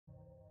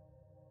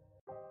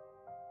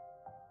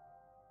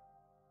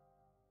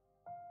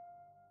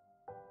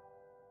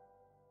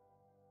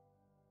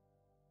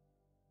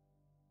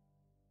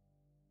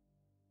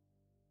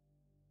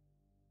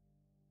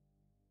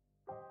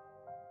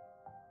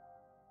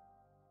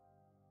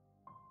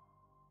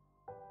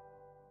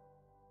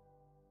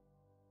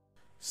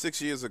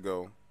6 years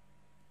ago,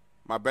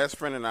 my best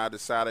friend and I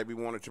decided we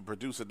wanted to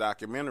produce a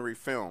documentary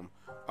film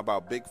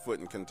about Bigfoot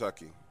in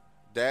Kentucky.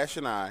 Dash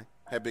and I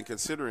had been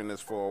considering this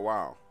for a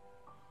while.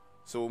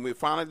 So when we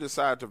finally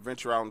decided to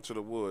venture out into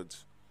the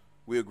woods,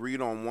 we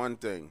agreed on one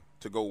thing: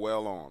 to go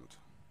well armed.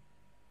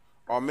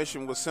 Our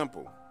mission was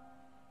simple: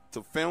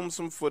 to film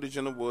some footage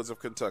in the woods of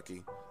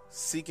Kentucky,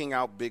 seeking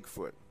out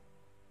Bigfoot.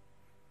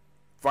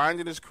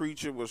 Finding this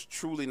creature was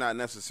truly not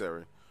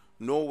necessary,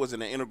 nor was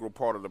it an integral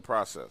part of the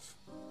process.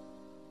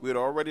 We had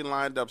already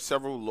lined up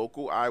several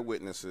local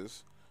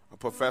eyewitnesses, a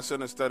professor in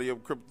the study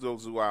of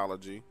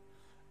cryptozoology,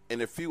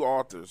 and a few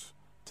authors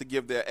to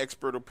give their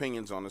expert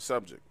opinions on the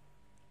subject.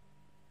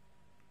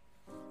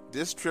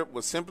 This trip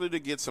was simply to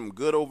get some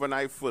good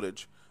overnight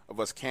footage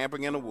of us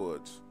camping in the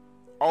woods,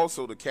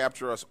 also to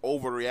capture us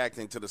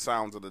overreacting to the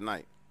sounds of the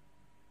night.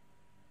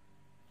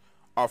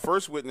 Our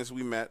first witness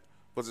we met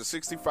was a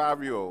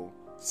 65-year-old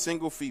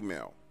single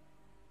female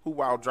who,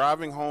 while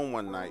driving home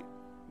one night,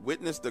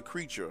 witnessed the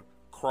creature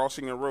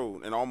crossing the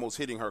road and almost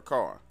hitting her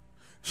car.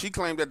 She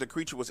claimed that the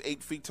creature was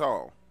 8 feet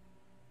tall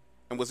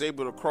and was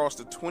able to cross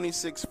the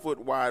 26-foot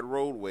wide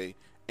roadway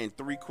in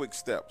 3 quick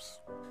steps.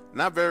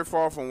 Not very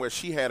far from where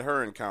she had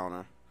her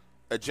encounter,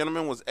 a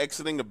gentleman was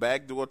exiting the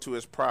back door to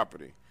his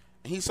property,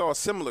 and he saw a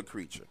similar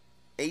creature,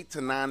 8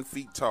 to 9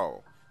 feet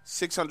tall,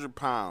 600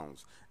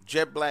 pounds,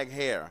 jet black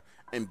hair,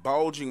 and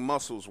bulging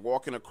muscles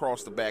walking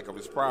across the back of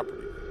his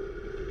property.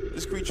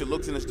 This creature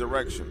looked in his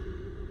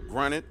direction,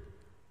 grunted,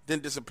 then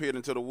disappeared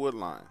into the wood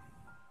line.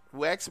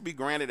 We asked to be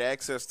granted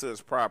access to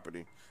his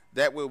property.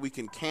 That way we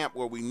can camp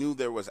where we knew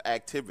there was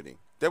activity.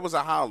 There was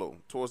a hollow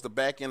towards the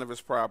back end of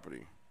his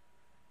property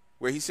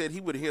where he said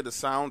he would hear the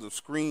sounds of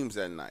screams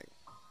at night.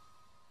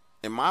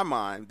 In my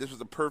mind, this was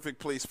the perfect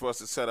place for us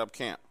to set up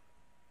camp.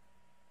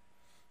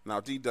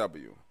 Now,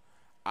 DW,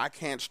 I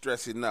can't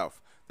stress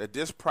enough that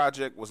this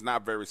project was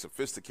not very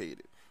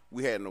sophisticated.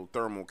 We had no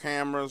thermal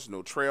cameras,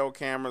 no trail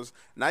cameras,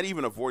 not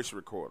even a voice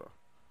recorder.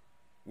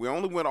 We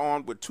only went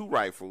on with 2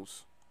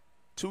 rifles,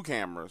 2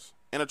 cameras,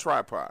 and a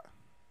tripod.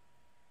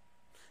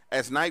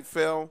 As night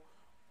fell,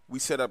 we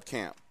set up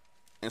camp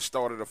and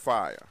started a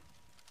fire.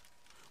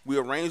 We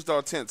arranged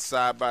our tents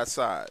side by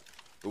side,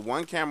 with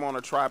one camera on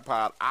a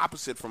tripod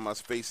opposite from us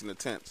facing the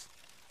tents,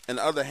 and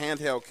the other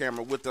handheld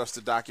camera with us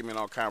to document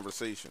our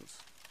conversations.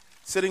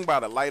 Sitting by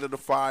the light of the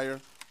fire,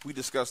 we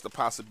discussed the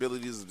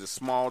possibilities of this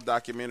small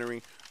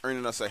documentary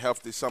earning us a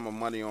hefty sum of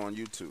money on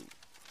YouTube.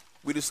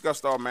 We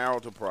discussed our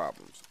marital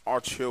problems, our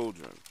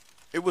children.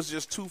 It was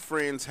just 2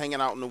 friends hanging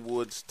out in the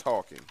woods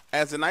talking.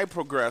 As the night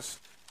progressed,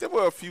 there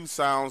were a few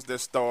sounds that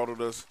startled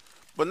us,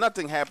 but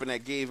nothing happened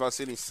that gave us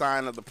any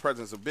sign of the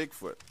presence of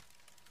Bigfoot.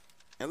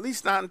 At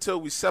least not until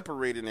we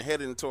separated and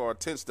headed into our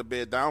tents to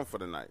bed down for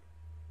the night.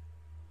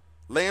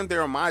 Laying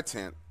there in my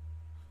tent,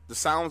 the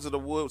sounds of the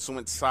woods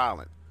went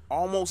silent,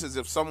 almost as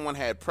if someone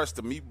had pressed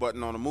the mute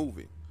button on a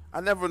movie.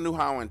 I never knew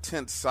how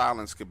intense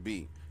silence could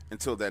be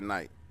until that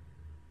night.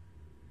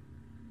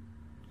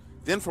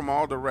 Then from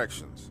all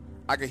directions,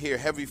 I could hear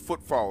heavy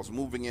footfalls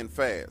moving in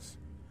fast.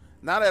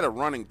 Not at a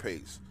running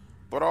pace,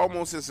 but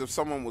almost as if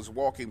someone was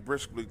walking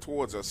briskly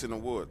towards us in the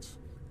woods.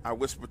 I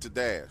whispered to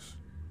Dash,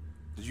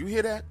 "Did you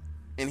hear that?"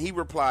 And he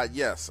replied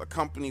yes,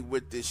 accompanied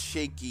with this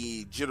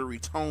shaky, jittery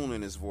tone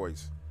in his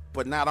voice.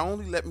 But not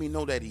only let me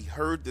know that he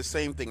heard the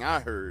same thing I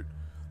heard,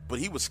 but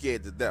he was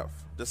scared to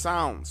death. The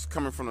sounds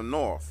coming from the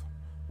north,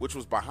 which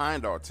was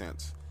behind our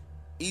tents,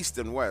 east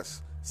and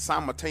west,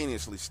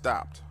 simultaneously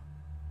stopped.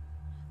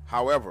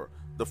 However,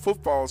 the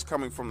footfalls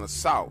coming from the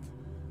south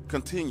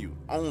continued,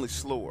 only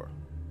slower.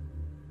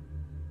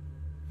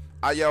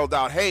 I yelled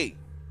out, "Hey,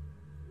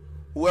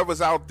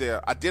 whoever's out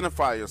there,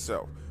 identify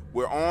yourself.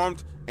 We're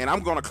armed, and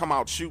I'm going to come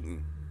out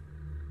shooting."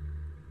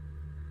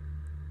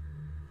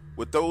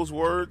 With those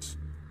words,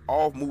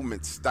 all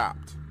movement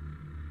stopped.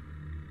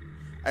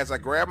 As I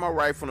grabbed my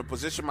rifle and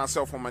positioned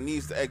myself on my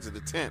knees to exit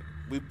the tent,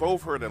 we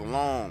both heard a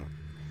long,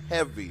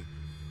 heavy,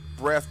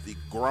 breathy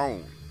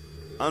groan.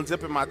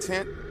 Unzipping my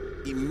tent,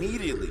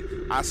 immediately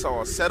I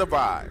saw a set of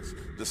eyes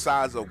the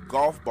size of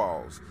golf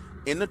balls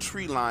in the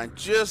tree line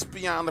just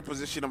beyond the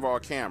position of our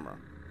camera.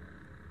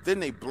 Then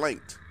they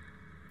blinked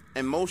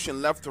and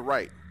motioned left to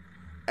right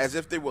as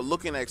if they were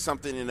looking at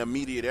something in the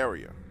immediate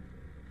area.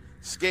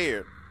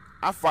 Scared,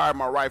 I fired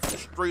my rifle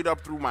straight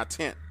up through my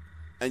tent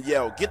and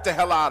yelled, "Get the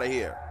hell out of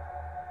here."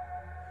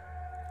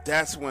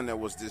 That's when there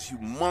was this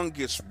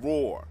humongous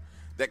roar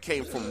that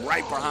came from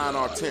right behind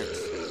our tents.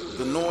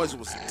 The noise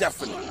was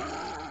deafening.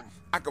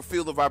 I could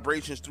feel the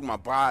vibrations through my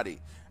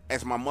body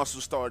as my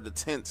muscles started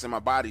to tense and my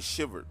body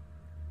shivered.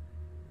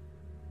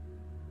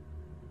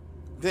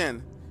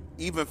 Then,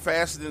 even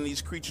faster than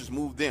these creatures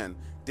moved in,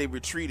 they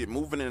retreated,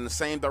 moving in the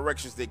same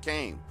directions they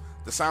came.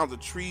 The sounds of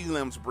tree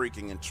limbs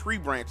breaking and tree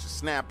branches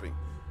snapping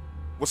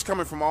was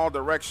coming from all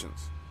directions.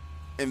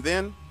 And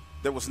then,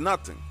 there was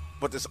nothing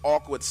but this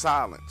awkward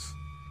silence.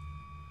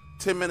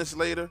 10 minutes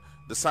later,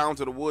 the sounds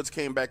of the woods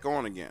came back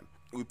on again.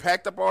 We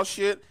packed up our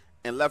shit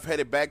and left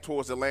headed back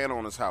towards the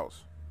landowner's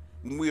house.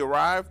 When we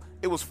arrived,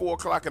 it was 4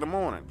 o'clock in the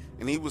morning,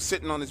 and he was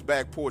sitting on his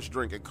back porch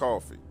drinking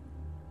coffee.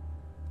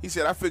 He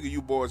said, I figured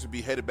you boys would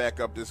be headed back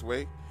up this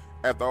way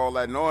after all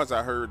that noise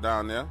I heard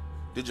down there.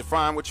 Did you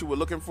find what you were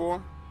looking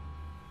for?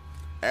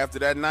 After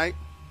that night,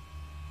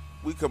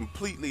 we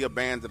completely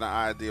abandoned the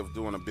idea of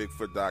doing a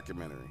Bigfoot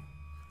documentary.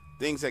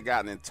 Things had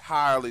gotten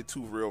entirely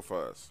too real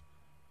for us.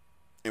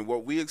 And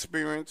what we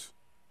experienced,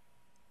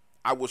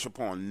 I wish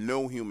upon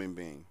no human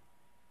being.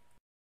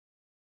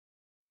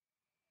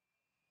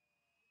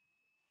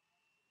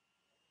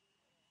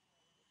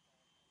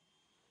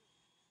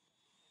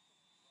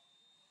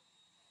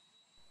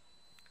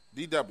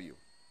 DW.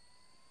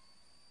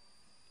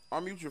 Our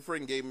mutual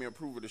friend gave me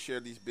approval to share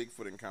these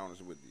Bigfoot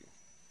encounters with you.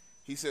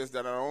 He says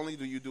that not only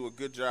do you do a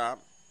good job,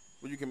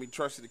 but you can be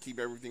trusted to keep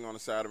everything on the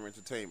side of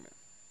entertainment.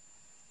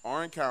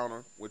 Our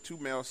encounter with two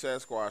male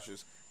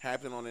Sasquatches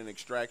happened on an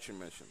extraction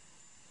mission.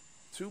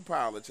 Two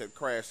pilots had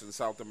crashed in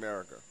South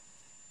America,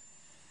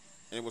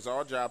 and it was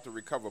our job to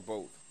recover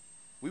both.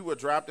 We were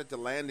dropped at the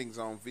landing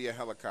zone via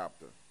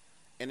helicopter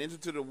and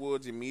into the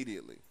woods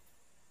immediately.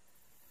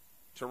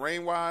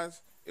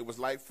 Terrain-wise, it was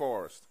light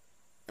forest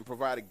and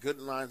provided good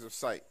lines of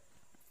sight.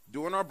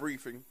 During our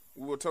briefing,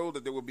 we were told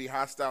that there would be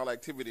hostile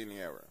activity in the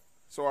area,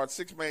 so our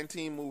 6-man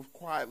team moved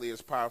quietly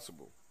as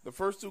possible. The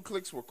first 2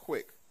 clicks were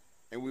quick,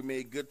 and we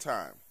made good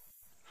time.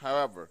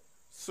 However,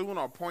 soon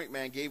our point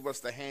man gave us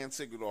the hand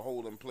signal to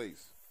hold in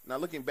place. Now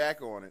looking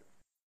back on it,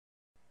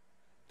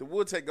 the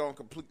woods had gone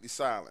completely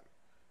silent,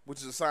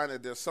 which is a sign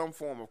that there's some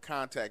form of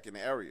contact in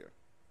the area.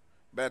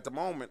 But at the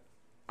moment,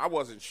 I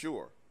wasn't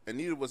sure, and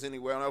neither was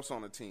anyone else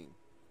on the team.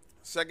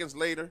 Seconds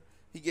later,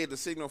 he gave the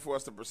signal for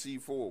us to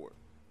proceed forward.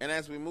 And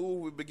as we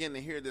moved, we began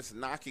to hear this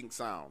knocking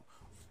sound.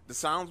 The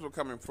sounds were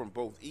coming from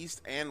both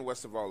east and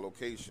west of our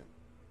location.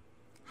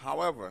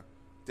 However,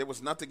 there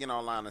was nothing in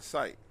our line of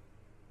sight.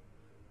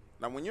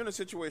 Now, when you're in a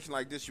situation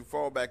like this, you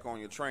fall back on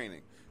your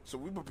training. So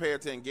we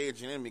prepared to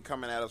engage an enemy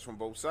coming at us from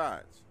both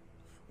sides.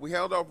 We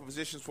held our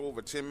positions for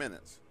over 10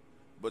 minutes,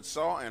 but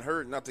saw and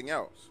heard nothing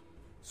else.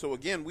 So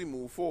again, we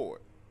moved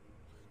forward.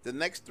 The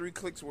next 3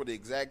 clicks were the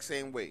exact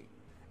same way.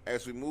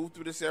 As we moved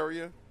through this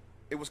area,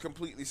 it was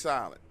completely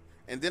silent.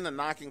 And then the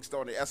knocking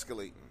started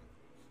escalating.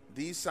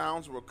 These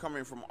sounds were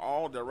coming from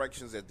all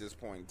directions at this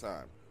point in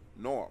time.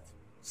 North,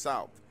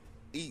 south,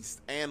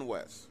 east, and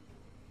west.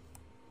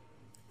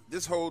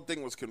 This whole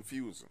thing was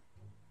confusing.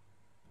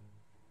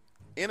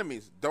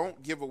 Enemies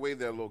don't give away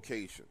their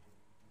location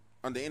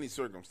under any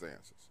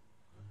circumstances.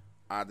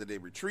 Either they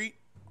retreat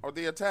or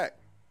they attack.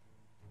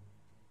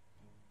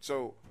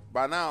 So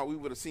by now we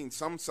would have seen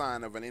some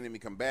sign of an enemy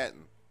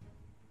combatant.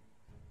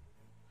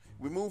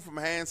 We moved from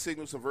hand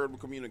signals to verbal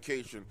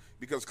communication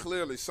because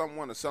clearly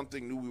someone or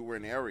something knew we were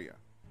in the area.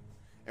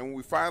 And when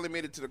we finally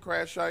made it to the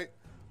crash site,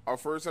 our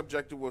first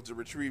objective was to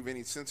retrieve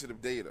any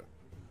sensitive data.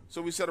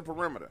 So we set a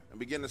perimeter and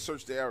began to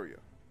search the area.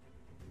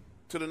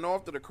 To the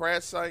north of the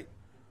crash site,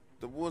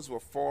 the woods were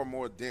far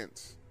more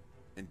dense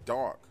and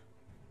dark.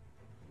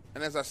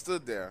 And as I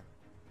stood there,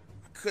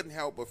 I couldn't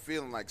help but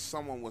feeling like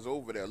someone was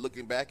over there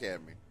looking back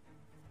at me.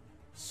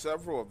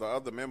 Several of the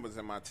other members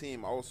in my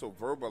team also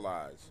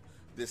verbalized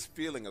this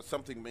feeling of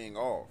something being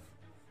off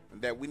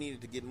and that we needed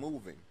to get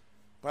moving.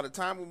 By the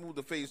time we moved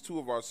to phase 2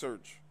 of our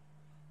search,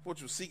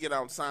 which was seeking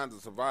out signs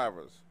of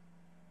survivors,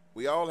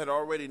 we all had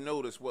already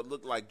noticed what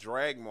looked like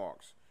drag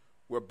marks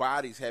where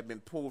bodies had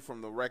been pulled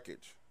from the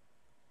wreckage.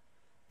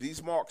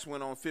 These marks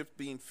went on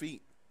 15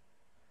 feet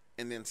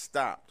and then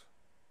stopped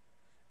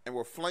and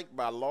were flanked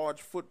by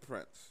large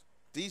footprints.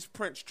 These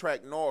prints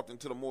tracked north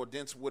into the more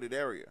dense wooded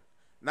area.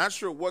 Not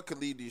sure what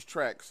could lead these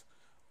tracks,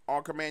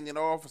 our commanding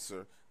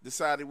officer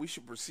decided we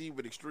should proceed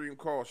with extreme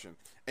caution,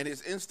 and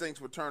his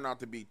instincts would turn out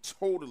to be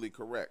totally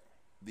correct.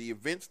 The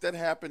events that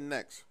happened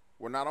next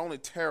were not only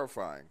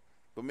terrifying,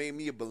 but made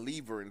me a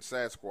believer in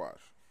Sasquatch.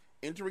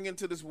 Entering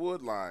into this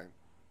wood line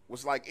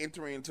was like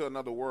entering into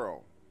another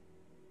world.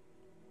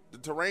 The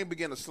terrain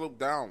began to slope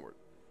downward,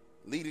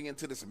 leading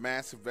into this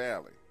massive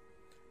valley.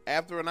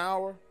 After an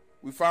hour,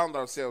 we found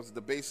ourselves at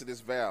the base of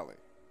this valley.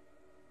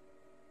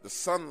 The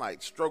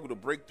sunlight struggled to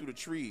break through the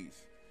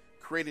trees,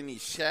 creating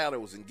these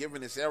shadows and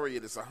giving this area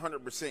this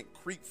 100%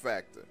 creep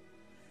factor.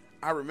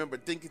 I remember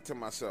thinking to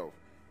myself,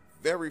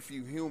 very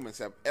few humans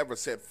have ever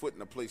set foot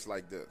in a place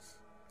like this.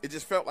 It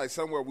just felt like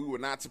somewhere we were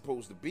not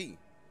supposed to be.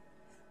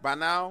 By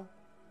now,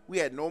 we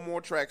had no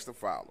more tracks to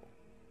follow.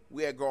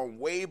 We had gone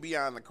way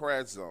beyond the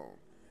crash zone,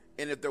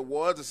 and if there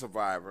was a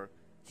survivor,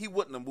 he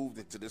wouldn't have moved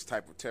into this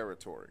type of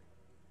territory.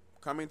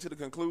 Coming to the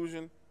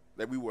conclusion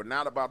that we were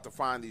not about to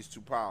find these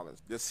two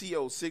pilots, the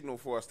CO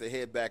signaled for us to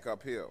head back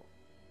uphill.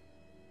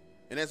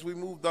 And as we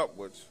moved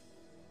upwards,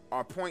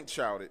 our point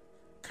shouted,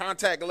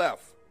 "Contact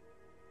left."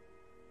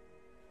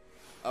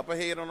 Up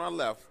ahead on our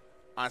left,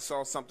 I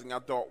saw something I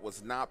thought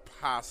was not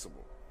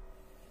possible.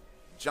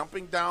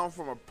 Jumping down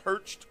from a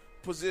perched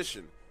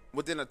position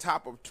within the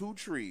top of 2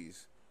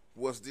 trees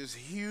was this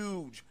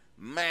huge,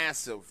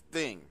 massive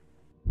thing.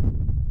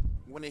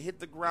 When it hit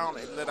the ground,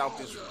 it let out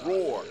this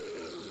roar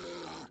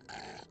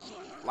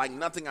like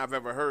nothing I've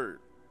ever heard,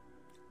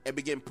 and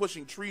began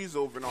pushing trees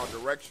over in our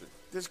direction.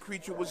 This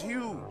creature was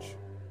huge,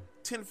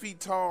 10 feet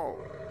tall,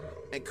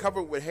 and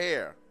covered with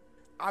hair.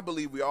 I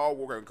believe we all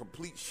were in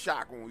complete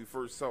shock when we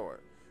first saw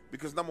it.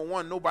 Because number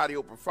one, nobody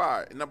opened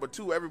fire. And number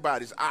two,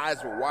 everybody's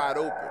eyes were wide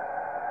open.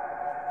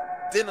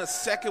 Then a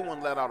second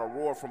one let out a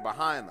roar from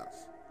behind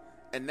us.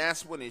 And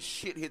that's when his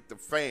shit hit the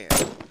fan.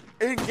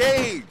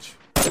 Engage!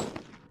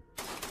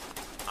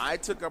 I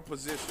took up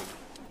position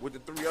with the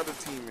 3 other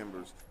team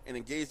members and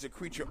engaged the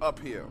creature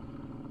uphill.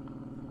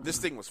 This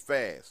thing was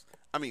fast.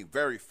 I mean,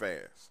 very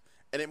fast.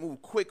 And it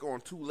moved quick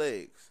on 2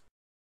 legs.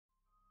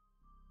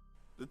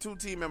 The 2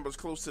 team members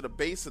close to the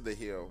base of the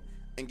hill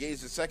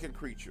engaged the second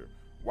creature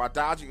while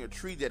dodging a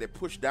tree that had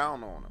pushed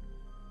down on him.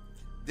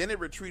 Then it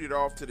retreated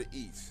off to the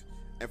east,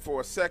 and for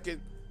a second,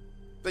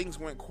 things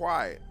went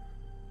quiet.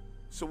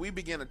 So we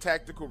began a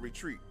tactical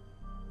retreat,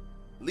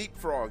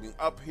 leapfrogging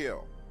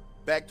uphill,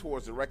 back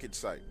towards the wreckage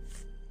site.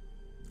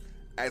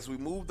 As we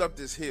moved up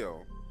this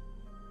hill,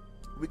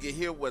 we could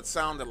hear what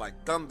sounded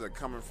like thunder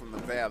coming from the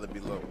valley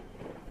below.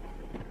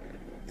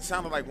 It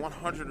sounded like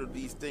 100 of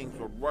these things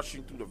were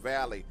rushing through the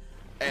valley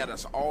at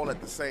us all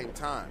at the same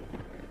time.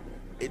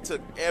 It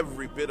took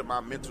every bit of my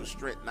mental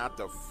strength not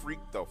to freak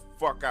the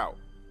fuck out.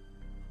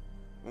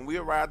 When we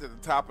arrived at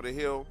the top of the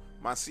hill,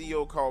 my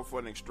CEO called for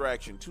an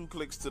extraction 2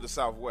 clicks to the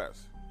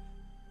southwest.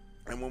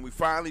 And when we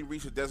finally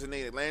reached a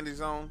designated landing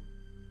zone,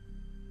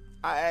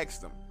 I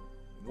asked him,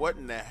 what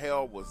in the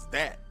hell was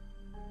that?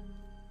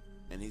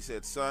 And he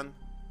said, son,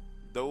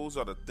 those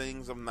are the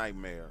things of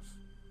nightmares.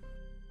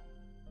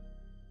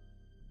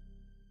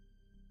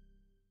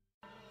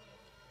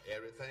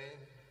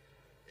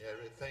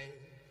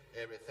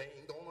 Everything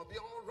gonna be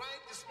all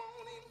right this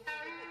morning.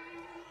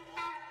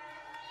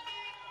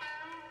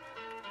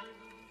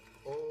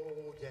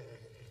 Oh, yeah.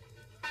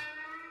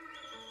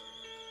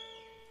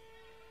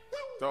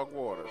 Dog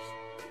Waters,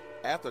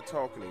 after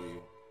talking to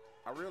you,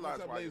 I realized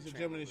What's up, why ladies you and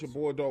gentlemen, it's your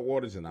channel boy Dog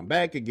Waters, and I'm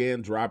back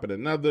again dropping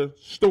another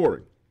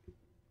story.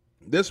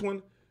 This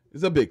one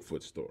is a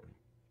Bigfoot story.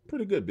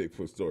 Pretty good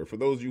Bigfoot story. For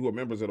those of you who are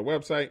members of the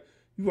website,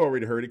 you've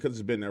already heard it because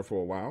it's been there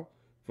for a while.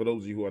 For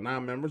those of you who are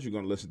non-members, you're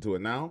going to listen to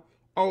it now.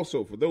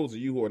 Also, for those of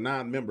you who are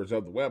non-members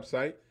of the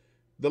website,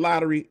 the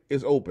lottery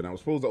is open. I was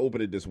supposed to open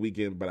it this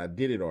weekend, but I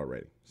did it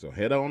already. So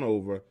head on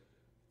over,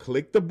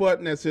 click the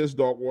button that says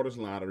Dog Waters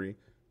Lottery,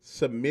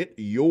 submit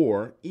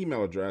your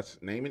email address,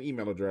 name and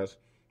email address,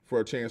 for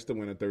a chance to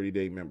win a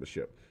 30-day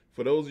membership.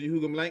 For those of you who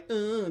are going to be like,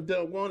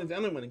 Dog Waters,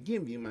 I don't want to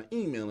give you my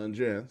email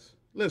address.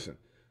 Listen,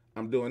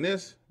 I'm doing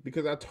this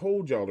because I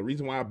told y'all the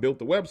reason why I built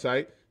the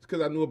website is because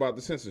I knew about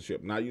the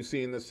censorship. Now you're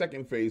seeing the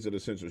second phase of the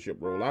censorship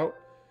rollout.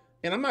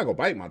 And I'm not going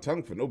to bite my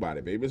tongue for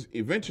nobody, baby.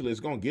 Eventually, it's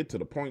going to get to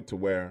the point to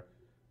where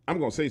I'm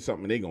going to say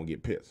something and they're going to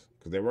get pissed.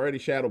 Because they've already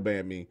shadow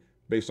banned me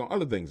based on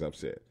other things I've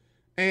said.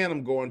 And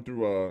I'm going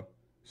through a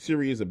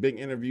series of big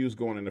interviews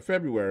going into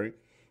February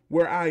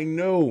where I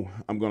know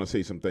I'm going to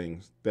say some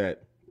things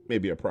that may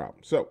be a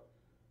problem. So,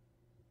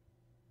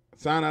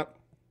 sign up,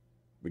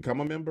 become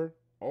a member,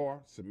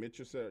 or submit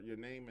your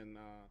name and...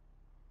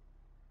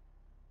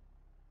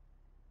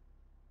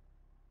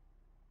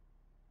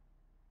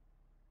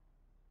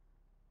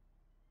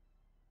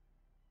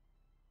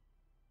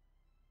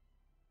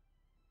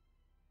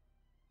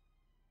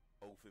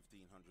 Oh,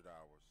 1,500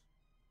 hours,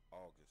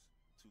 August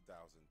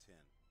 2010.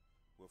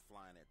 We're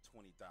flying at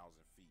 20,000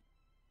 feet.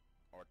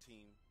 Our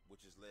team,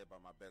 which is led by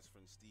my best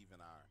friend Steve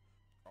and I,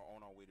 are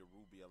on our way to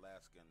Ruby,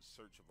 Alaska in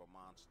search of a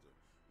monster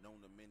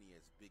known to many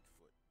as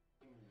Bigfoot.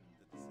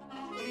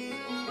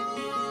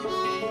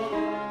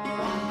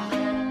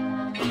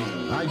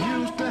 I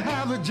used to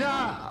have a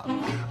job,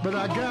 but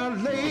I got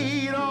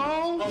laid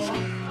off.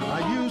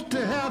 I used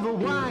to have a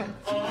wife,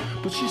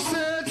 but she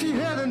said she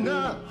had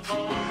enough.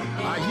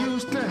 I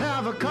used to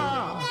have a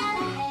car,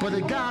 but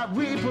it got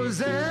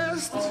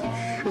repossessed.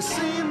 It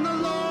seemed the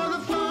Lord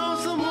had found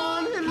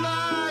someone he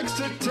likes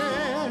to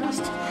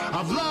test.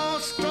 I've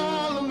lost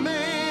all the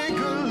man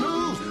could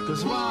lose,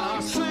 that's why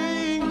I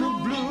sing the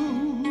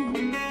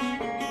blues.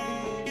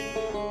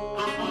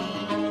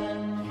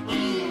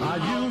 I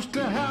used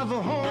to have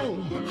a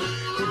home,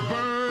 it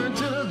burned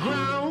to the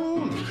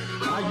ground.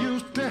 I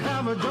used to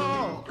have a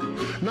dog,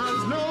 now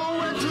there's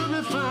nowhere to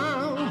be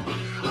found.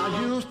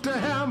 I used to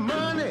have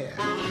money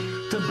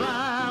to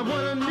buy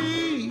what I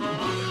need.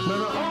 Now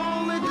the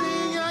only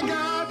thing I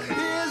got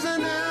is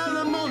an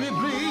alimony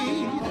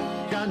plea.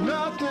 Got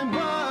nothing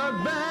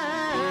but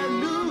bad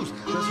news,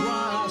 that's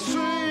why I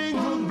sing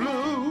the blues.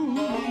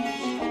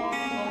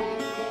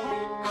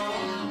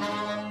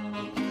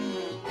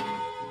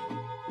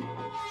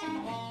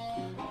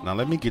 Now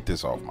let me get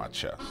this off my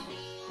chest.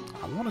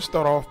 I want to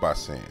start off by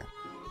saying,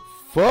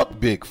 fuck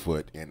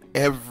Bigfoot and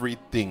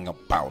everything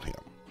about him.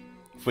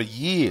 For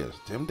years,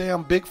 them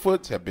damn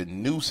Bigfoots have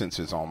been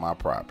nuisances on my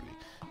property.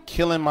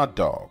 Killing my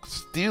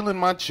dogs, stealing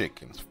my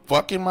chickens,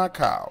 fucking my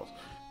cows.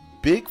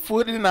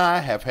 Bigfoot and I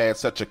have had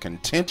such a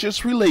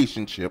contentious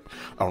relationship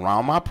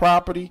around my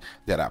property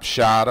that I've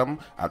shot him,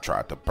 I've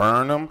tried to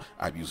burn him,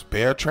 I've used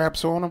bear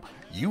traps on him.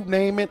 You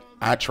name it,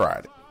 I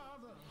tried it.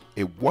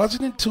 It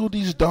wasn't until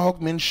these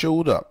Dogmen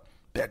showed up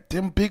that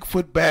them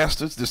Bigfoot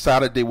bastards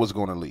decided they was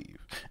going to leave.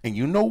 And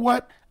you know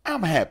what?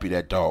 I'm happy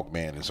that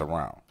Dogman is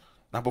around.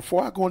 Now,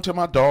 before I go into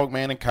my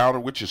Dogman encounter,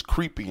 which is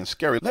creepy and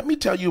scary, let me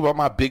tell you about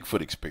my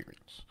Bigfoot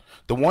experience.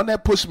 The one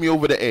that pushed me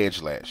over the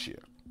edge last year.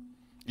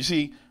 You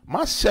see,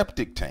 my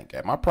septic tank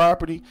at my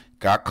property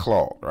got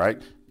clogged,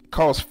 right? It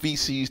caused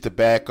feces to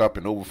back up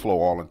and overflow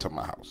all into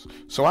my house.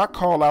 So I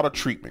call out a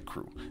treatment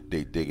crew.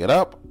 They dig it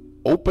up,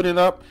 open it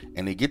up,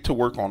 and they get to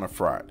work on a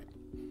Friday.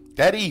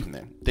 That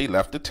evening, they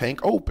left the tank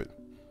open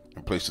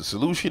and placed a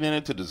solution in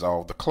it to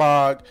dissolve the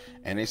clog,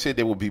 and they said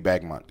they will be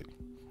back Monday.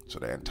 So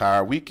the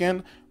entire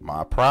weekend,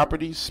 my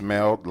property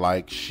smelled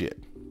like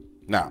shit.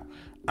 Now,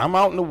 I'm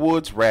out in the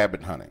woods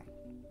rabbit hunting.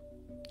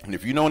 And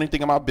if you know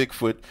anything about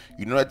Bigfoot,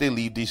 you know that they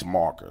leave these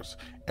markers.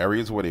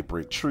 Areas where they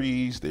break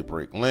trees, they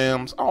break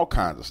limbs, all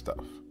kinds of stuff.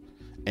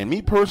 And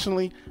me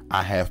personally,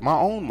 I have my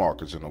own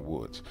markers in the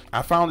woods.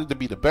 I found it to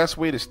be the best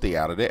way to stay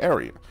out of the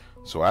area.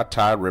 So I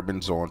tie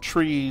ribbons on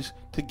trees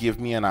to give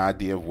me an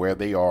idea of where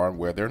they are and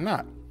where they're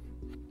not.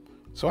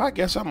 So I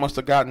guess I must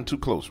have gotten too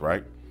close,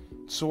 right?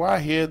 So I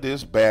hear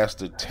this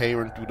bastard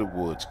tearing through the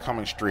woods,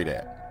 coming straight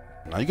at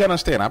me. Now you gotta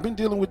understand, I've been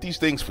dealing with these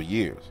things for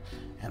years.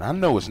 And I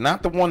know it's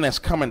not the one that's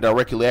coming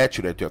directly at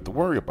you that you have to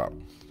worry about.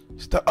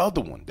 It's the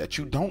other one that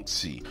you don't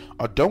see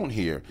or don't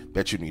hear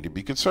that you need to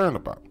be concerned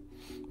about.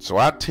 So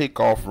I take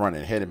off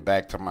running, heading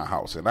back to my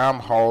house, and I'm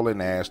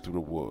hauling ass through the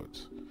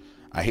woods.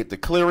 I hit the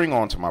clearing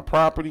onto my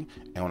property,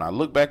 and when I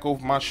look back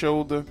over my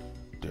shoulder,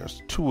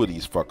 there's two of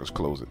these fuckers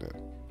closing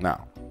in.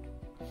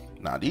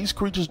 Now, these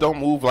creatures don't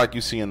move like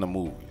you see in the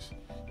movies.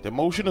 Their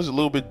motion is a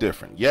little bit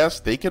different. Yes,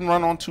 they can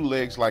run on two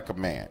legs like a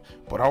man,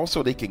 but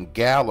also they can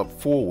gallop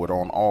forward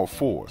on all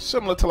fours,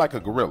 similar to like a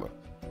gorilla.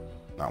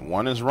 Now,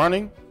 one is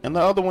running, and the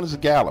other one is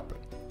galloping.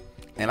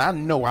 And I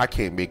know I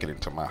can't make it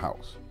into my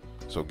house.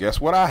 So guess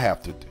what I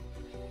have to do?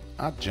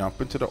 I jump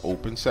into the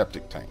open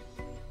septic tank.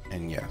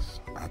 And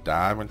yes, I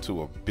dive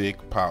into a big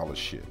pile of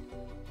shit.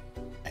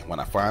 And when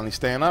I finally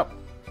stand up,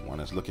 one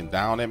is looking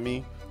down at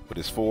me with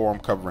his forearm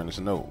covering his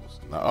nose.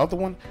 And the other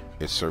one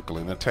is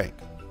circling the tank.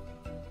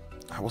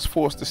 I was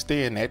forced to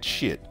stay in that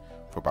shit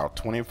for about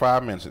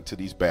 25 minutes until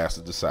these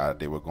bastards decided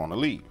they were going to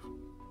leave.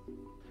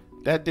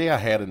 That day I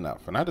had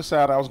enough, and I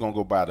decided I was going to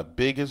go buy the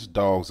biggest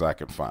dogs I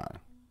could find.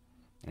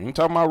 I ain't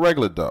talking about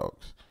regular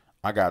dogs.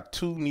 I got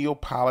 2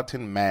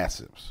 Neapolitan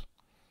Mastiffs.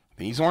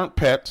 These aren't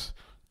pets.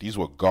 These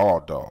were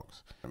guard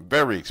dogs.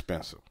 Very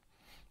expensive.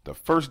 The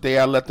first day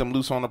I let them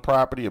loose on the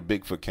property, a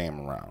Bigfoot came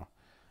around.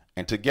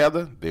 And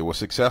together, they were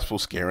successful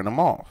scaring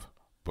them off.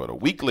 But a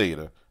week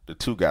later, the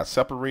 2 got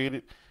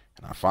separated,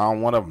 and I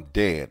found one of them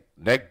dead,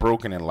 neck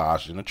broken and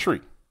lodged in a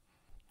tree.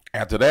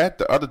 After that,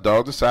 the other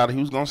dog decided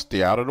he was going to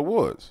stay out of the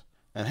woods.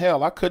 And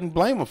hell, I couldn't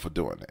blame him for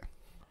doing that.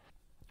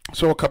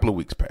 So a couple of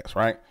weeks passed,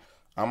 right?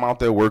 I'm out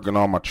there working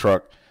on my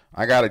truck.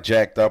 I got it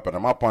jacked up, and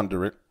I'm up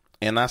under it.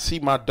 And I see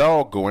my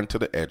dog going to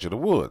the edge of the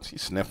woods.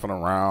 He's sniffing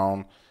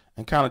around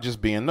and kind of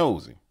just being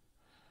nosy.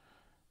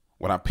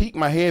 When I peek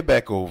my head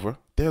back over,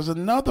 there's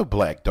another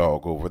black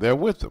dog over there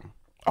with him.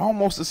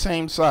 Almost the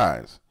same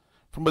size.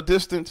 From a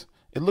distance,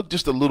 it looked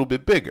just a little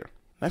bit bigger.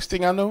 Next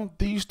thing I know,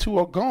 these 2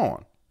 are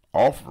gone,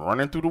 off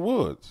running through the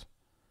woods.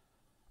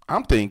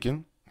 I'm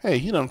thinking, hey,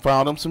 he done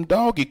found him some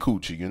doggy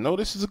coochie. You know,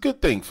 this is a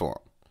good thing for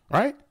him,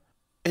 right?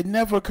 It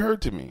never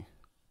occurred to me.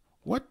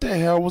 What the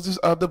hell was this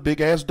other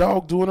big-ass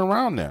dog doing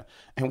around there?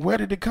 And where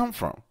did it come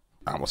from?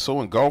 I was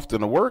so engulfed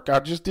in the work, I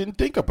just didn't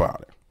think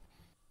about it.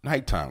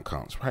 Nighttime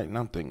comes, right? And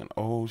I'm thinking,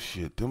 oh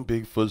shit, them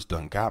Bigfoots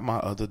done got my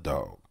other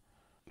dog.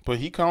 But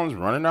he comes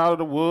running out of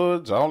the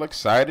woods, all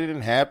excited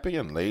and happy,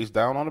 and lays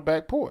down on the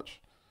back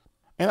porch.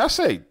 And I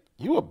say,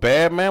 you a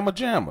bad mamma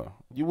jamma.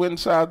 You went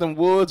inside them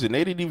woods and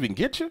they didn't even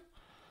get you?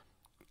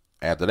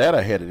 After that,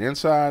 I headed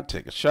inside,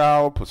 take a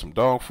shower, put some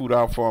dog food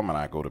out for him, and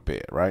I go to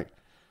bed, right?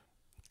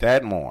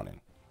 That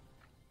morning,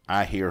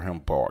 I hear him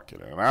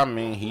barking, and I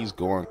mean he's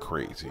going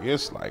crazy.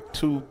 It's like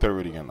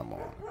 2:30 in the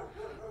morning.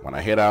 When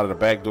I head out of the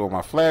back door with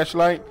my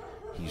flashlight,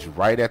 he's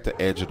right at the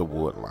edge of the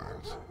wood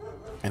lines.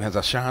 And as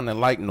I shine the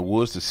light in the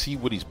woods to see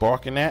what he's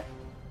barking at,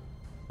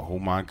 oh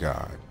my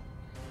God,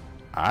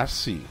 I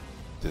see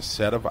this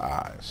set of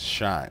eyes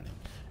shining,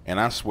 and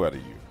I swear to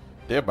you,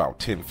 they're about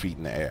 10 feet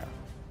in the air.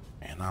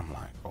 And I'm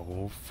like,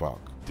 oh fuck,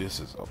 this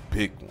is a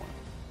big one.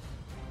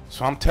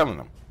 So I'm telling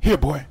him, here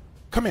boy,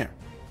 come here.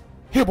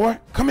 Here boy,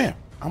 come here.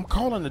 I'm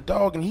calling the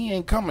dog and he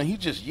ain't coming. He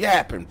just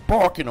yapping,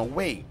 barking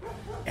away.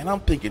 And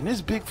I'm thinking,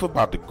 this Bigfoot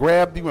about to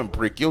grab you and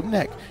break your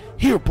neck.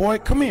 Here boy,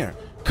 come here.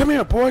 Come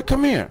here boy,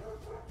 come here.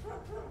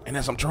 And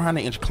as I'm trying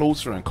to inch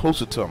closer and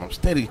closer to him, I'm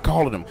steady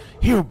calling him,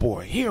 here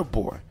boy, here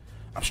boy.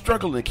 I'm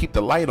struggling to keep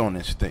the light on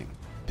this thing.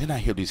 Then I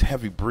hear these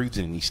heavy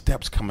breathing and these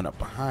steps coming up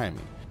behind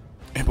me.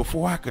 And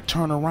before I could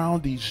turn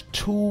around, these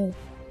 2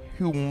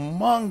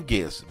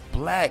 humongous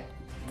black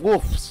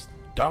wolves,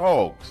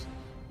 dogs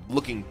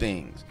looking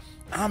things.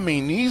 I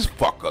mean, these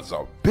fuckers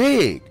are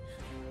big.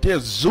 They're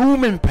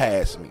zooming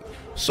past me.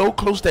 So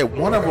close that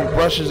one of them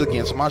brushes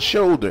against my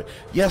shoulder.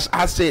 Yes,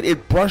 I said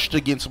it brushed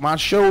against my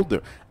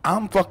shoulder.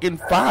 I'm fucking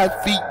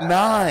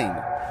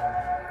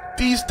 5'9".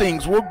 These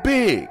things were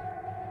big.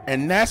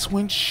 And that's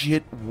when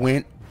shit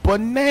went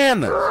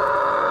bananas.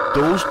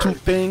 Those two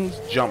things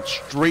jumped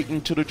straight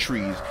into the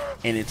trees,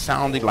 and it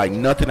sounded like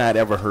nothing I'd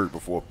ever heard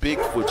before.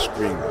 Bigfoot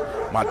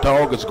screaming. My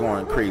dog is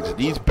going crazy.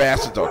 These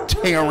bastards are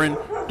tearing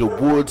the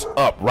woods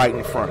up right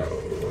in front of me.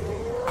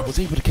 I was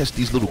able to catch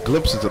these little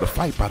glimpses of the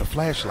fight by the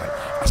flashlight.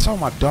 I saw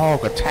my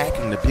dog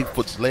attacking the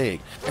Bigfoot's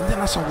leg, and then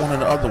I saw one of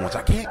the other ones.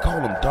 I can't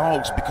call them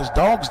dogs because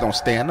dogs don't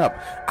stand up.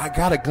 I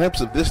got a glimpse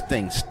of this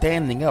thing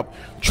standing up,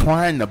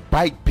 trying to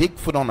bite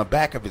Bigfoot on the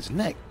back of his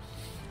neck.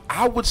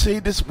 I would say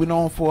this went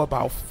on for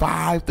about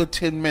 5 to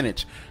 10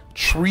 minutes.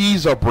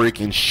 Trees are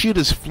breaking, shit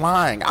is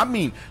flying. I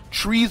mean,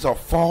 trees are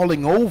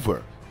falling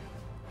over.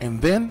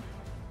 And then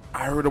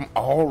I heard them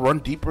all run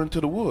deeper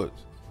into the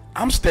woods.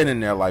 I'm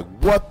standing there like,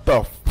 what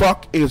the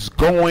fuck is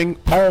going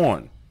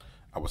on?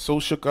 I was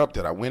so shook up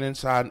that I went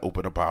inside and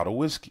opened a bottle of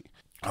whiskey.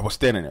 I was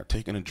standing there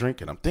taking a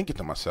drink, and I'm thinking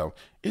to myself,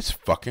 it's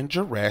fucking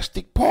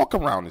Jurassic Park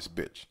around this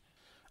bitch.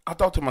 I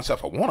thought to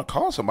myself, I want to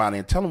call somebody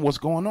and tell them what's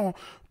going on,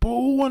 but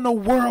who in the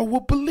world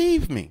would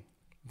believe me?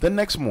 The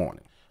next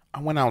morning,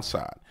 I went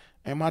outside,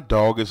 and my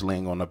dog is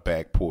laying on the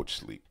back porch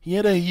asleep. He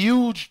had a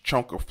huge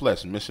chunk of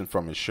flesh missing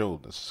from his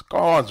shoulders,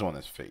 scars on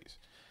his face.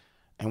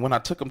 And when I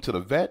took him to the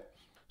vet,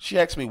 she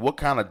asked me what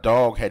kind of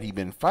dog had he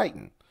been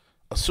fighting,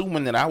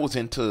 assuming that I was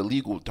into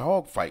illegal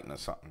dog fighting or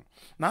something.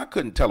 Now, I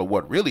couldn't tell her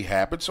what really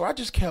happened, so I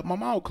just kept my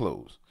mouth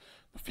closed.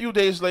 A few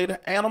days later,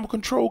 animal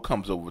control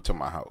comes over to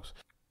my house.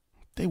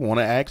 They want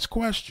to ask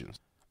questions.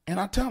 And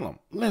I tell them,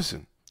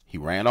 listen, he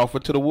ran off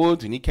into the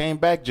woods and he came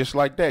back just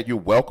like that. You're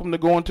welcome to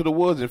go into the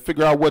woods and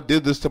figure out what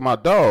did this to my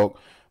dog,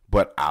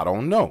 but I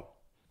don't know.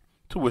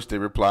 To which they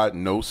replied,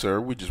 no,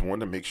 sir, we just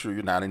wanted to make sure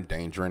you're not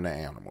endangering the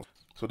animals.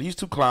 So these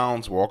two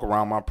clowns walk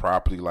around my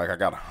property like I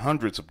got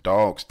hundreds of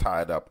dogs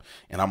tied up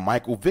and I'm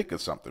Michael Vick or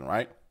something,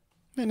 right?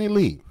 Then they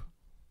leave.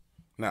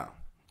 Now,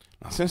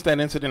 since that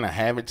incident, I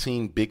haven't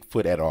seen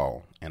Bigfoot at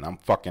all, and I'm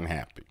fucking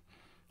happy.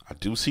 I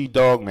do see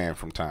Dogman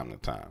from time to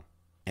time.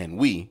 And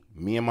me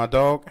and my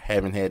dog,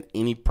 haven't had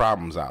any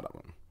problems out of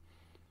him.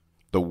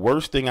 The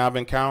worst thing I've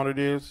encountered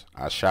is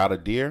I shot a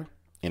deer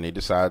and they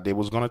decided they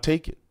was going to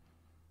take it.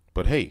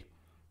 But hey,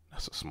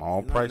 that's a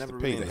small price to pay to have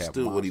monsters. I never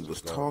understood what he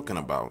was talking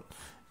about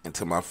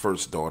until my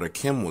first daughter,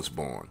 Kim, was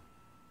born.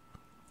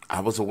 I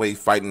was away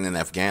fighting in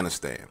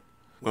Afghanistan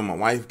when my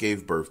wife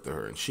gave birth to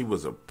her, and she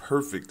was a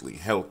perfectly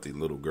healthy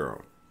little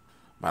girl.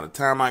 By the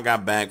time I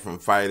got back from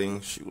fighting,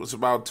 she was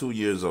about 2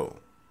 years old.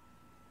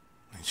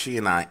 And she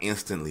and I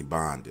instantly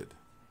bonded.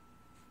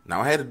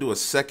 Now, I had to do a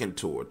second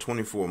tour,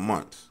 24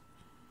 months.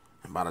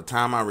 And by the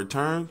time I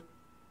returned,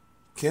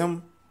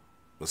 Kim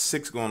was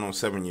 6 going on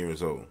 7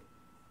 years old.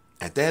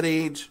 At that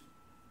age,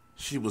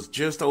 she was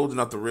just old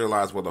enough to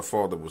realize what her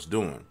father was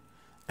doing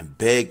and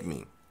begged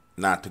me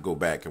not to go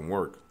back and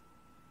work.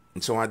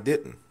 And so I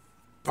didn't.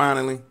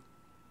 Finally,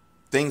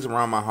 things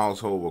around my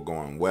household were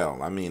going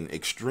well. I mean,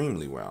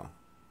 extremely well.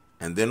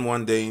 And then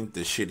one day,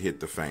 the shit hit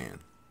the fan.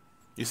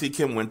 You see,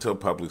 Kim went to a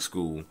public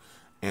school,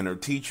 and her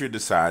teacher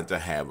decided to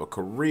have a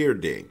career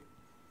day.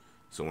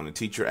 So when the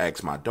teacher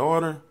asked my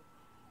daughter,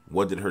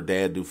 what did her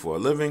dad do for a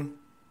living?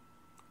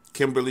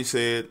 Kimberly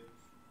said,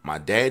 my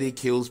daddy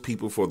kills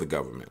people for the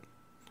government.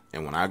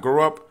 And when I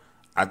grow up,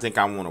 I think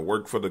I want to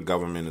work for the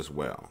government as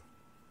well.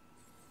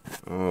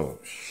 Oh,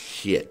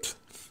 shit.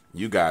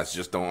 You guys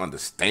just don't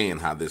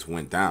understand how this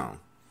went down.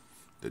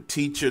 The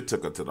teacher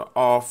took her to the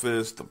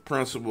office. The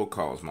principal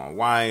calls my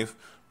wife.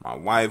 My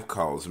wife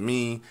calls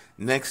me.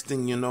 Next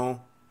thing you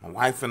know, my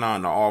wife and I are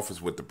in the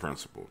office with the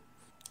principal.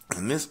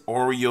 And this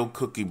Oreo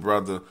cookie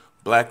brother,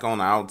 black on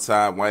the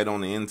outside, white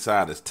on the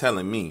inside, is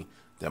telling me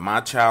that my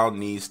child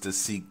needs to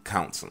seek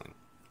counseling.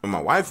 When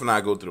my wife and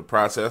I go through the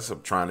process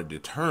of trying to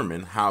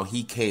determine how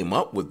he came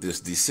up with this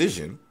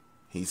decision,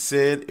 he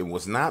said it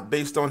was not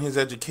based on his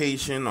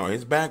education or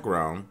his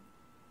background,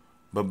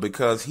 but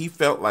because he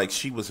felt like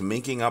she was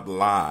making up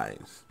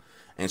lies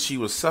and she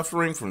was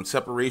suffering from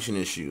separation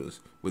issues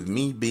with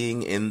me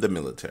being in the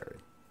military.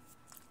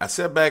 I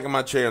sat back in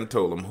my chair and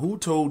told him, who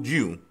told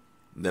you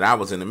that I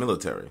was in the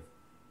military?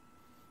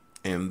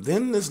 And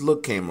then this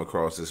look came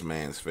across this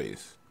man's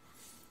face.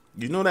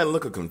 You know that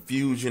look of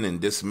confusion and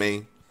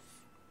dismay?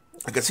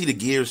 I could see the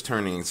gears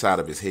turning inside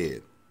of his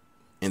head.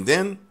 And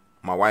then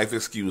my wife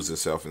excused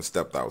herself and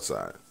stepped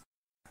outside.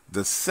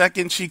 The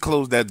second she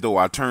closed that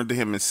door, I turned to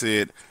him and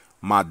said,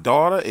 my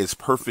daughter is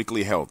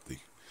perfectly healthy,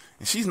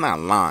 and she's not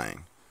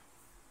lying.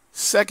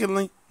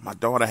 Secondly, my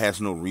daughter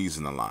has no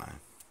reason to lie.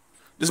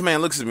 This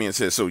man looks at me and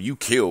says, so you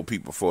kill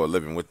people for a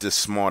living with this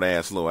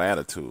smart-ass little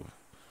attitude.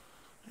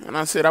 And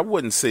I said, I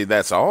wouldn't say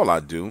that's all I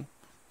do,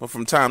 but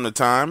from time to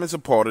time, it's a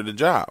part of the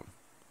job.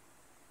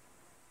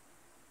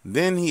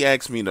 Then he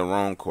asked me the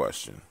wrong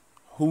question.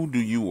 Who do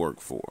you work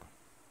for?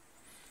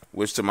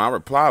 Which to my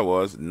reply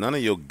was, none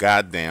of your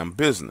goddamn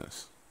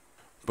business.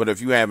 But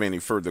if you have any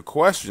further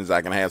questions,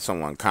 I can have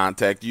someone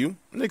contact you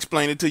and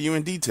explain it to you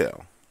in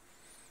detail.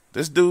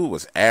 This dude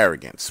was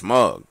arrogant,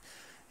 smug.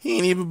 He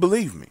ain't even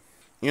believe me.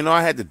 You know,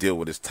 I had to deal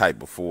with this type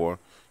before.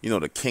 You know,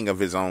 the king of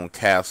his own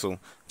castle.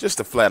 Just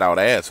a flat-out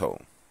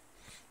asshole.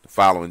 The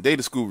following day,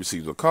 the school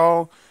received a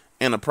call,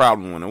 and the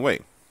problem went away.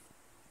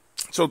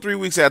 So 3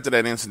 weeks after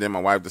that incident, my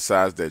wife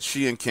decides that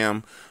she and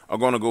Kim are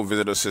going to go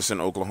visit her sister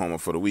in Oklahoma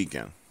for the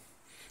weekend.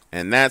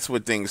 And that's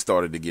when things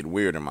started to get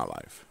weird in my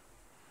life.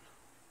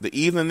 The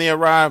evening they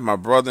arrived, my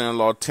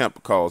brother-in-law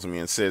Temp calls me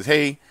and says,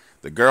 hey,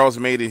 the girls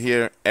made it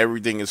here,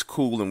 everything is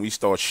cool, and we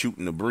start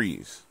shooting the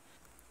breeze.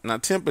 Now,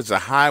 Temp is a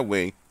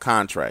highway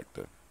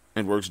contractor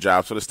and works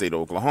jobs for the state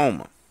of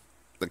Oklahoma.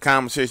 The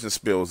conversation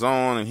spills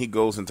on, and he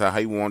goes into how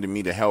he wanted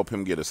me to help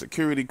him get a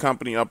security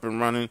company up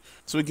and running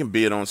so he can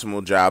bid on some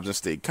more jobs and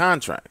state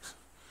contracts.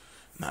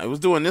 Now, it was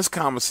during this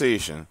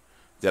conversation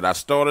that I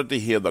started to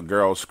hear the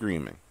girl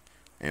screaming.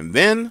 And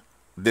then,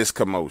 this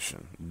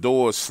commotion.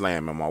 Doors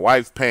slamming, my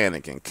wife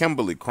panicking,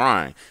 Kimberly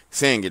crying,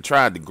 saying it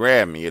tried to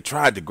grab me, it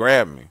tried to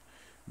grab me.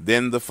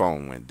 Then the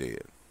phone went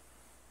dead.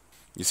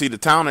 You see, the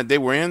town that they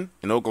were in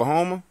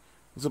Oklahoma,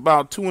 was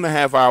about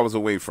 2.5 hours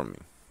away from me.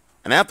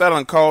 And after I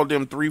done called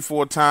them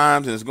 3-4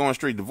 times and it's going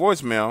straight to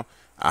voicemail,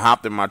 I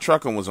hopped in my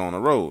truck and was on the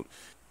road.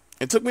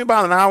 It took me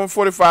about 1 hour and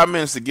 45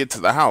 minutes to get to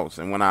the house.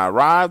 And when I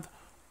arrived,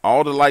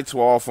 all the lights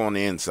were off on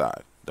the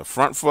inside. The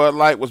front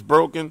floodlight was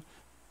broken,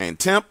 and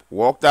Temp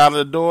walked out of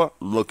the door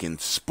looking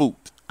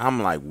spooked.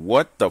 I'm like,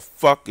 what the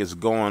fuck is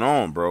going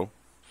on, bro?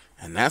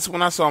 And that's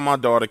when I saw my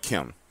daughter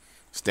Kim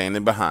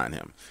standing behind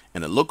him.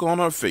 And the look on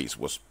her face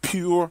was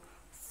pure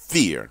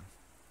fear.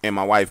 And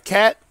my wife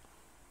Kat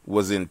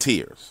was in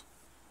tears.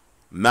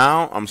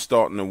 Now I'm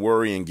starting to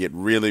worry and get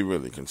really,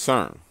 really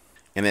concerned.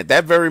 And at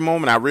that very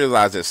moment, I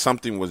realized that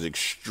something was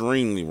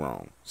extremely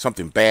wrong.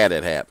 Something bad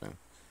had happened.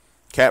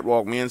 Kat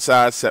walked me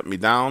inside, set me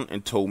down,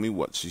 and told me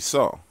what she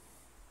saw.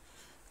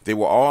 They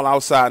were all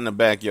outside in the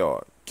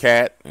backyard.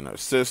 Kat and her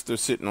sister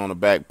sitting on the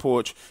back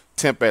porch,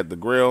 Temp at the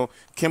grill.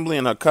 Kimberly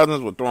and her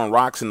cousins were throwing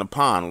rocks in the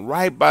pond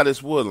right by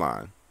this wood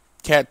line.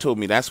 Kat told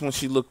me that's when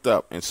she looked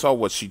up and saw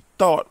what she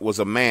thought was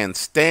a man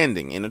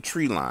standing in a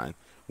tree line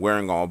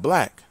wearing all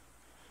black.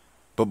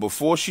 But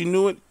before she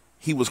knew it,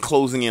 he was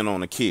closing in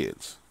on the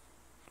kids.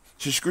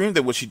 She screamed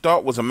at what she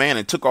thought was a man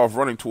and took off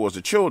running towards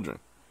the children.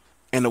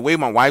 And the way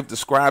my wife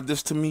described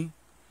this to me,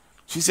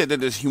 she said that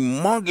this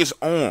humongous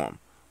arm,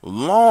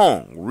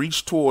 long,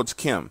 reached towards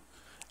Kim.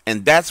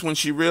 And that's when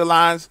she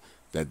realized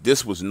that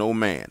this was no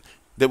man.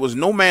 There was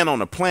no man on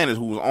the planet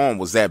whose arm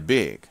was that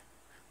big.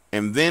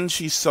 And then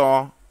she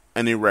saw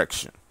an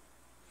erection.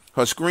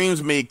 Her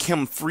screams made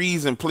Kim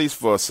freeze in place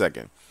for a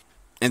second.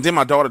 And then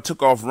my daughter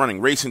took off running,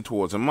 racing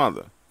towards her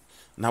mother.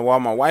 Now, while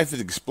my wife is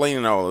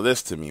explaining all of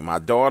this to me, my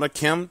daughter,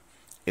 Kim,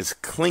 is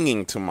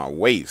clinging to my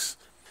waist.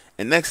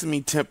 And next to me,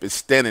 Temp is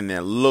standing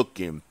there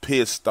looking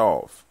pissed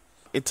off.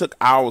 It took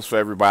hours for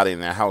everybody in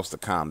the house to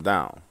calm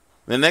down.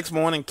 The next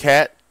morning,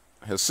 Kat,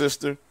 her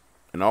sister,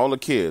 and all the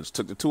kids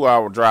took the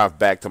 2-hour drive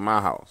back to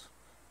my house.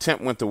 Temp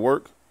went to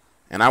work,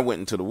 and I went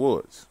into the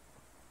woods.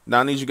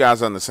 Now, I need you guys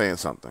to understand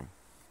something.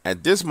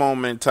 At this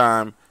moment in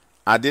time,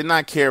 I did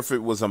not care if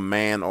it was a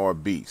man or a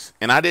beast,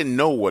 and I didn't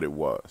know what it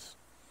was.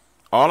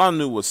 All I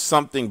knew was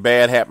something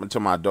bad happened to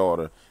my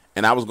daughter,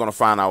 and I was going to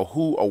find out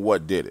who or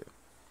what did it.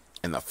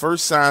 And the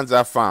first signs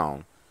I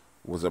found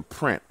was a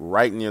print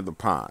right near the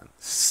pond,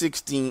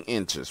 16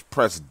 inches,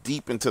 pressed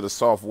deep into the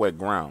soft, wet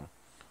ground.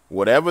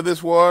 Whatever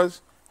this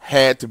was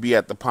had to be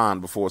at the pond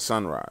before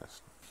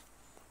sunrise.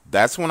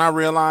 That's when I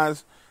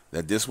realized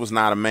that this was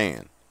not a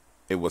man.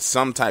 It was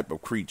some type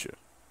of creature.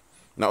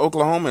 Now,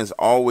 Oklahoma has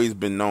always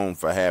been known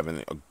for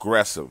having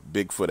aggressive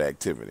Bigfoot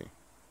activity.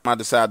 I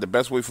decided the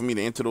best way for me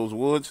to enter those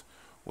woods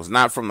was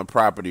not from the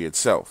property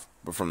itself,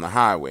 but from the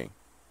highway.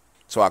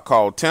 So I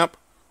called Temp,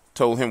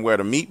 told him where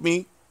to meet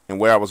me and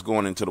where I was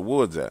going into the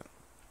woods at.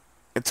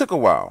 It took a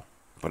while,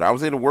 but I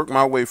was able to work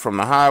my way from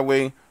the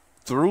highway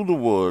through the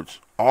woods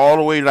all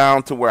the way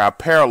down to where I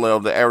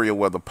paralleled the area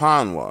where the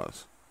pond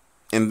was.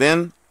 And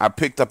then I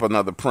picked up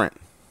another print.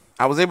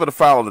 I was able to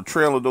follow the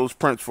trail of those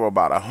prints for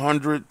about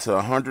 100 to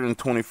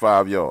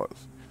 125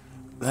 yards.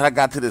 Then I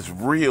got to this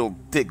real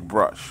thick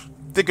brush,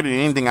 thicker than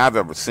anything I've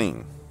ever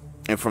seen.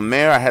 And from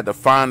there, I had to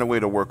find a way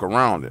to work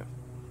around it.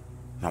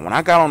 Now, when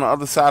I got on the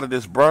other side of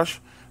this brush,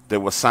 there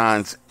were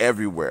signs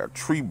everywhere,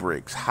 tree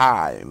breaks,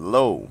 high and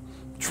low,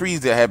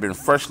 trees that had been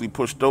freshly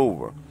pushed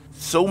over.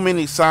 So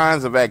many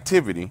signs of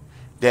activity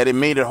that it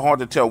made it hard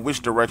to tell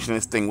which direction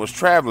this thing was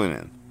traveling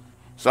in.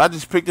 So I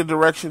just picked a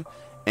direction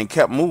and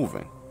kept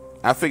moving.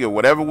 I figured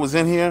whatever was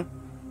in here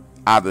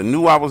either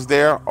knew I was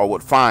there or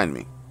would find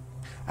me.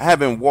 I had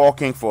been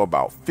walking for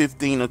about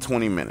 15 or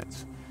 20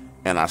 minutes,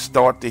 and I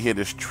start to hear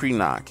this tree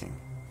knocking.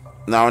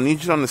 Now, I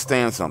need you to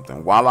understand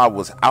something. While I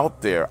was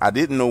out there, I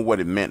didn't know what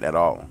it meant at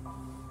all.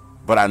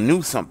 But I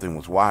knew something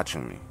was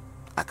watching me.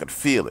 I could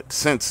feel it,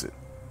 sense it.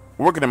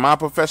 Working in my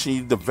profession,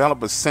 you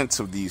develop a sense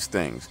of these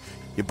things.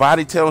 Your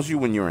body tells you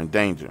when you're in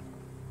danger.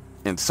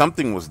 And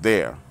something was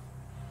there.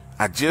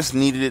 I just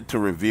needed it to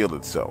reveal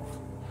itself.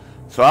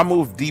 So I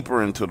moved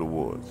deeper into the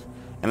woods.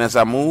 And as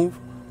I moved,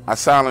 I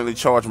silently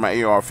charged my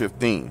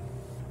AR-15.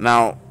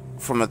 Now,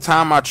 from the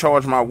time I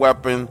charged my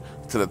weapon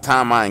to the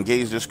time I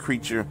engaged this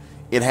creature,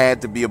 it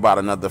had to be about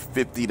another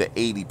 50 to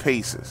 80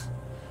 paces.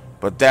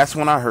 But that's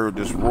when I heard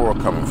this roar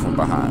coming from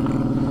behind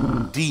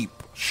me. Deep,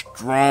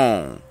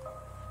 strong.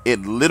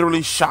 It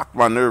literally shocked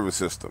my nervous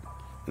system.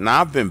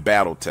 Now, I've been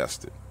battle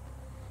tested,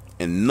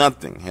 and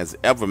nothing has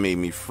ever made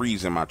me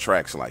freeze in my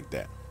tracks like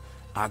that.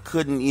 I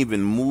couldn't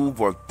even move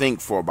or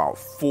think for about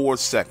 4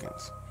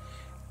 seconds.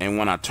 And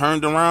when I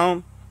turned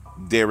around,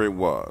 there it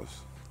was.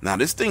 Now,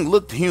 this thing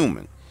looked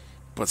human,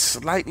 but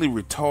slightly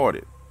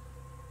retarded.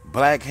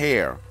 Black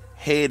hair,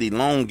 head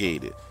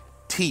elongated,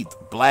 teeth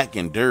black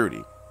and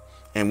dirty.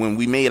 And when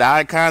we made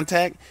eye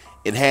contact,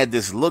 it had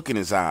this look in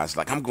his eyes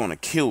like, I'm gonna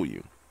kill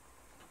you.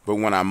 But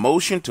when I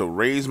motioned to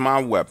raise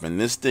my weapon,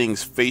 this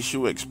thing's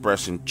facial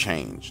expression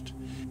changed.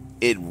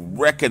 It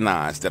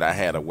recognized that I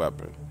had a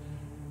weapon,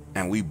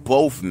 and we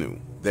both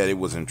knew that it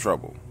was in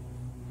trouble.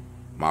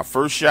 My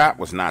first shot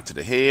was not to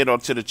the head or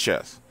to the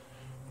chest,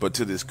 but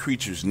to this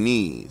creature's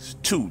knees,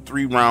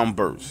 2-3 round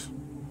bursts.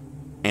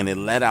 And it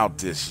let out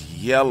this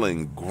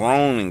yelling,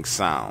 groaning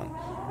sound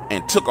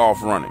and took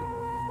off running.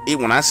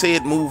 When I say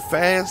it moved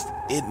fast,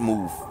 it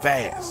moved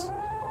fast.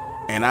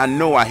 And I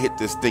know I hit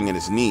this thing in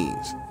its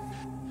knees.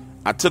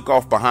 I took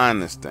off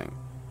behind this thing,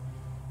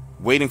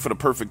 waiting for the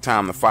perfect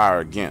time to fire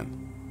again.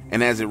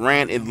 And as it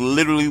ran, it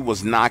literally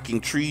was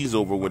knocking trees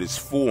over with its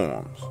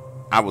forearms.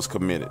 I was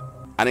committed.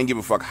 I didn't give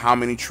a fuck how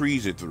many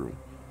trees it threw.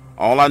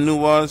 All I knew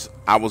was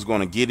I was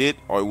going to get it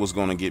or it was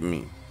going to get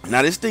me.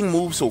 Now, this thing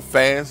moved so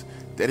fast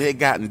that it had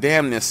gotten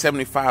damn near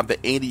 75 to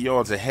 80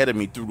 yards ahead of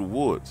me through the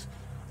woods.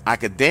 I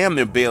could damn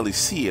near barely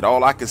see it.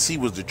 All I could see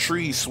was the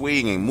trees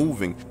swaying and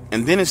moving,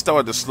 and then it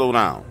started to slow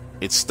down.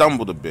 It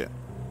stumbled a bit,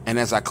 and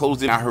as I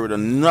closed in, I heard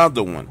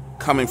another one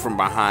coming from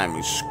behind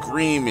me,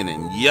 screaming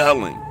and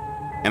yelling.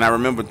 And I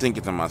remember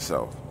thinking to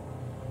myself,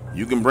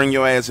 you can bring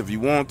your ass if you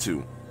want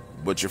to,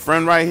 but your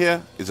friend right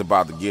here is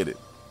about to get it.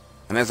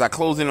 And as I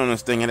closed in on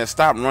this thing, it had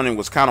stopped running,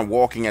 was kind of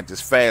walking at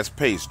this fast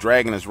pace,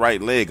 dragging his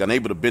right leg,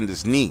 unable to bend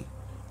his knee.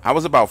 I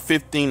was about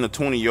 15 to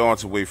 20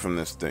 yards away from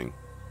this thing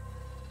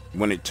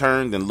when it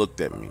turned and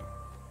looked at me.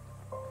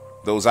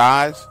 Those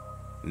eyes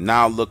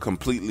now look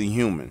completely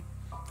human.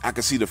 I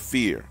could see the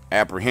fear,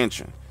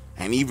 apprehension,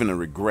 and even the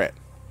regret.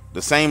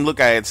 The same look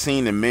I had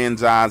seen in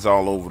men's eyes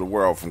all over the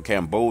world, from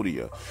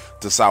Cambodia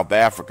to South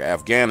Africa,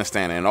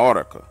 Afghanistan,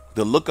 Antarctica.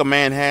 The look a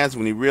man has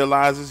when he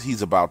realizes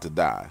he's about to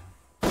die.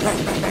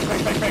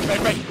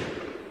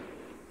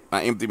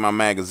 I emptied my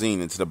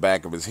magazine into the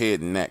back of his head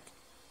and neck.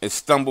 It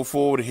stumbled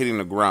forward, hitting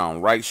the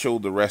ground, right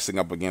shoulder resting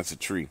up against a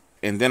tree.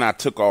 And then I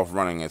took off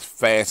running as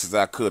fast as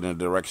I could in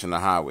the direction of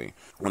the highway.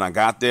 When I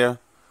got there,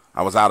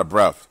 I was out of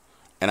breath,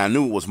 and I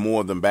knew it was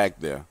more than back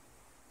there.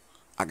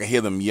 I could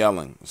hear them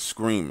yelling,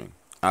 screaming.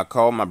 I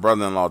called my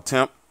brother-in-law,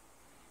 Temp,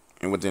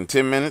 and within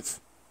 10 minutes,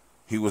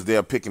 he was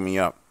there picking me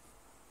up.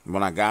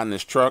 When I got in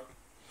his truck,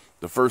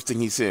 the first thing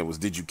he said was,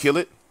 "Did you kill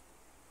it?"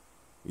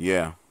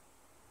 "Yeah."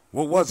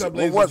 "What was What's it? up,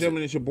 ladies What and was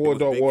gentlemen? it?" It's your boy, It was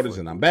Dog Bigfoot. Waters,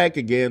 and I'm back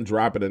again,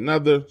 dropping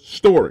another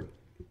story.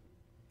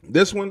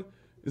 This one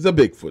is a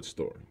Bigfoot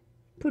story.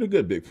 Pretty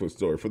good Bigfoot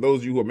story. For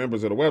those of you who are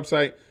members of the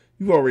website,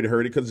 you've already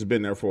heard it because it's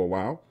been there for a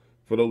while.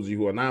 For those of you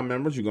who are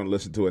non-members, you're going to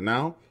listen to it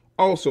now.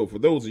 Also, for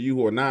those of you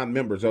who are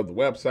non-members of the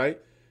website,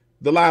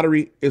 the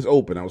lottery is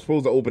open. I was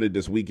supposed to open it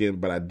this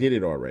weekend, but I did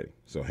it already.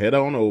 So head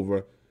on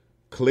over,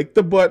 click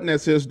the button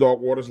that says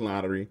Dog Waters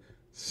Lottery,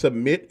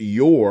 submit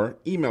your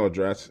email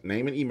address,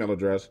 name and email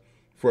address,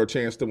 for a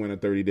chance to win a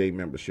 30-day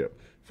membership.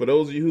 For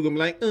those of you who can be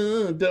like,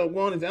 Dog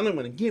Waters, I don't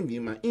want to give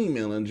you my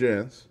email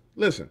address.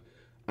 Listen,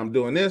 I'm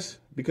doing this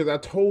because I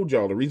told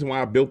y'all the reason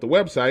why I built the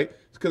website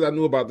is because I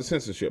knew about the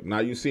censorship. Now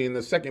you're seeing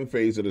the second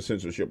phase of the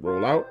censorship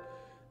rollout.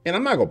 And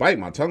I'm not going to bite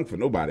my tongue for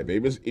nobody,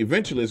 baby.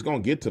 Eventually, it's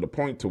going to get to the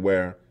point to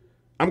where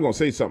I'm going to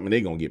say something and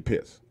they're going to get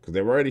pissed because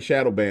they've already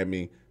shadow banned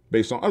me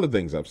based on other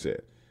things I've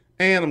said.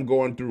 And I'm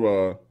going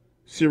through a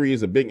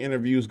series of big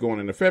interviews going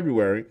into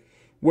February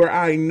where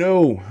I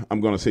know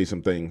I'm going to say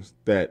some things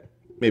that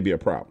may be a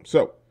problem.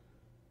 So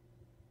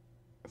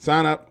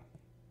sign up,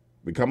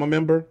 become a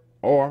member,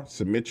 or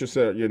submit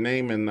your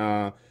name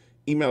and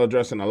email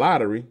address in the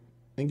lottery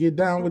and get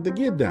down with the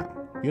get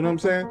down. You know what I'm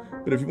saying?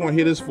 But if you want to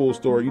hear this full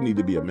story, you need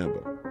to be a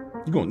member.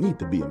 You're going to need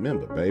to be a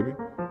member, baby.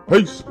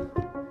 Peace.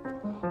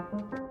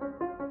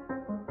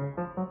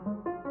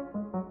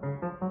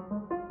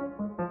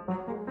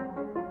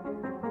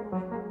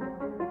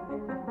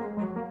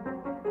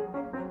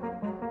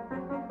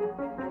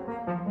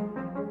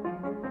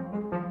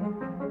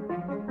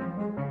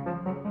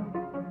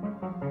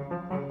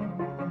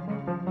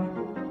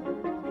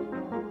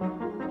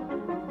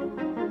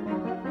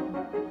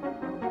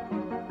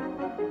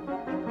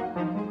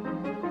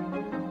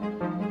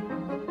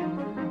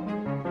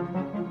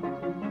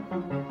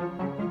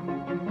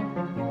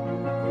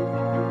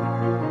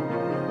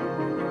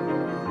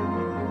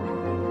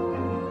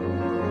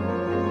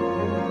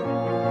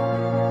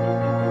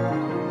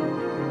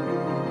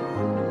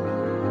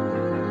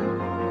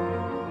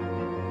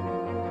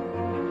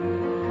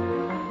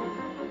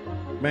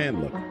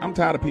 Man, look, I'm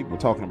tired of people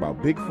talking about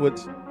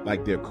Bigfoots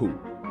like they're cool.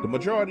 The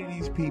majority of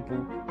these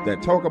people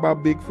that talk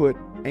about Bigfoot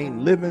ain't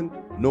living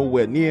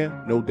nowhere near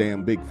no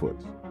damn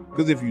Bigfoots.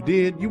 Because if you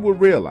did, you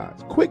would realize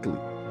quickly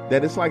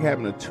that it's like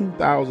having a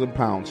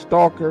 2,000-pound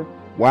stalker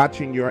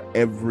watching your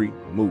every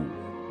move.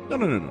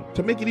 No.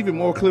 To make it even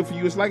more clear for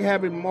you, it's like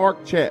having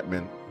Mark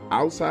Chapman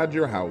outside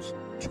your house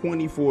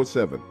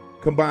 24/7.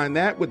 Combine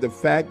that with the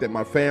fact that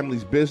my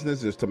family's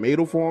business is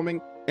tomato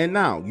farming, and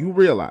now you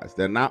realize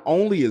that not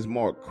only is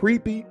Mark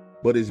creepy,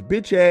 but his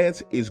bitch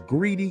ass is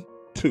greedy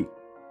too.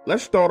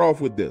 Let's start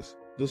off with this,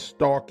 the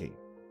stalking.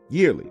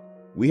 Yearly,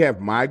 we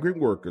have migrant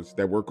workers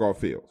that work our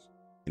fields.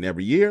 And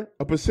every year,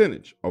 a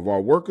percentage of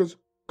our workers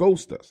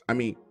ghost us. I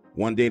mean,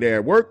 one day they're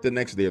at work, the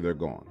next day they're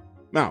gone.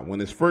 Now, when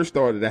this first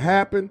started to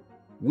happen,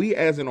 we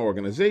as an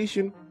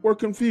organization were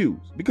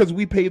confused because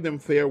we pay them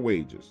fair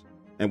wages.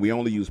 And we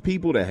only use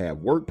people that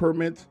have work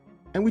permits,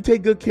 and we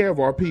take good care of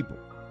our people.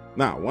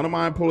 Now, one of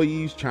my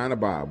employees, China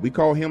Bob, we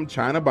call him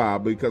China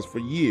Bob because for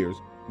years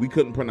we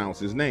couldn't pronounce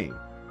his name.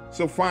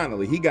 So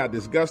finally, he got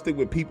disgusted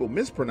with people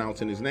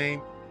mispronouncing his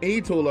name, and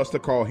he told us to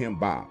call him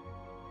Bob.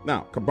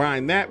 Now,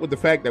 combine that with the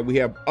fact that we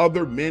have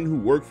other men who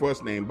work for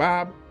us named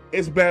Bob,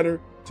 it's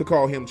better to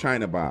call him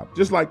China Bob.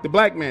 Just like the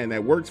black man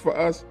that works for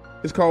us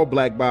is called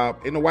Black Bob,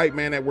 and the white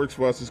man that works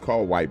for us is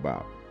called White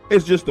Bob.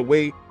 It's just a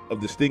way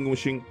of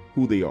distinguishing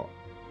who they are.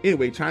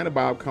 Anyway, China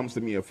Bob comes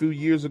to me a few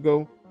years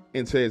ago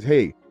and says,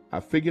 hey, I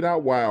figured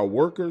out why our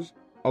workers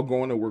are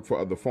going to work for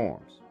other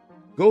farms.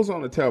 Goes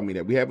on to tell me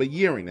that we have a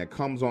yearling that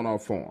comes on our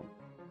farm.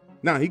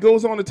 Now, he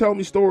goes on to tell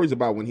me stories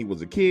about when he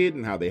was a kid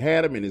and how they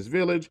had him in his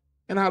village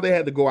and how they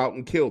had to go out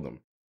and kill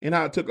them and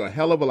how it took a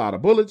hell of a lot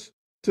of bullets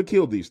to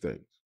kill these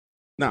things.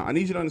 Now, I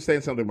need you to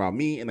understand something about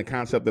me and the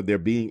concept of there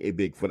being a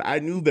Bigfoot. I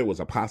knew there was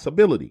a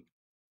possibility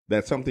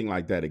that something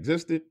like that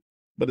existed,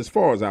 but as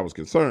far as I was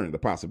concerned, the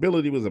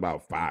possibility was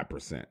about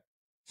 5%.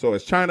 So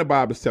as China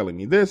Bob is telling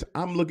me this,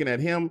 I'm looking at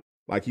him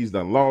like he's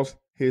done lost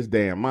his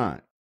damn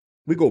mind.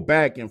 We go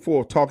back and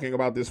forth talking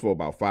about this for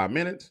about 5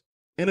 minutes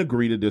and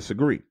agree to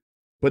disagree.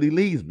 But he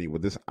leaves me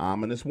with this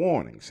ominous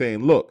warning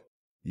saying, look,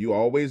 you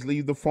always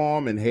leave the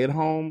farm and head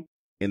home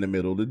in the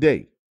middle of the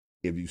day.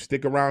 If you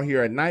stick around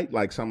here at night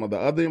like some of the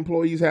other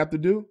employees have to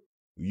do,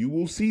 you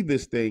will see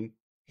this thing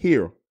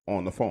here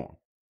on the farm.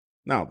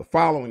 Now, the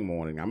following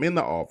morning, I'm in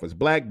the office,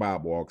 Black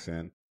Bob walks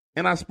in,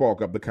 and I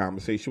spark up the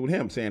conversation with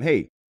him saying,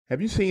 hey,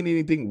 have you seen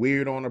anything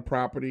weird on the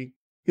property?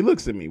 He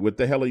looks at me, what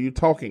the hell are you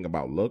talking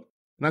about, look?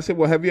 And I said,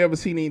 well, have you ever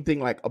seen anything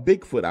like a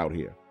Bigfoot out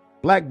here?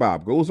 Black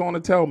Bob goes on to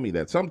tell me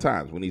that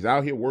sometimes when he's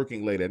out here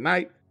working late at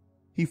night,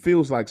 he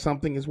feels like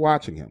something is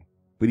watching him,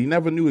 but he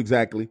never knew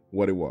exactly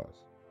what it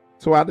was.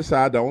 So I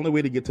decided the only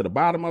way to get to the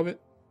bottom of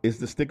it is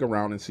to stick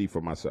around and see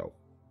for myself.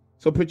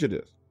 So picture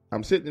this.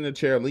 I'm sitting in a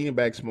chair, leaning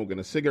back, smoking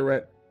a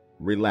cigarette,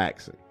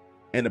 relaxing.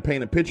 And to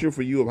paint a picture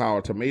for you of how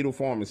a tomato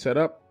farm is set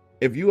up,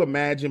 if you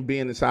imagine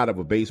being inside of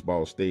a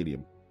baseball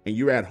stadium and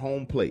you're at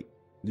home plate,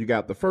 you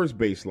got the first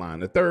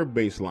baseline, the third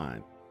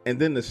baseline, and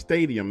then the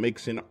stadium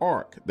makes an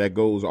arc that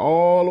goes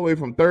all the way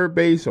from third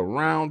base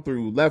around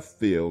through left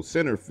field,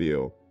 center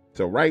field,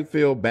 to right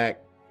field,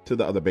 back to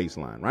the other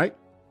baseline, right?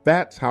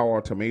 That's how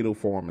our tomato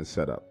farm is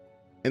set up.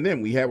 And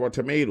then we have our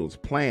tomatoes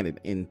planted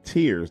in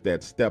tiers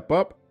that step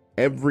up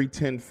every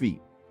 10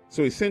 feet.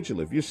 So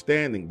essentially, if you're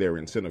standing there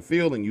in center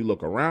field and you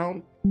look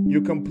around,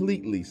 you're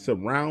completely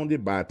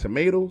surrounded by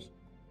tomatoes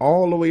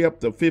all the way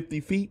up to 50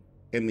 feet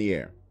in the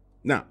air.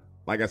 Now,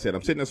 like I said,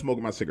 I'm sitting there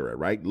smoking my cigarette,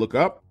 right? Look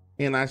up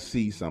and I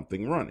see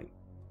something running.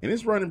 And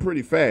it's running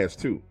pretty fast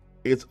too.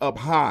 It's up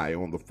high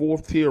on the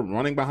fourth tier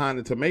running behind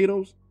the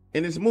tomatoes,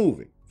 and it's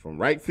moving from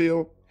right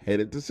field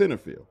headed to center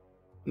field.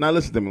 Now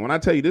listen to me, when I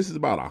tell you this is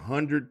about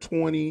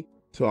 120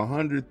 to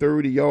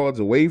 130 yards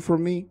away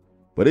from me,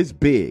 but it's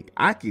big.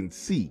 I can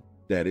see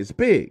that it's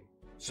big.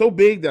 So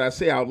big that I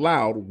say out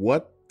loud,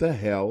 what the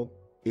hell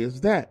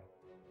is that?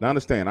 Now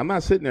understand, I'm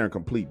not sitting there in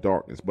complete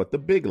darkness, but the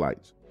big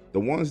lights, the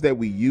ones that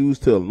we use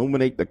to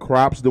illuminate the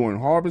crops during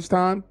harvest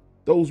time,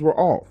 those were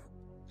off.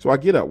 So I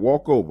get up,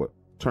 walk over,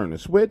 turn the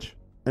switch,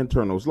 and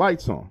turn those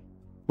lights on.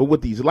 But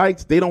with these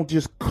lights, they don't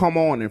just come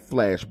on and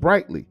flash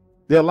brightly.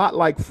 They're a lot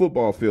like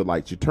football field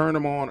lights. You turn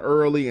them on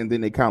early and then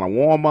they kind of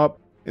warm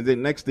up. And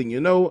then next thing you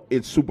know,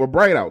 it's super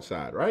bright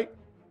outside, right?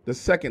 The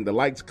second the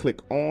lights click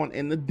on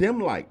and the dim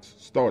lights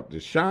start to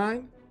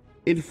shine,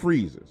 it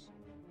freezes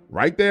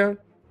right there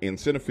in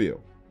center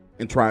field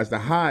and tries to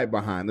hide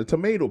behind the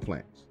tomato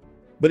plants.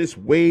 But it's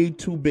way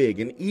too big.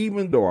 And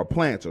even though our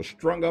plants are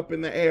strung up in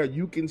the air,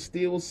 you can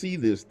still see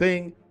this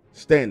thing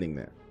standing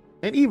there.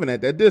 And even at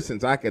that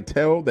distance, I could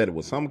tell that it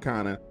was some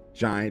kind of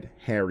giant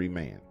hairy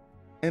man.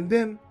 And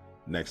then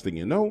next thing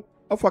you know,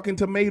 a fucking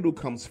tomato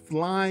comes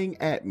flying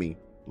at me,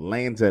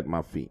 lands at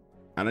my feet.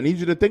 And I need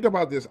you to think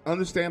about this,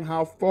 understand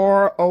how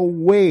far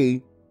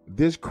away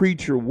this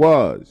creature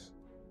was.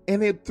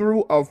 And it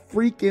threw a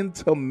freaking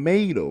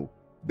tomato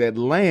that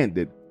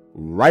landed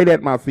right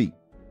at my feet.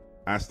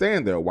 I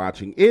stand there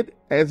watching it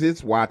as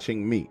it's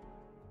watching me.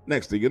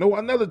 Next thing you know,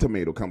 another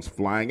tomato comes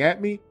flying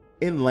at me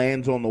and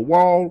lands on the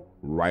wall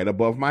right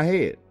above my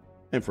head.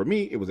 And for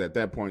me, it was at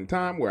that point in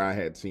time where I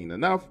had seen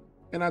enough,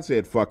 and I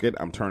said, fuck it,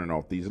 I'm turning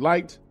off these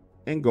lights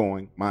and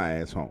going my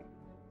ass home.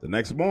 The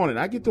next morning,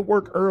 I get to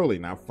work early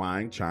and I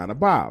find China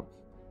Bob.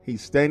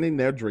 He's standing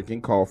there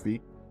drinking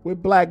coffee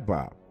with Black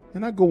Bob.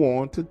 And I go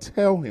on to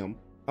tell him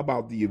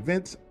about the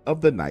events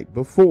of the night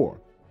before,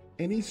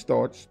 and he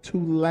starts to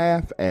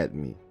laugh at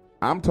me.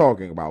 I'm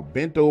talking about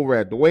bent over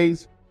at the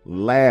waist,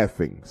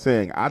 laughing,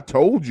 saying, "I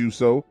told you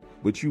so,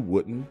 but you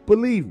wouldn't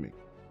believe me."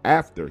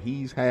 After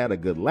he's had a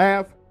good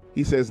laugh,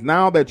 he says,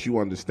 "Now that you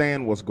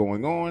understand what's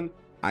going on,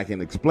 I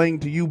can explain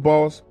to you,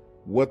 boss,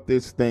 what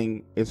this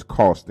thing is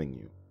costing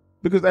you.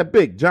 Because that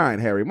big,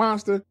 giant, hairy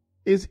monster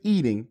is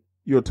eating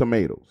your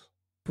tomatoes."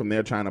 From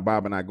there, China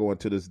Bob and I go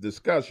into this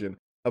discussion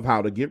of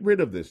how to get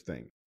rid of this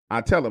thing.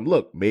 I tell him,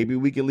 "Look, maybe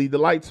we can leave the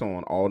lights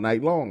on all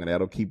night long and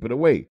that'll keep it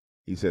away."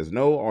 He says,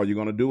 "No, all you're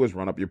going to do is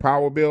run up your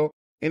power bill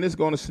and it's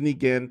going to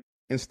sneak in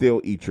and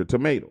still eat your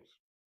tomatoes."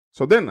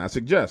 So then I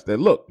suggest that,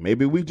 look,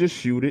 maybe we just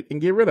shoot it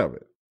and get rid of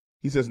it.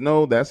 He says,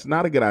 "No, that's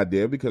not a good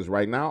idea because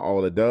right now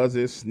all it does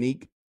is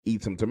sneak,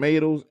 eat some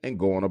tomatoes, and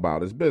go on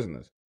about his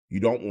business. You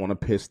don't want to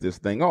piss this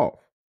thing off."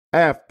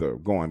 After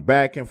going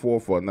back and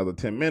forth for another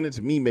 10 minutes,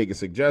 me making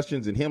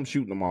suggestions and him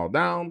shooting them all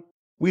down,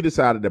 we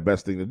decided the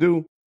best thing to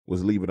do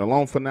was leave it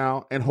alone for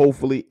now, and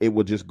hopefully it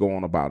would just go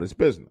on about its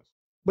business.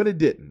 But it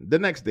didn't. The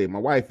next day, my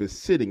wife is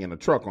sitting in a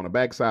truck on the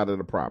backside of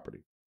the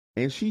property,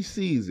 and she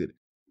sees it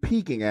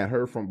peeking at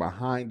her from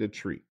behind a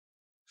tree.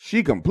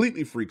 She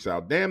completely freaks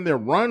out, damn near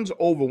runs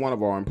over one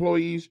of our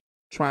employees,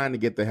 trying to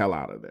get the hell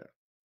out of there.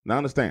 Now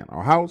understand,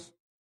 our house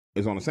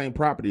is on the same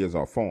property as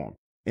our farm,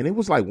 and it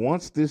was like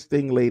once this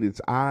thing laid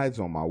its eyes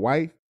on my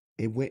wife,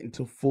 it went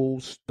into full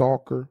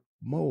stalker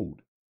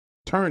mode,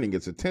 turning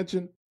its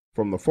attention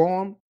from the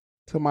farm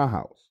to my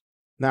house.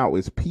 Now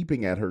it's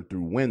peeping at her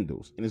through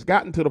windows, and it's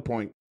gotten to the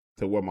point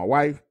to where my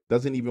wife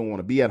doesn't even want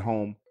to be at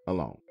home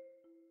alone.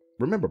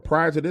 Remember,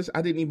 prior to this,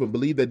 I didn't even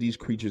believe that these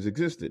creatures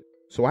existed,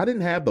 so I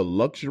didn't have the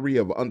luxury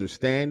of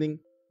understanding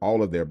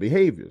all of their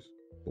behaviors.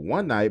 But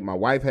one night, my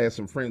wife had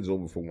some friends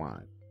over for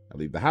wine. I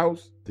leave the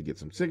house to get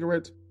some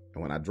cigarettes,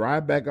 and when I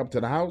drive back up to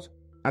the house,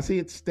 I see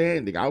it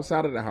standing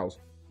outside of the house,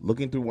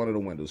 looking through one of the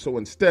windows. So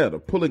instead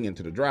of pulling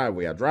into the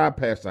driveway, I drive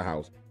past the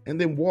house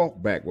and then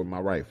walk back with my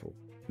rifle.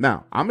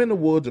 Now, I'm in the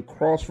woods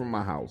across from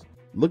my house,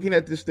 looking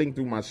at this thing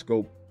through my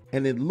scope,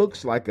 and it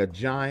looks like a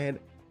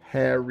giant,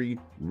 hairy,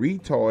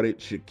 retarded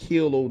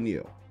Shaquille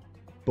O'Neal,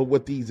 but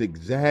with these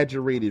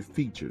exaggerated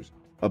features,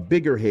 a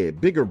bigger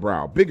head, bigger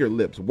brow, bigger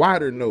lips,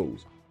 wider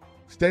nose,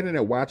 standing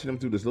there watching him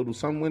through this little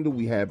sun window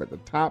we have at the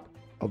top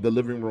of the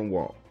living room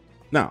wall.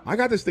 Now, I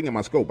got this thing in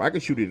my scope. I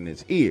could shoot it in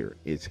its ear,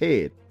 its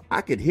head.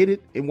 I could hit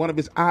it in one of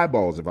its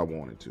eyeballs if I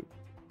wanted to.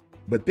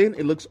 But then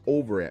it looks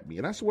over at me,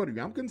 and I swear to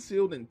you, I'm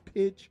concealed in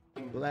pitch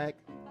black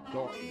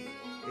darkness,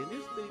 and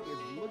this thing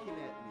is looking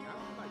at me.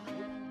 I'm like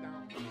looking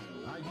down.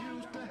 I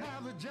used to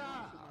have a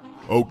job.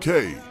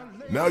 Okay,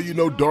 now you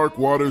know Dark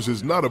Waters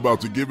is not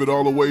about to give it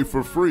all away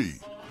for free.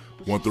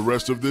 Want the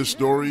rest of this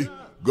story?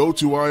 Go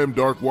to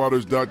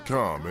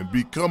IamDarkWaters.com and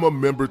become a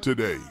member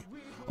today.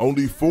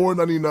 Only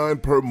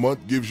 $4.99 per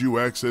month gives you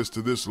access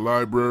to this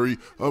library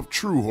of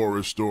true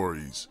horror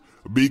stories.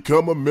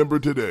 Become a member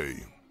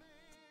today.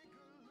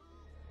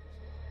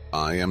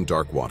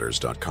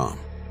 IamDarkWaters.com.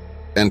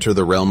 Enter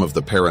the realm of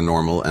the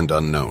paranormal and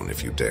unknown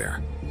if you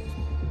dare.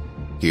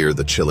 Here,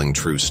 the chilling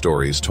true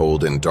stories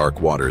told in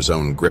Dark Waters'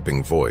 own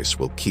gripping voice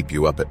will keep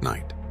you up at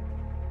night.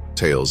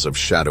 Tales of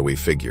shadowy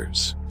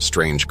figures,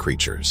 strange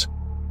creatures,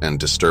 and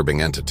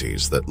disturbing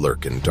entities that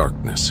lurk in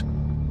darkness.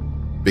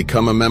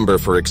 Become a member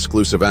for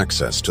exclusive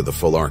access to the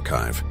full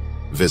archive.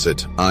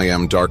 Visit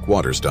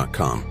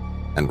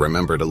IamDarkWaters.com and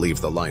remember to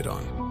leave the light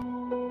on.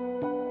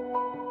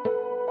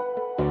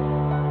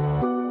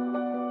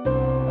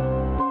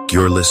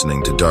 You're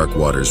listening to Dark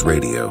Waters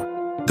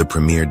Radio, the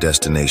premier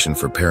destination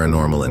for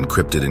paranormal and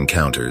cryptid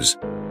encounters.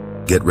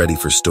 Get ready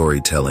for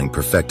storytelling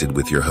perfected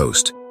with your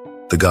host,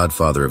 the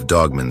godfather of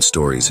Dogman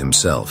stories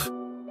himself.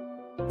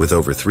 With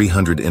over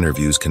 300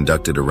 interviews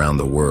conducted around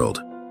the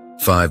world,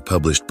 5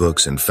 published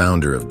books, and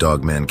founder of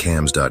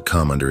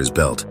DogmanCams.com under his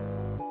belt,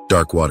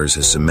 Dark Waters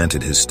has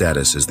cemented his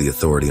status as the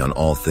authority on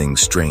all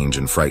things strange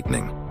and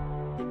frightening.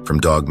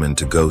 From dogmen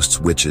to ghosts,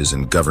 witches,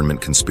 and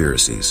government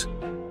conspiracies,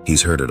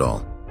 he's heard it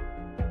all.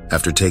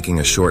 After taking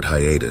a short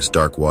hiatus,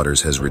 Dark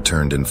Waters has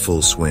returned in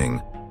full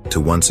swing to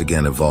once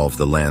again evolve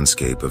the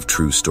landscape of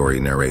true story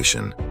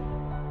narration.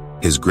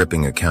 His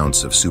gripping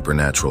accounts of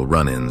supernatural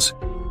run-ins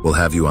will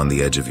have you on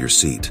the edge of your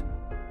seat.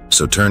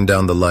 So turn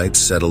down the lights,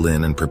 settle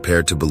in, and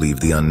prepare to believe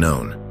the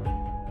unknown.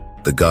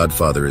 The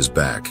Godfather is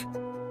back,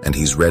 and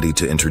he's ready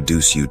to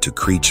introduce you to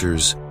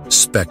creatures,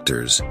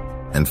 specters,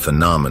 and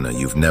phenomena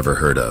you've never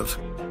heard of.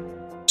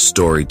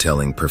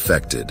 Storytelling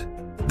perfected.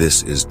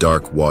 This is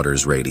Dark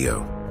Waters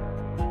Radio.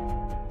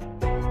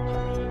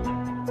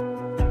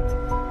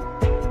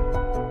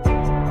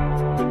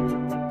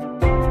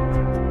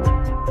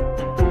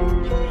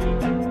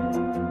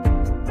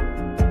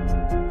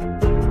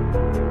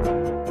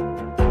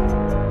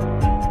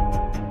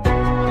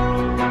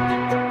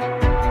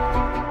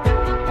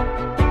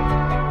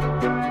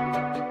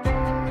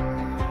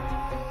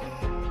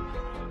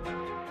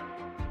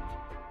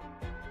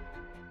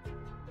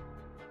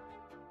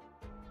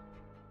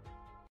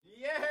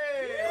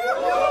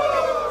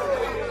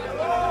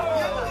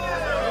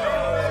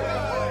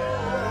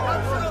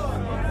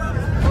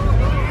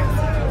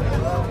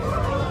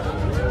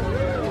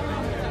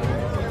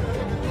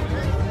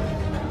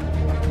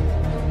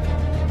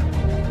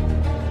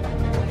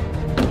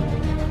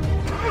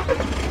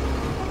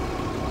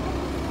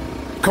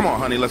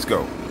 honey, let's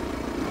go.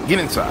 Get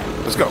inside.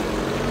 Let's go.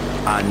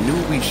 I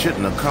knew we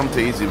shouldn't have come to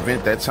his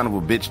event. That son of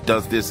a bitch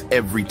does this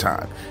every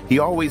time. He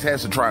always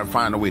has to try and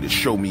find a way to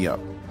show me up.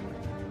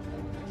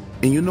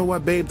 And you know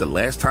what, babe? The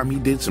last time he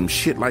did some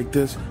shit like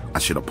this, I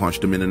should have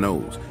punched him in the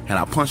nose. Had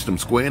I punched him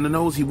square in the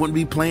nose, he wouldn't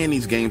be playing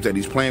these games that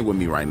he's playing with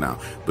me right now.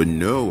 But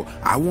no,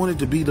 I wanted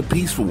to be the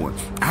peaceful one.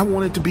 I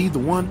wanted to be the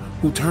one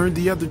who turned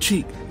the other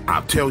cheek.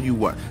 I'll tell you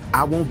what,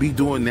 I won't be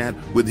doing that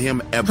with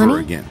him ever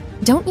again.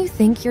 Don't you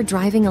think you're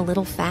driving a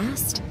little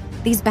fast?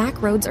 These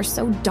back roads are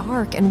so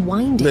dark and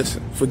winding.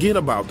 Listen, forget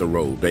about the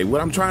road, babe.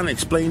 What I'm trying to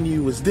explain to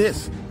you is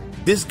this.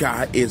 This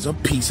guy is a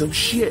piece of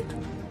shit.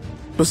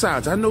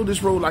 Besides, I know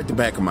this road like the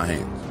back of my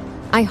hand.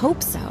 I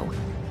hope so.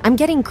 I'm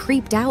getting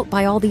creeped out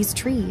by all these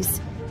trees.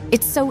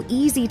 It's so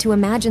easy to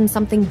imagine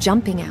something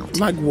jumping out.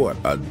 Like what?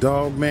 A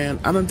dog, man?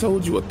 I done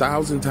told you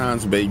 1,000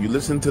 times, babe. You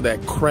listen to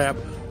that crap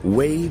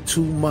way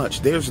too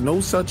much. There's no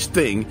such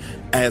thing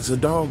as a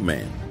dog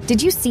man.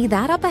 Did you see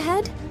that up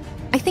ahead?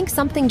 I think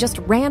something just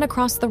ran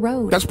across the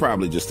road. That's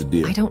probably just a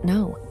deer. I don't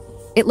know.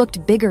 It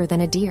looked bigger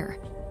than a deer.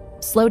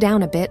 Slow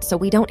down a bit so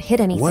we don't hit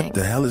anything. What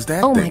the hell is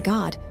that thing? Oh my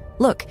God.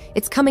 Look,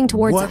 it's coming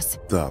towards us.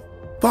 What the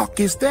fuck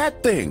is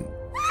that thing?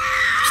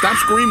 Stop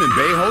screaming,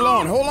 babe. Hold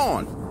on, hold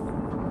on.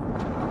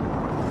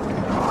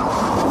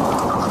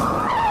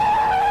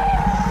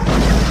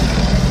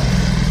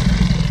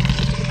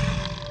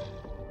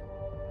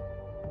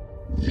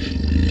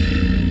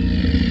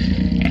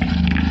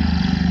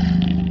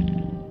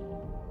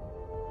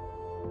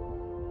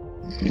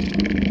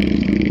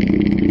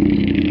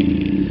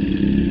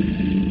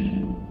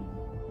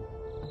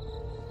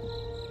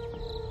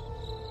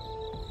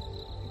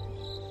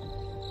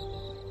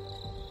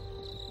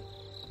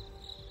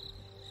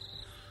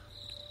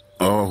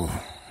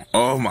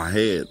 Oh, my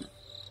head.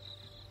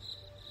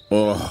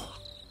 Oh.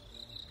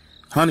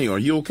 Honey, are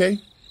you okay?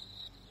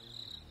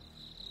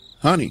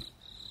 Honey.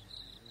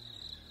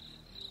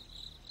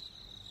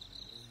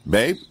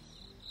 Babe?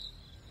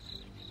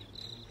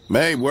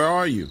 Babe, where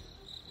are you?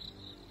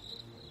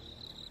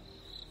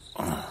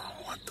 Oh,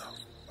 what the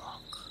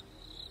fuck?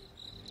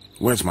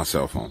 Where's my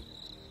cell phone?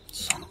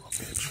 Son of a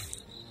bitch.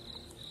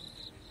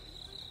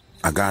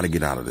 I gotta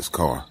get out of this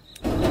car.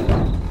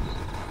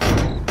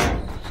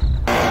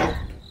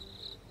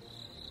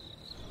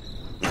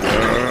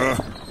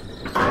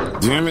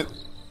 Damn it.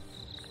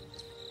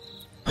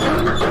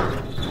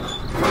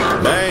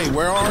 Hey,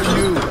 where are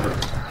you?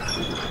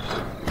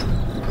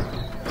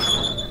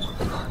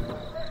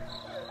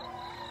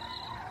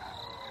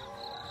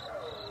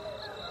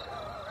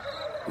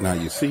 Now,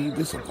 you see,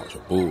 this is a bunch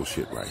of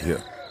bullshit right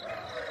here.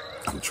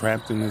 I'm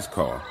trapped in this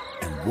car,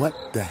 and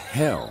what the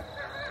hell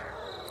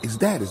is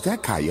that? Is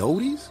that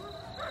coyotes?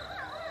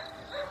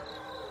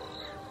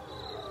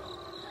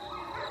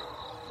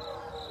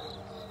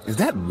 Is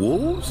that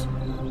wolves?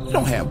 You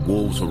don't have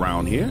wolves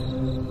around here.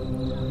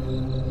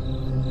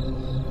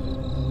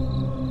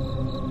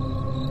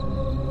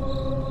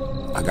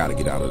 I gotta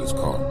get out of this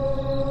car.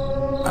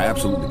 I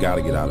absolutely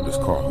gotta get out of this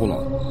car. Hold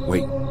on.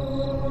 Wait.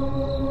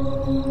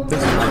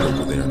 There's a light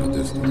over there in the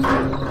distance.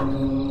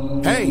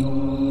 Hey!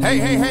 Hey,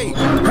 hey, hey!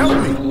 Help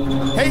me!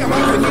 Hey, I'm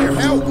over here!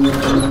 Help!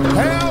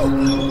 Help!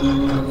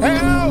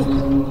 Help!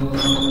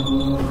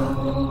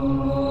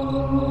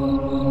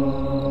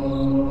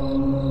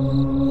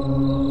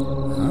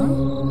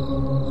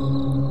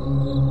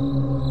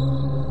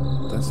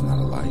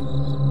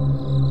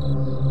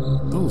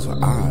 Those are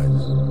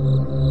eyes.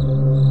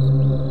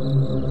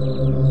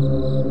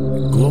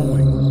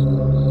 Glowing.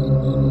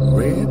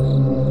 Red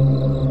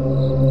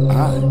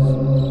eyes.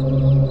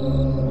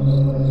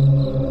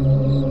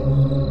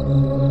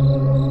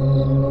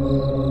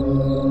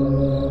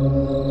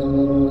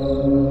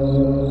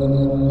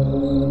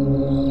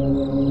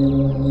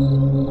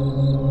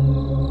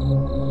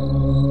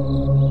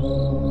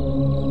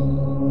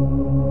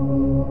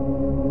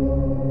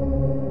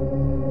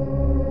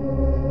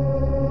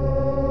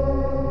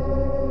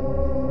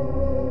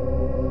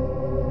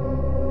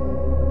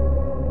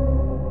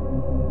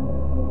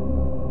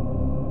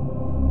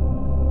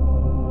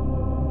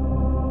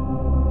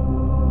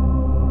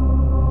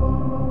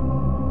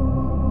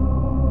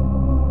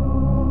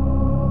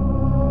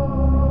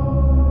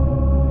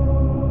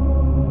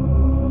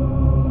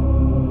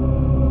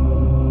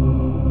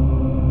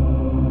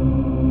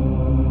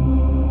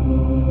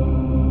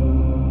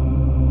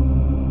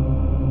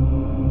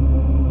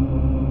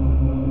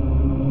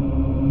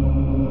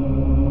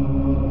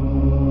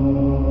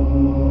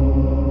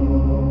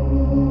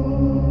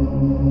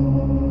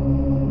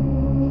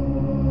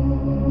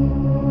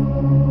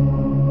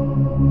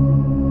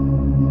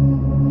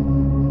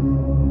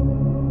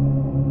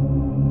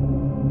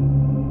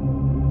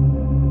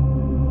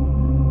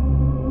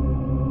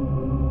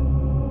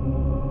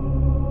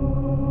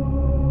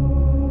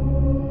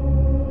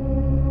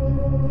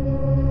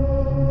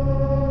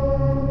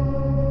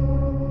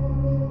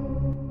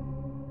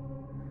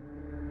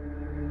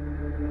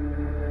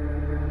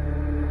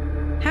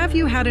 Have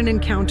you had an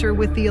encounter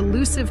with the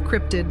elusive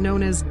cryptid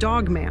known as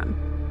Dogman?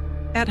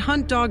 At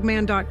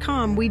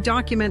huntdogman.com, we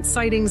document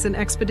sightings and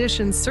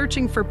expeditions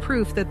searching for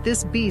proof that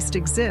this beast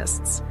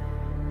exists.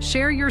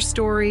 Share your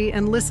story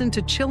and listen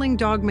to chilling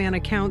Dogman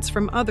accounts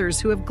from others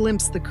who have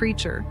glimpsed the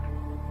creature.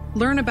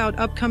 Learn about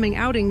upcoming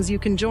outings you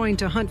can join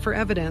to hunt for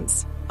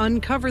evidence.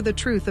 Uncover the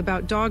truth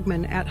about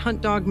Dogman at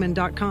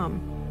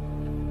huntdogman.com.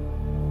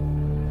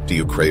 Do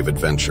you crave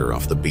adventure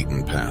off the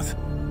beaten path?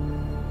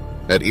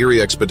 At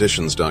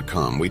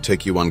erieexpeditions.com, we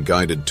take you on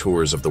guided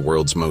tours of the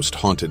world's most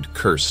haunted,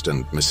 cursed,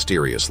 and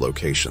mysterious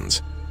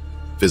locations.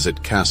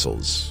 Visit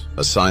castles,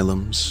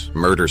 asylums,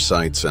 murder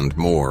sites, and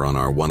more on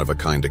our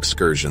one-of-a-kind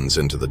excursions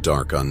into the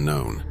dark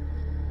unknown.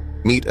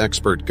 Meet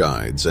expert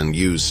guides and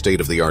use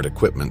state-of-the-art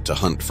equipment to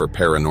hunt for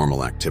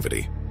paranormal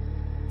activity.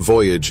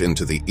 Voyage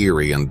into the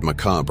eerie and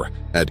macabre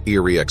at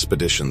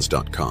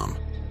erieexpeditions.com.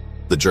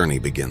 The journey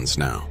begins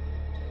now.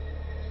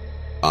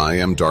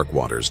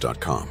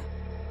 IamDarkWaters.com.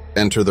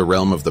 Enter the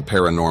realm of the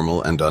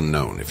paranormal and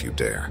unknown if you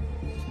dare.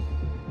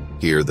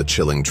 Here, the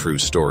chilling true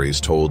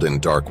stories told in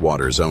Dark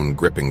Water's own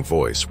gripping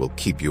voice will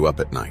keep you up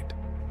at night.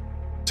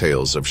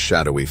 Tales of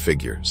shadowy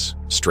figures,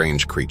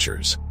 strange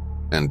creatures,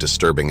 and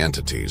disturbing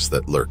entities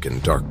that lurk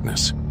in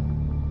darkness.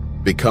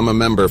 Become a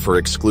member for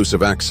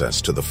exclusive access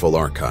to the full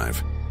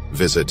archive.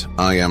 Visit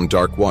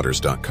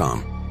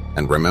IamDarkWaters.com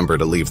and remember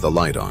to leave the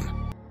light on.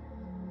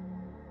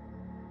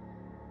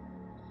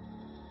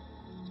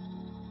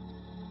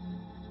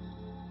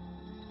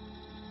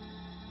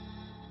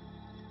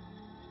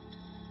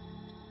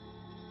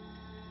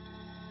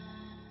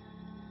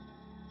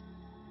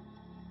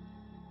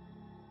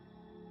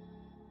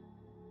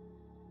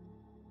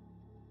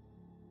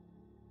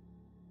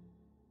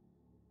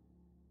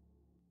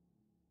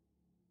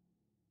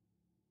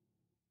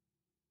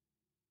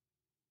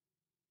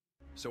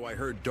 So I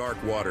heard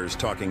Dark Waters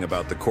talking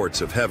about the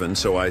courts of heaven,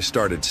 so I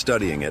started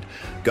studying it,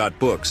 got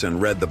books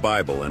and read the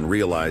Bible and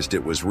realized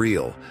it was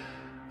real.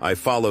 I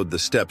followed the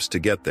steps to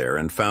get there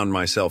and found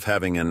myself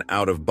having an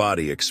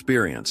out-of-body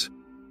experience.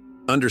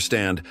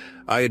 Understand,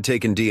 I had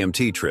taken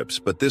DMT trips,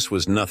 but this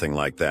was nothing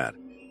like that.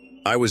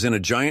 I was in a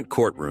giant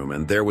courtroom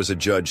and there was a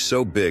judge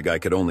so big I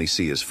could only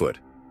see his foot.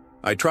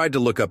 I tried to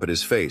look up at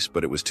his face,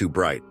 but it was too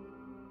bright.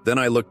 Then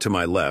I looked to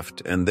my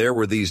left, and there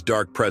were these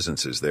dark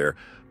presences there,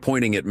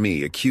 pointing at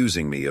me,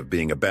 accusing me of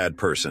being a bad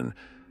person.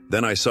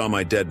 Then I saw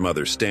my dead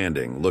mother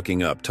standing,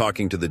 looking up,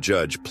 talking to the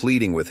judge,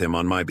 pleading with him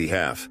on my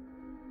behalf.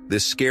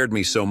 This scared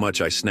me so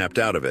much I snapped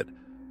out of it.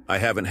 I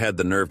haven't had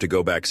the nerve to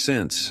go back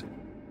since.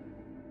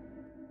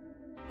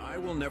 I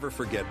will never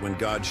forget when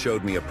God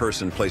showed me a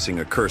person placing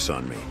a curse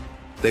on me.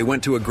 They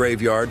went to a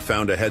graveyard,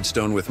 found a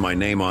headstone with my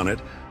name on it,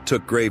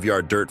 took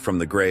graveyard dirt from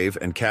the grave,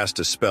 and cast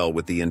a spell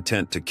with the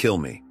intent to kill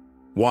me.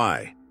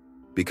 Why?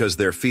 Because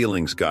their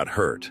feelings got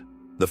hurt.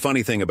 The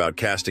funny thing about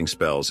casting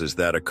spells is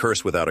that a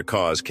curse without a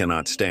cause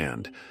cannot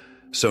stand.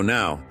 So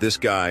now, this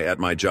guy at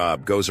my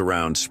job goes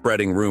around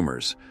spreading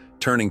rumors,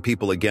 turning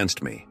people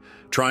against me,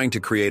 trying to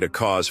create a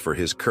cause for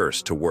his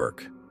curse to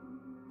work.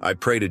 I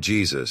pray to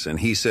Jesus, and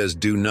he says,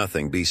 "Do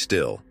nothing, be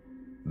still."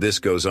 This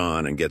goes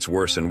on and gets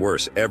worse and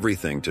worse,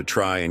 everything to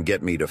try and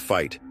get me to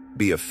fight,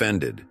 be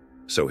offended,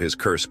 so his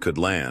curse could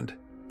land,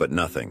 but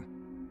nothing.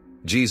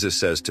 Jesus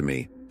says to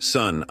me,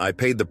 "Son, I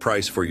paid the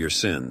price for your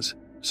sins,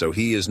 so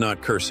he is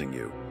not cursing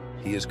you.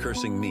 He is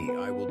cursing me.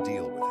 I will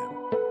deal with him."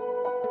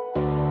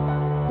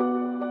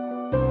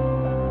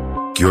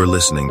 You're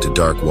listening to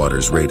Dark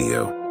Waters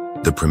Radio,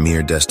 the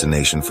premier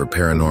destination for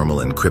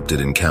paranormal and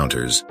cryptid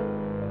encounters.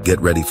 Get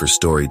ready for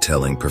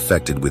storytelling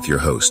perfected with your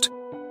host,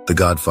 the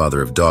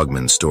godfather of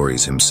Dogman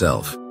stories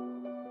himself.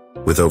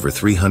 With over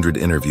 300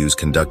 interviews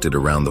conducted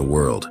around the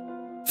world,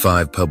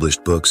 5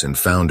 published books, and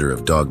founder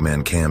of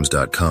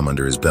dogmancams.com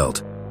under his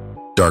belt,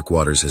 Dark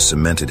Waters has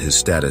cemented his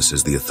status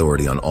as the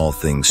authority on all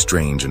things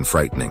strange and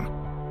frightening.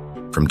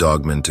 From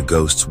dogmen to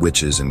ghosts,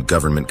 witches, and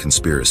government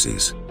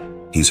conspiracies,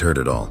 he's heard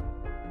it all.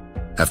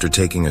 After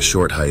taking a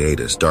short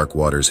hiatus, Dark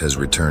Waters has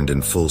returned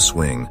in full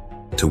swing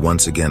to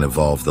once again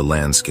evolve the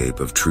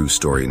landscape of true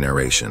story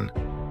narration.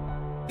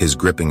 His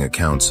gripping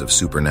accounts of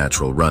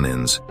supernatural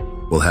run-ins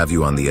will have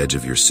you on the edge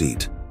of your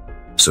seat.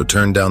 So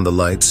turn down the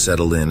lights,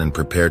 settle in, and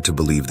prepare to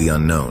believe the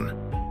unknown.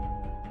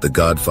 The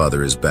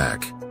Godfather is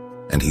back,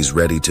 and he's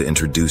ready to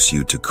introduce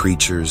you to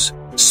creatures,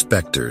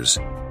 specters,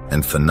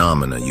 and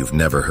phenomena you've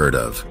never heard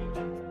of.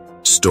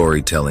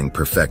 Storytelling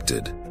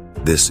perfected.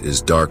 This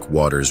is Dark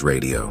Waters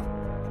Radio.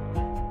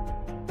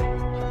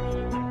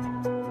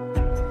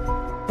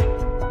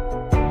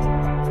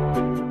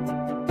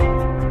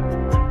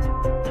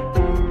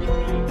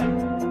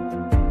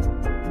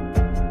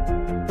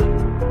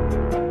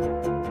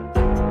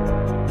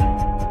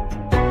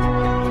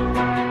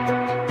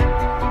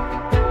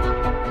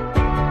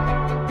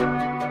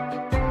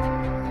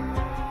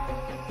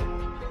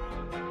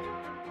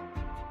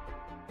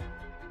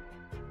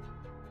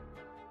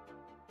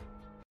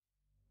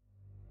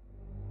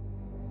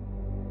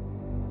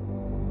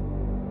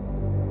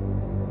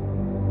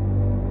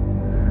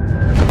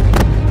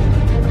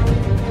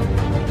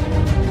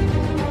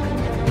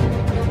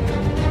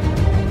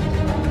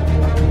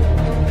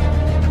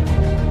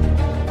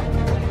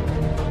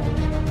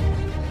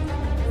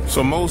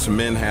 So most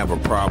men have a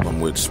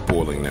problem with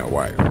spoiling their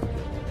wife.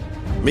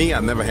 Me, I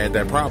never had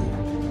that problem.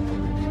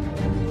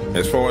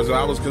 As far as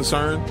I was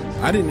concerned,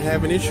 I didn't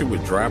have an issue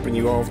with dropping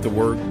you off to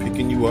work,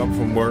 picking you up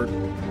from work.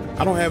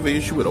 I don't have an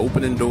issue with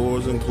opening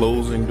doors and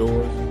closing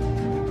doors.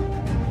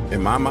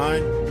 In my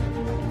mind,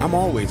 I'm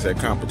always at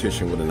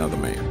competition with another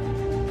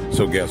man.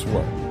 So guess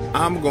what?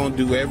 I'm going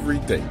to do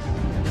everything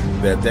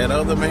that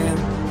other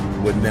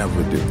man would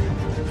never do.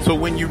 So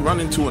when you run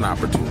into an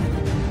opportunity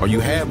or you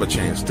have a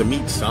chance to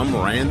meet some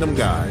random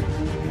guy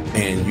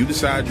and you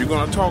decide you're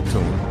going to talk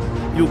to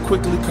him, you'll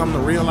quickly come to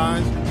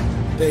realize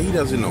that he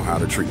doesn't know how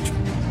to treat you.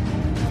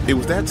 It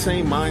was that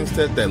same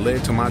mindset that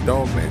led to my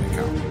Dogman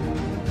account.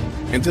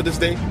 And to this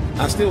day,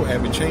 I still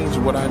haven't changed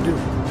what I do.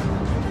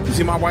 You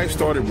see, my wife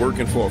started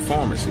working for a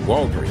pharmacy,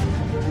 Walgreens,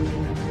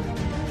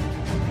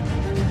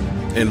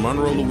 in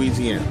Monroe,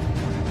 Louisiana.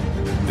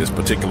 This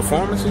particular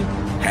pharmacy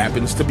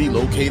happens to be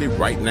located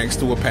right next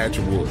to a patch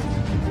of woods.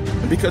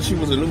 And because she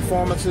was a new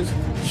pharmacist,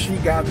 she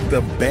got the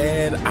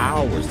bad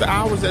hours, the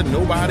hours that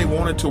nobody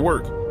wanted to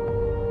work.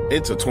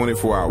 It's a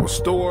 24-hour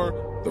store.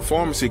 The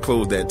pharmacy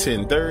closed at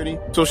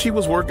 10:30, so she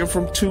was working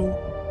from 2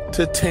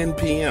 to 10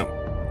 p.m.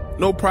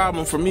 No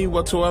problem for me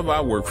whatsoever.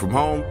 I work from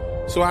home,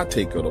 so I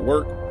take her to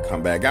work,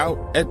 come back out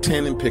at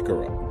 10 and pick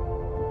her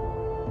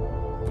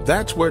up.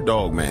 That's where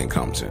Dogman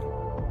comes in.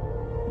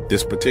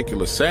 This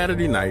particular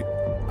Saturday night,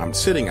 I'm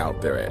sitting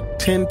out there at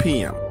 10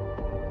 p.m.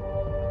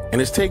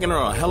 and it's taking her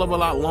a hell of a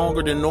lot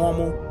longer than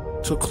normal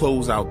to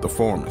close out the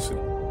pharmacy.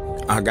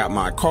 I got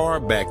my car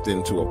backed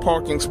into a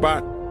parking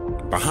spot.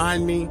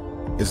 Behind me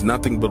is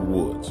nothing but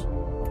woods.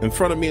 In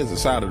front of me is the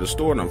side of the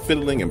store, and I'm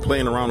fiddling and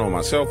playing around on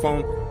my cell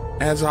phone,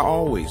 as I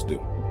always do.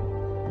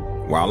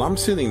 While I'm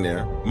sitting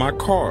there, my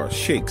car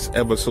shakes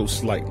ever so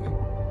slightly.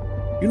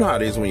 You know how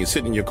it is when you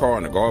sit in your car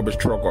and a garbage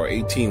truck or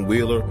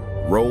 18-wheeler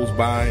rolls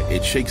by,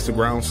 it shakes the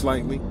ground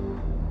slightly?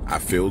 I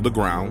feel the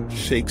ground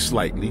shake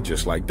slightly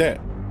just like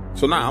that.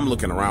 So now I'm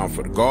looking around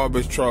for the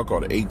garbage truck or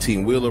the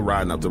 18-wheeler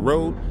riding up the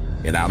road,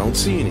 and I don't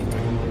see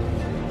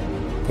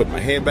anything. Put my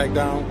head back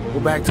down, go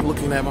back to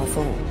looking at my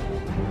phone.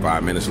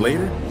 5 minutes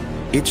later,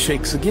 it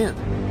shakes again.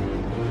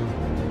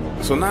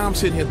 So now I'm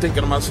sitting here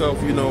thinking to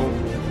myself, you know,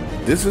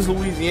 this is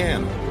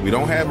Louisiana. We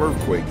don't have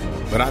earthquakes,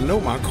 but I know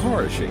my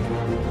car is shaking.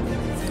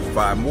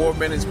 5 more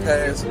minutes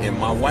pass, and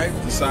my wife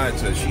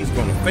decides that she's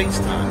going to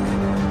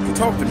FaceTime to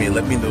talk to me and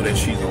let me know that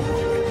she's on her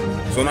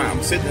way. So now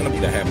I'm sitting in the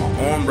seat. I have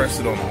my arm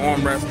rested on the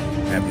armrest,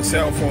 have the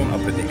cell phone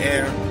up in the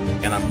air,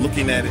 and I'm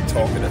looking at it,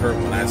 talking to her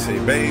when I say,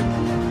 babe,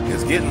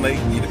 it's getting late.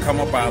 You need to come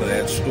up out of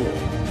that store.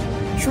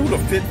 True to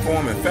fit,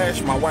 form, and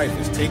fashion, my wife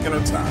is taking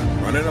her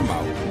time, running her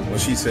mouth, when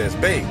she says,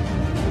 babe,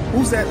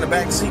 who's that in the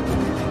back seat with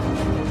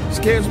me?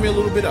 Scares me a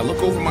little bit. I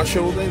look over my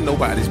shoulder and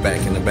nobody's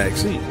back in the back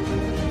seat.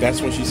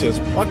 That's when she says,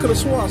 well, I could have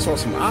swore I saw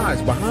some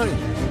eyes behind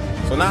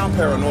you. So now I'm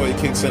paranoid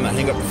kicks in. I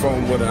hang up the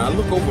phone with her and I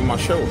look over my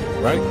shoulder,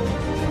 right?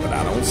 But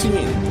I don't see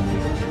anything.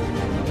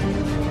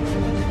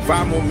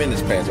 5 more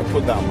minutes pass. I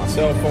put down my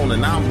cell phone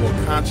and now I'm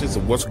more conscious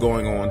of what's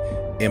going on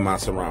in my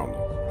surroundings.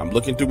 I'm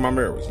looking through my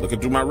mirrors,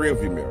 looking through my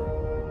rearview mirror.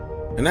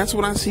 And that's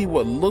when I see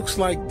what looks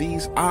like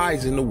these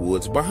eyes in the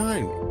woods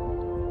behind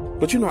me.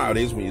 But you know how it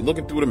is when you're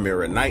looking through the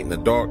mirror at night in the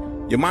dark,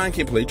 your mind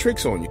can play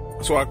tricks on you.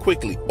 So I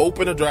quickly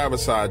open the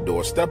driver's side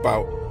door, step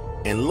out,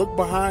 and look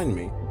behind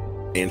me.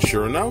 And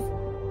sure enough,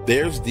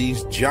 there's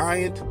these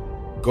giant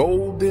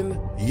golden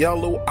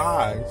yellow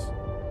eyes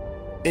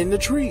in the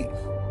trees.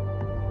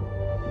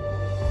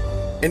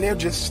 And they're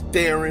just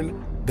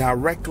staring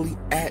directly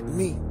at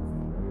me.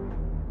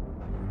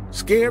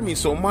 Scared me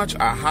so much,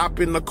 I hop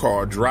in the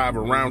car, drive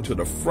around to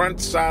the front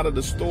side of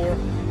the store,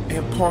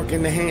 and park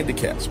in the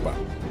handicap spot.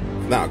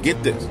 Now,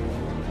 get this.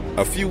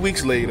 A few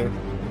weeks later,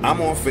 I'm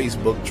on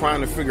Facebook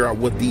trying to figure out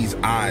what these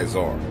eyes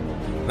are.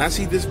 And I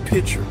see this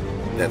picture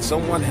that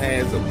someone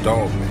has of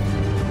Dogman.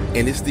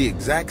 And it's the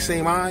exact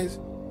same eyes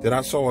that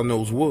I saw in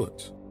those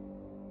woods.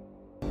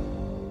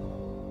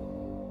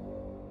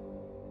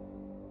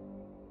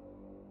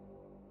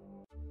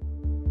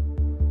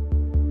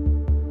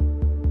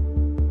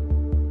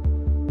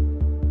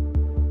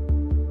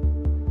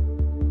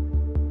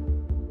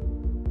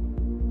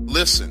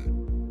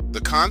 Listen,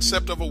 the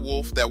concept of a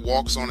wolf that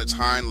walks on its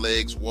hind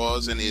legs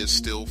was and is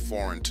still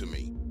foreign to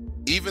me.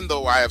 Even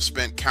though I have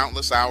spent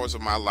countless hours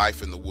of my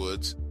life in the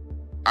woods,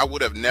 I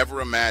would have never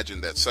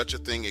imagined that such a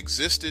thing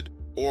existed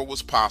or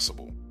was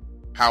possible.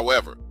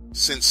 However,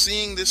 since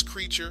seeing this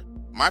creature,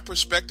 my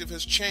perspective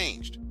has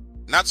changed.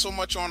 Not so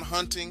much on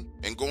hunting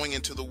and going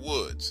into the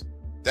woods.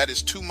 That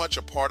is too much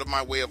a part of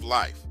my way of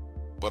life,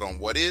 but on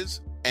what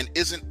is and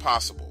isn't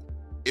possible,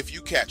 if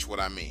you catch what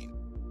I mean.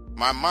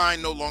 My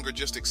mind no longer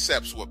just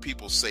accepts what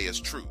people say as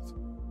truth.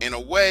 In a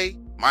way,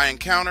 my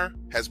encounter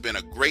has been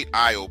a great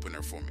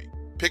eye-opener for me.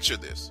 Picture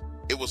this.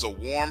 It was a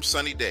warm,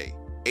 sunny day,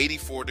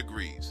 84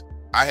 degrees.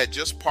 I had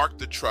just parked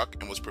the truck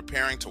and was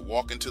preparing to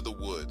walk into the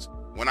woods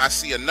when I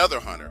see another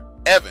hunter,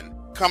 Evan,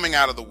 coming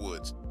out of the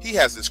woods. He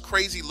has this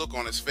crazy look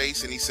on his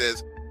face and he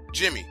says,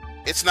 Jimmy,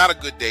 it's not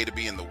a good day to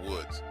be in the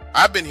woods.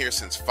 I've been here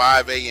since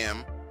 5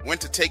 a.m.,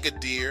 went to take a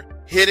deer,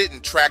 hit it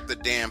and tracked the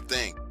damn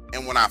thing.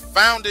 And when I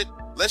found it,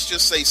 let's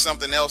just say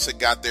something else had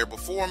got there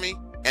before me,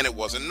 and it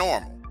wasn't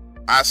normal.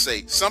 I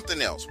say,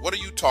 something else? What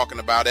are you talking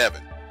about,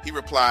 Evan? He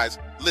replies,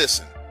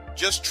 listen,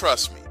 just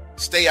trust me.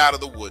 Stay out of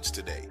the woods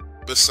today.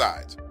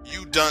 Besides,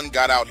 you done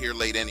got out here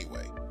late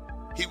anyway.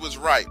 He was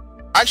right.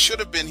 I should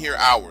have been here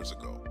hours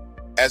ago.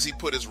 As he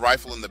put his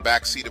rifle in the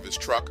back seat of his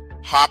truck,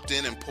 hopped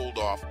in and pulled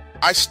off,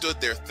 I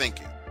stood there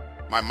thinking.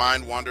 My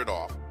mind wandered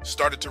off,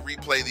 started to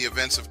replay the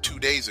events of 2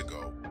 days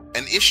ago.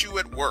 An issue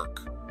at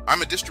work.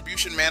 I'm a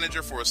distribution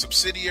manager for a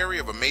subsidiary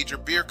of a major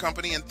beer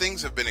company, and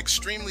things have been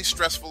extremely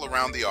stressful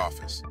around the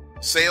office.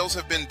 Sales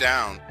have been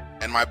down,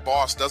 and my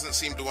boss doesn't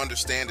seem to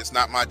understand it's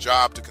not my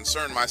job to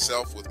concern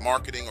myself with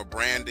marketing or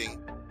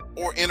branding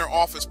or inner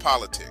office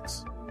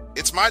politics.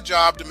 It's my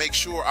job to make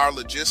sure our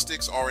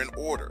logistics are in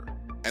order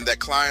and that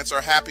clients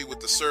are happy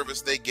with the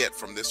service they get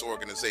from this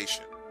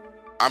organization.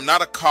 I'm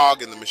not a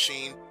cog in the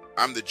machine.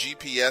 I'm the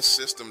GPS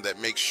system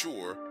that makes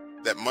sure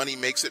that money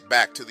makes it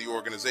back to the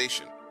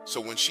organization. So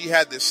when she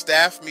had this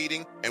staff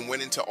meeting and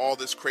went into all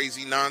this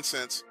crazy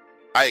nonsense,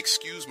 I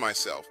excused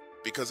myself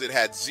because it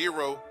had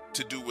zero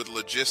to do with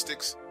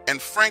logistics. And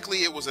frankly,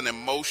 it was an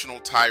emotional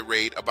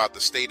tirade about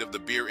the state of the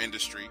beer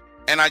industry,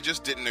 and I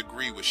just didn't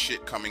agree with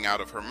shit coming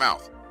out of her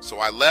mouth. So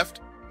I left,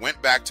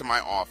 went back to my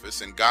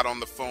office, and got on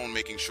the phone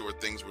making sure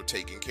things were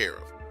taken care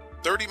of.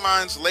 30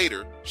 minutes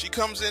later, she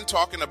comes in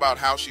talking about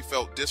how she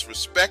felt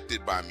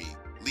disrespected by me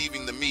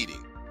leaving the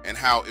meeting, and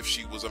how if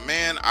she was a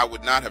man, I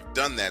would not have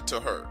done that to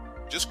her.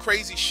 Just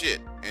crazy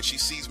shit, and she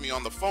sees me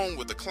on the phone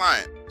with the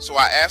client. So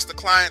I asked the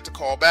client to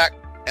call back,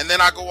 and then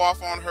I go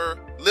off on her.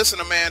 Listen,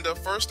 Amanda,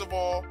 first of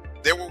all,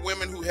 there were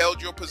women who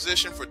held your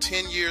position for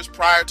 10 years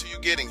prior to you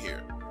getting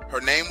here.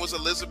 Her name was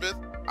Elizabeth.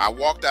 I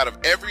walked out of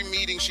every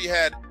meeting she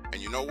had,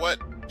 and you know what?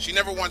 She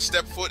never once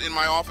stepped foot in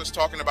my office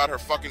talking about her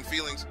fucking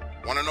feelings.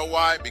 Want to know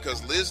why?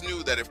 Because Liz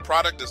knew that if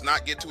product does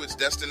not get to its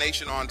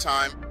destination on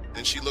time,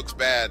 then she looks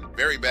bad,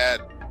 very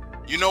bad.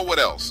 You know what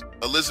else?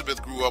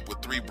 Elizabeth grew up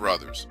with 3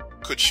 brothers,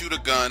 could shoot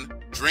a gun,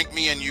 drink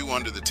me and you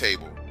under the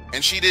table,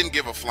 and she didn't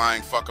give a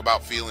flying fuck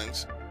about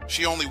feelings.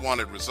 She only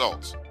wanted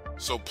results.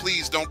 So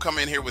please don't come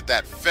in here with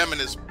that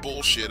feminist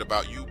bullshit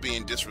about you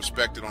being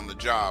disrespected on the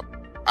job.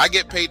 I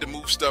get paid to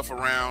move stuff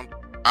around.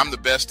 I'm the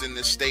best in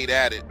this state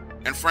at it.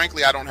 And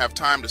frankly, I don't have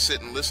time to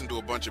sit and listen to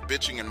a bunch of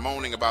bitching and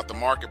moaning about the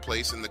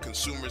marketplace and the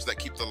consumers that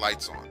keep the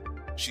lights on.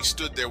 She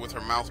stood there with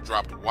her mouth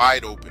dropped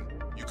wide open.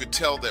 You could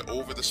tell that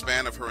over the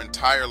span of her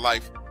entire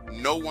life,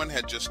 no one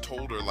had just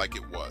told her like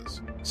it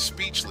was.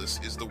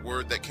 Speechless is the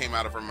word that came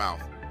out of her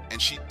mouth.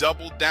 And she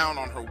doubled down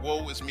on her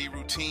woe is me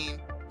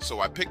routine. So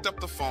I picked up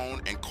the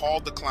phone and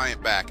called the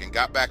client back and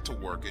got back to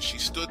work as she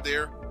stood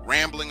there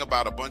rambling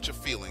about a bunch of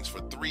feelings for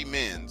 3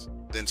 minutes,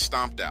 then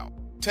stomped out.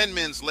 10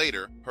 minutes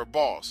later, her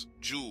boss,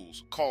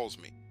 Jules, calls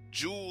me.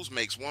 Jules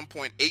makes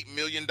 $1.8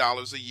 million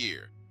a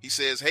year. He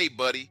says, hey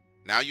buddy,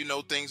 now you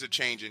know things are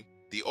changing.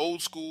 The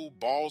old school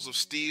balls of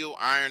steel,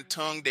 iron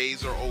tongue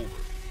days are over.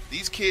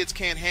 These kids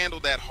can't handle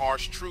that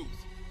harsh truth.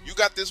 You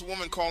got this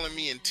woman calling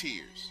me in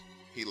tears.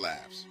 He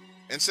laughs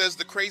and says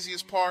the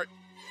craziest part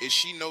is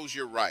she knows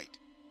you're right.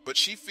 But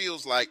she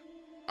feels like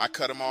I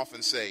cut him off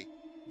and say,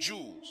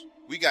 Jules,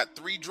 we got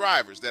 3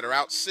 drivers that are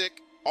out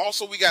sick.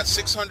 Also, we got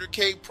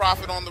 $600K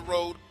profit on the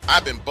road.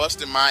 I've been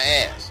busting my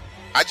ass.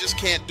 I just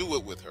can't do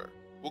it with her.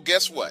 Well,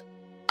 guess what?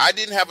 I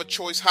didn't have a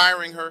choice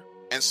hiring her,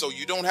 and so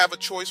you don't have a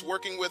choice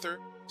working with her.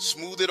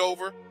 Smooth it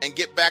over and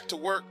get back to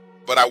work.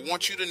 But I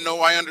want you to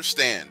know I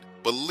understand.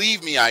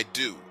 Believe me, I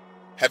do.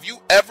 Have you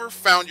ever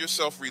found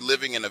yourself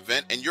reliving an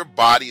event and your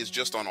body is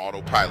just on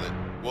autopilot?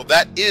 Well,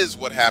 that is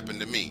what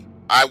happened to me.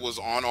 I was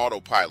on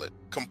autopilot,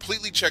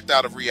 completely checked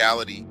out of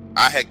reality.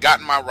 I had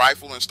gotten my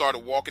rifle and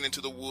started walking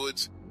into the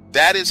woods.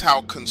 That is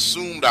how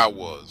consumed I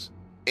was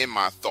in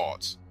my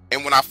thoughts.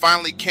 And when I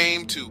finally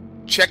came to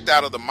checked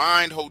out of the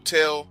Mind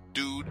Hotel,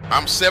 dude,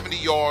 I'm 70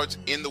 yards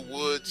in the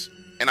woods,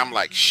 and I'm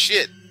like,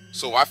 shit.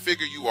 So I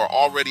figure you are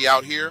already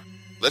out here.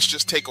 Let's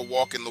just take a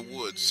walk in the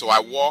woods. So I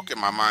walk,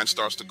 and my mind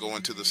starts to go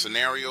into the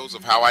scenarios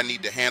of how I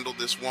need to handle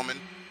this woman.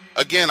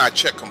 Again, I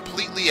check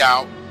completely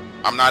out.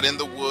 I'm not in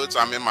the woods.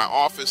 I'm in my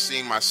office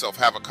seeing myself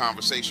have a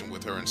conversation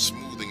with her and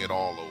smoothing it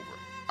all over.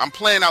 I'm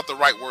playing out the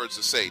right words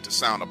to say to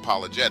sound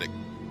apologetic,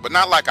 but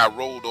not like I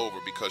rolled over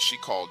because she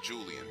called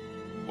Julian.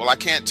 Well, I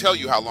can't tell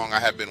you how long I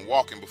had been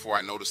walking before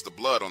I noticed the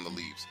blood on the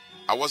leaves.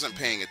 I wasn't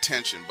paying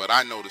attention, but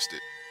I noticed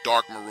it.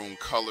 Dark maroon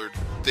colored,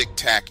 thick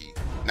tacky.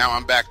 Now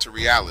I'm back to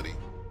reality.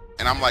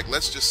 And I'm like,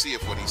 let's just see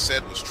if what he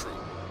said was true.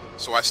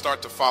 So I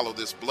start to follow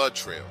this blood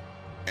trail.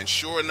 And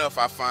sure enough,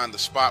 I find the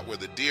spot where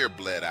the deer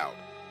bled out.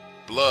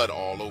 Blood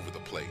all over the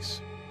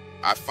place.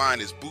 I find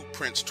his boot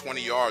prints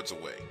 20 yards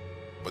away.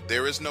 But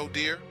there is no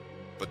deer,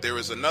 but there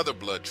is another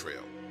blood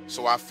trail.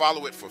 So I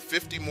follow it for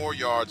 50 more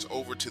yards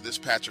over to this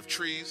patch of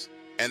trees,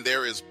 and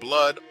there is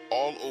blood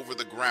all over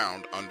the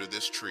ground under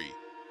this tree.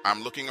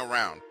 I'm looking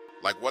around,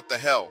 like what the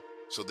hell?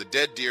 So the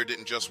dead deer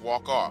didn't just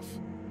walk off.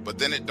 But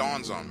then it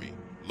dawns on me,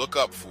 look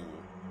up, fool.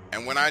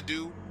 And when I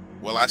do,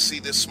 well, I see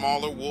this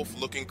smaller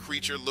wolf-looking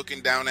creature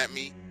looking down at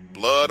me,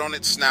 blood on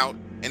its snout,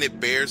 and it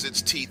bares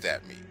its teeth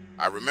at me.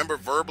 I remember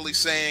verbally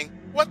saying,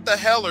 "What the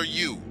hell are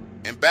you?"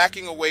 and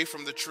backing away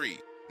from the tree.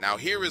 Now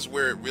here is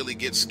where it really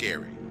gets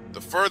scary.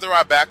 The further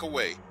I back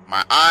away,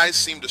 my eyes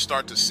seem to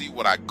start to see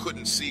what I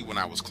couldn't see when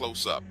I was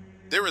close up.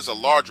 There is a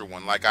larger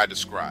one like I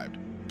described.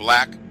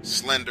 Black,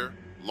 slender,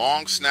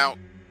 long snout,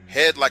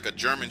 head like a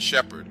German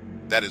shepherd,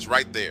 that is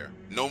right there,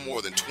 no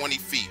more than 20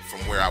 feet from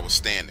where I was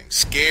standing.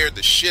 Scared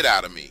the shit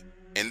out of me.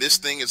 And this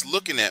thing is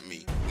looking at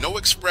me. No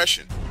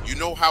expression. You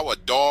know how a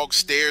dog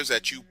stares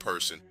at you,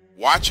 person,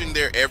 watching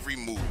their every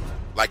move,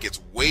 like it's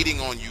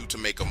waiting on you to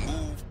make a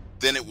move,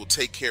 then it will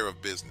take care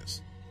of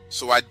business.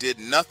 So I did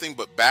nothing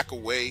but back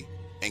away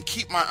and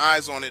keep my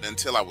eyes on it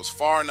until I was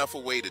far enough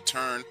away to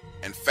turn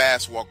and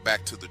fast walk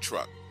back to the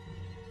truck.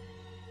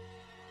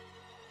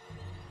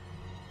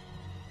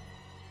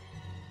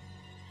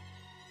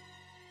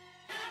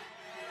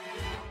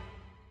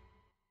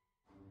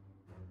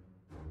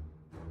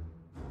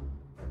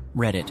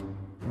 Reddit,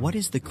 what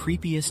is the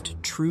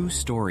creepiest true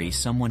story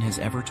someone has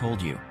ever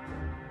told you?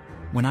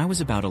 When I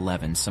was about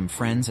 11, some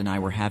friends and I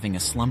were having a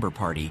slumber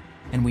party,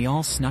 and we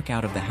all snuck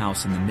out of the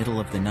house in the middle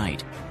of the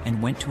night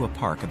and went to a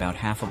park about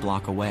half a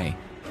block away.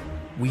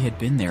 We had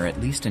been there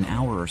at least an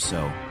hour or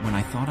so when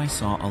I thought I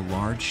saw a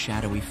large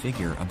shadowy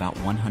figure about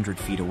 100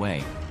 feet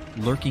away,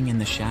 lurking in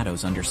the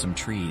shadows under some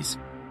trees.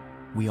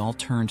 We all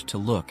turned to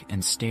look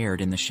and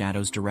stared in the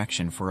shadow's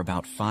direction for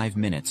about 5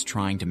 minutes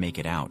trying to make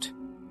it out.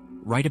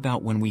 Right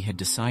about when we had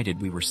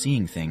decided we were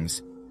seeing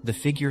things, the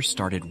figure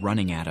started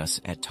running at us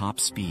at top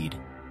speed.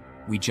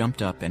 We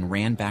jumped up and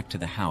ran back to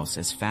the house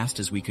as fast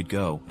as we could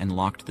go and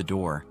locked the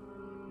door.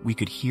 We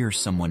could hear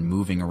someone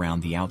moving around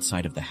the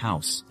outside of the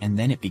house, and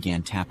then it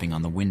began tapping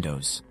on the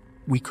windows.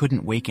 We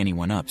couldn't wake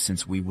anyone up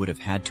since we would have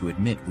had to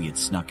admit we had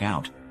snuck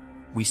out.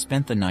 We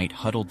spent the night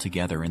huddled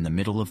together in the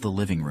middle of the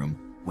living room,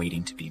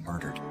 waiting to be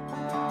murdered.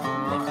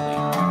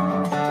 Luckily.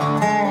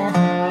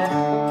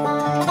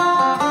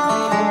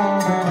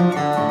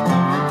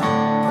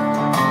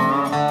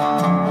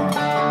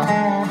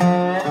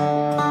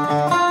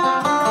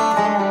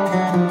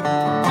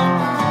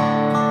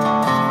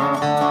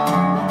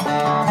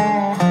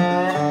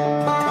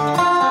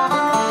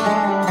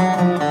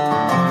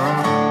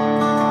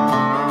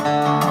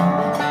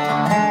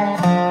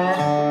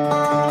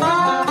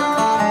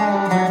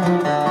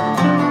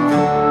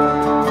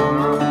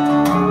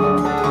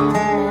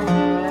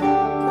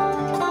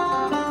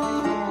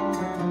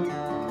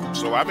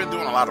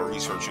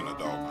 Researching the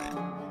Dogman,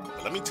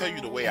 but let me tell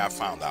you the way I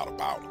found out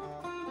about him,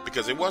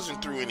 because it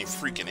wasn't through any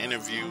freaking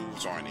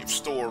interviews or any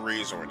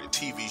stories or any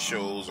TV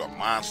shows or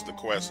Monster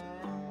Quest.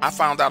 I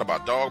found out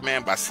about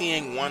Dogman by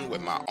seeing one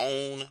with my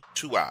own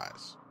 2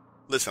 eyes.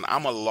 Listen,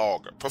 I'm a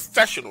logger,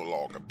 professional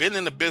logger, been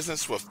in the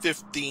business for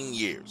 15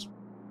 years,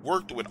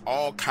 worked with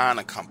all kind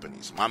of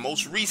companies. My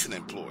most recent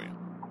employer,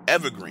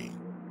 Evergreen,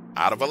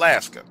 out of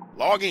Alaska.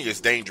 Logging is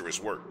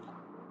dangerous work,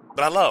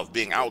 but I love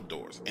being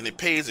outdoors and it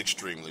pays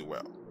extremely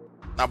well.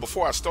 Now,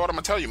 before I start, I'm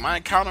going to tell you, my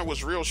encounter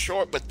was real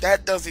short, but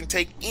that doesn't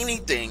take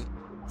anything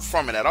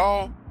from it at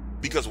all,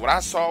 because what I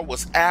saw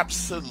was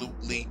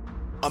absolutely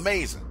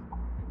amazing.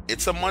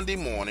 It's a Monday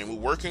morning.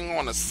 We're working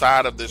on the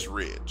side of this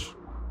ridge.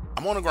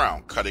 I'm on the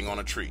ground, cutting on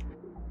a tree,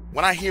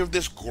 when I hear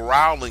this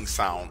growling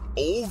sound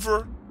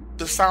over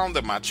the sound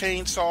of my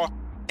chainsaw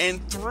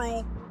and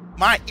through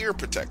my ear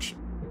protection.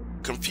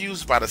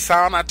 Confused by the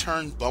sound, I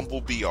turned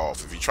Bumblebee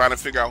off. If you're trying to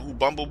figure out who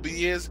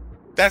Bumblebee is,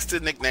 that's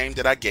the nickname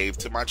that I gave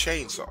to my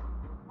chainsaw.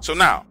 So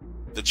now,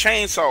 the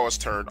chainsaw is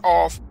turned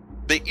off,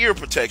 the ear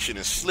protection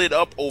is slid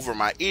up over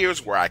my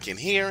ears where I can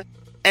hear,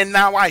 and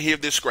now I hear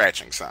this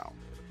scratching sound.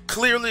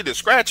 Clearly the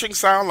scratching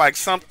sound like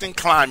something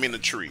climbing the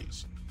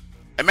trees.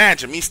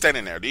 Imagine me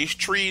standing there, these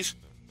trees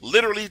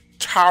literally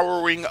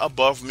towering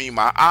above me,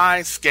 my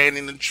eyes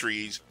scanning the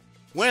trees,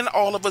 when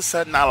all of a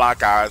sudden I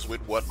lock eyes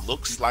with what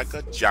looks like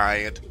a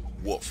giant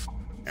wolf.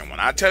 And when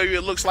I tell you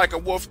it looks like a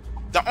wolf,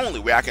 the only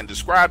way I can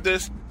describe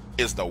this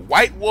is the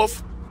white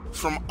wolf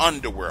from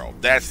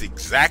Underworld. That's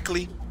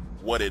exactly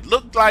what it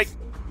looked like,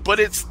 but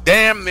it's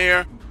damn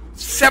near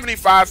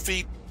 75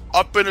 feet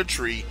up in a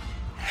tree,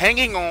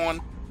 hanging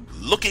on,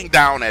 looking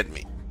down at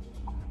me.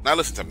 Now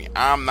listen to me,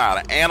 I'm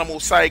not an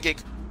animal psychic,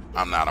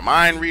 I'm not a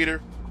mind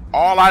reader.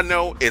 All I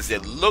know is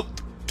it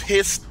looked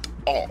pissed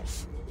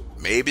off.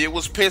 Maybe it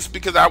was pissed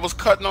because I was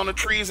cutting on the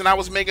trees and I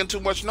was making too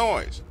much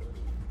noise.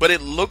 But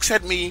it looks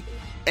at me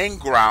and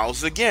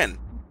growls again.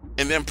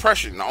 And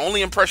the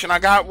only impression I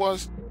got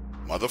was,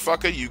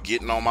 motherfucker, you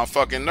getting on my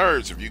fucking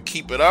nerves. If you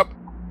keep it up,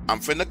 I'm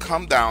finna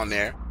come down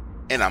there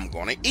and I'm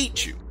gonna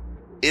eat you.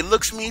 It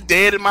looks me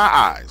dead in my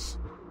eyes.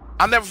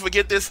 I'll never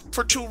forget this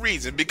for 2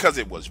 reasons. Because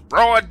it was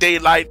broad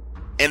daylight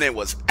and it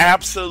was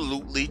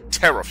absolutely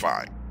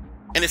terrifying.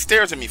 And it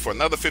stares at me for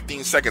another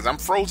 15 seconds. I'm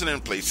frozen in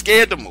place,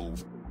 scared to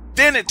move.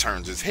 Then it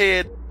turns its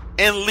head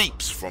and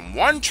leaps from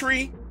one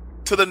tree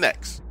to the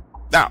next.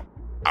 Now,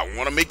 I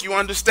want to make you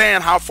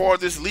understand how far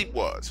this leap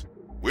was.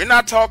 We're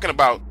not talking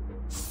about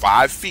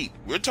 5 feet.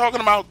 We're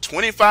talking about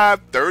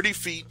 25, 30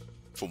 feet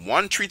from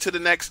one tree to the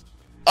next,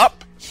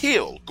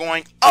 uphill,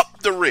 going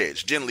up the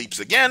ridge. Then leaps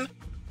again,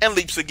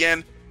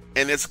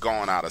 and it's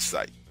gone out of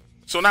sight.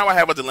 So now I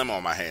have a dilemma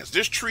on my hands.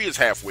 This tree is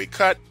halfway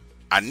cut.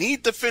 I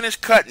need to finish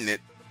cutting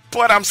it,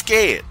 but I'm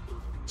scared.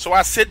 So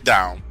I sit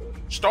down,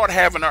 start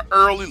having an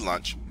early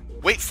lunch,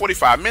 wait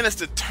 45 minutes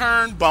to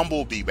turn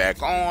Bumblebee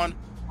back on,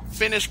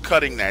 finish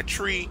cutting that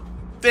tree,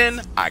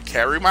 then I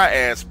carry my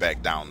ass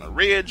back down the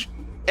ridge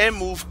and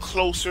move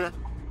closer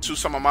to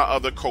some of my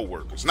other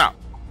co-workers. Now,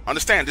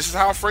 understand, this is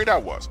how afraid I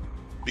was,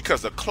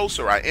 because the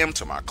closer I am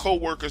to my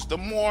co-workers, the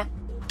more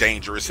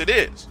dangerous it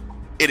is.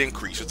 It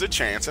increases the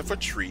chance of a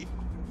tree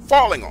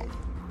falling on me.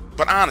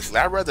 But honestly,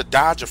 I'd rather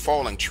dodge a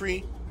falling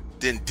tree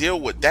than deal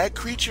with that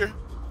creature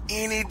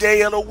any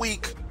day of the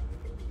week.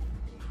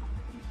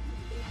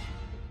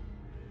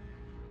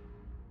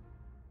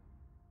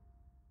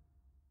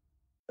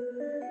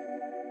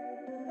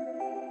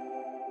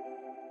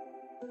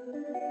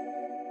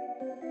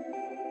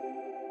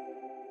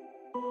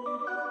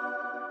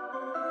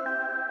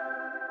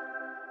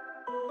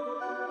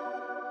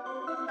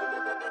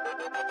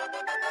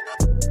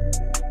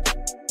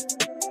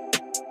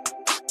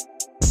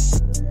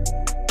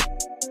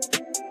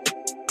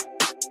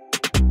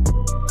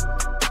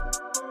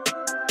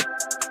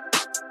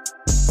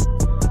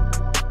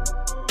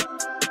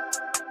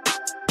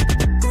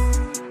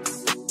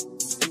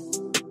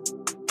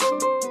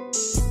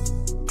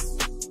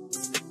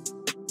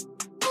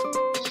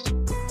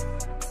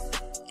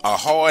 A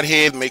hard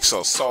head makes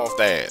a soft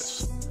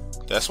ass.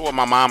 That's what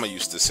my mama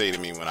used to say to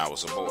me when I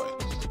was a boy.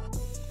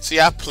 See,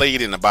 I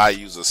played in the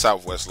bayous of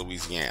Southwest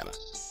Louisiana.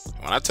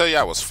 When I tell you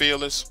I was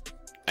fearless,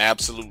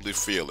 absolutely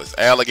fearless.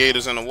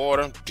 Alligators in the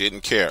water,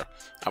 didn't care.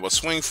 I would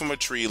swing from a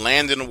tree,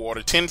 land in the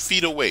water 10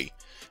 feet away,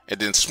 and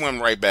then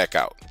swim right back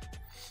out.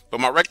 But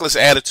my reckless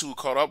attitude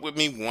caught up with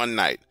me one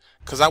night,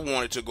 because I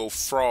wanted to go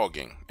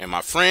frogging, and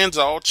my friends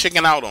all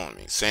chicking out on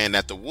me, saying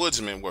that the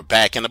woodsmen were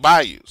back in the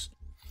bayous.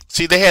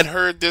 See, they had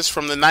heard this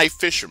from the night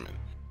fishermen,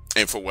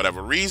 and for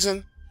whatever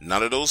reason,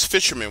 none of those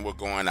fishermen were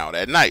going out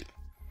at night.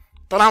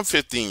 But I'm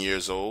 15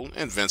 years old,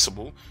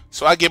 invincible,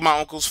 so I get my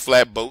uncle's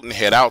flatboat and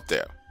head out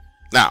there.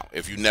 Now,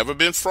 if you've never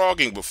been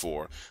frogging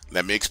before,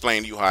 let me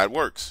explain to you how it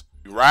works.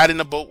 You ride in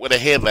the boat with a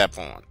headlamp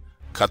on,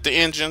 cut the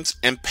engines,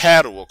 and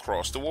paddle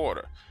across the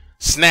water,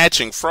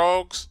 snatching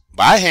frogs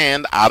by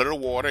hand out of the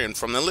water and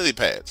from the lily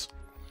pads.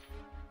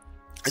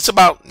 It's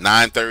about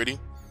 9:30,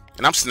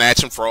 and I'm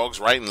snatching frogs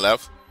right and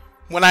left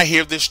when I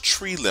hear this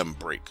tree limb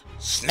break.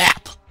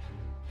 Snap!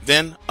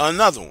 Then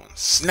another one.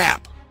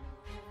 Snap!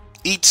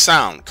 Each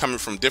sound coming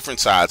from different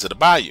sides of the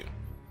bayou.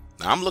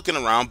 Now I'm looking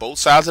around both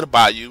sides of the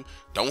bayou,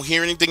 don't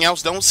hear anything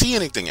else, don't see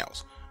anything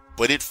else.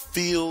 But it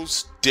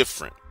feels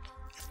different.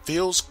 It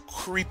feels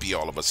creepy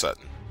all of a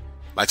sudden.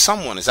 Like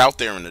someone is out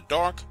there in the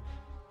dark,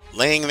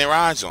 laying their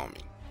eyes on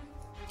me.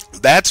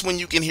 That's when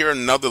you can hear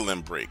another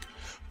limb break.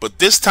 But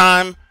this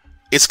time,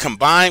 it's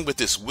combined with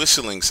this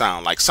whistling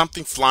sound, like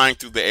something flying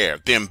through the air.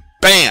 Then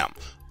bam!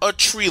 A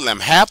tree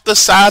limb half the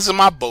size of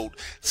my boat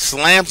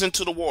slams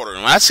into the water.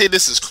 And when I say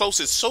this is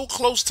close, it's so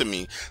close to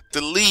me,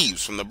 the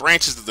leaves from the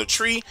branches of the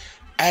tree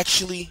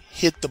actually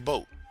hit the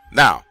boat.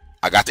 Now,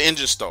 I got the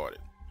engine started,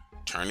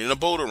 turning the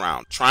boat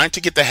around, trying to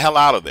get the hell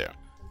out of there.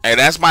 And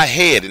as my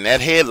head and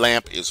that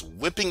headlamp is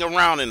whipping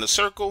around in a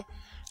circle,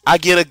 I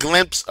get a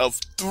glimpse of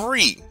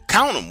three,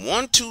 count them,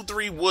 1, 2,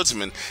 3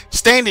 woodsmen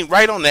standing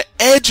right on the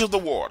edge of the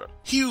water.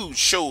 Huge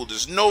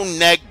shoulders, no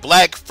neck,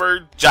 black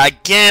fur,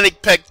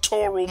 gigantic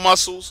pectoral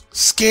muscles.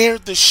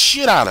 Scared the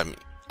shit out of me.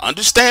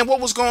 Understand what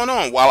was going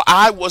on while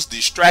I was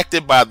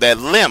distracted by that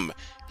limb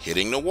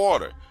hitting the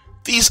water.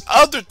 These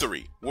other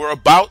three were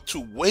about to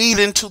wade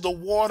into the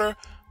water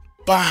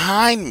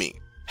behind me.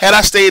 Had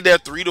I stayed there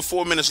 3 to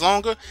 4 minutes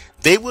longer,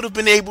 they would have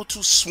been able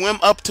to swim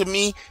up to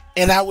me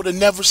and I would have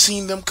never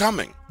seen them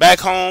coming. Back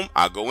home,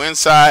 I go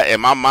inside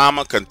and my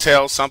mama can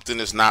tell something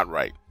is not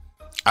right.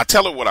 I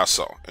tell her what I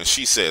saw and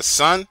she says,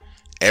 son,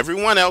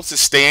 everyone else is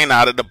staying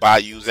out of the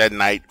bayous at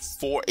night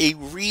for a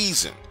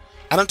reason.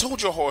 I done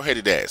told your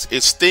hard-headed ass,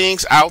 it's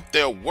things out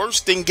there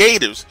worse than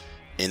gators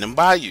in them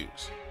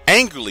bayous.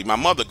 Angrily, my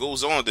mother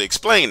goes on to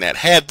explain that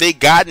had they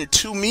gotten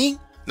to me,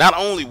 not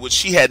only would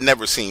she had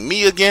never seen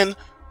me again,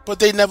 but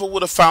they never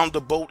would have found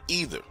the boat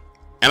either.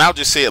 And I'll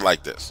just say it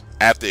like this.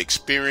 After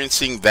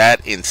experiencing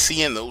that and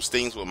seeing those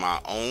things with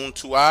my own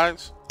 2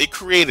 eyes, it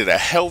created a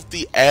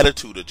healthy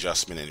attitude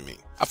adjustment in me.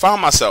 I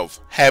found myself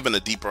having a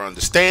deeper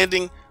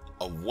understanding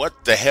of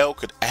what the hell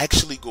could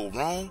actually go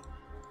wrong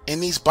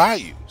in these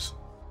bayous.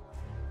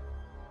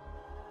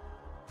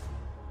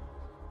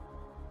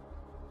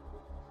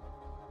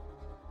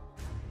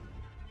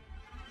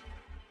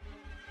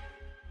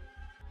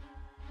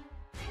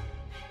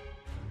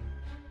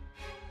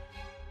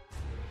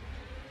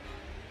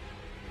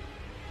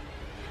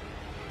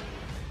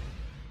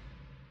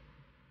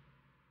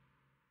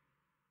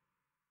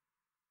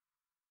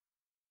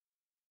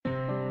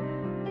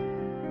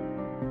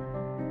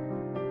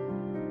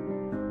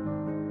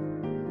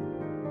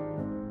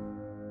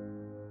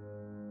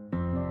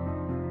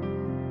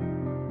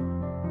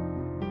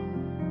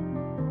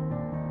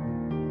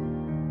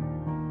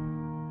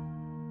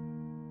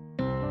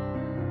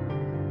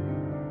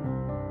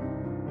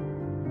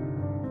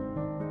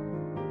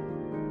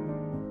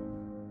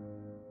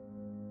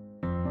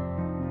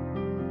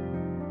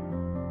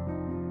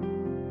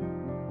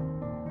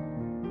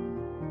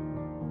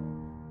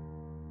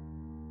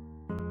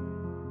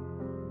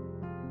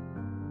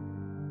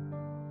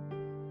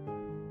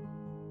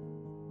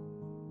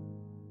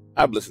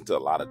 I've listened to a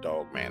lot of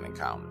Dogman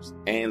encounters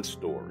and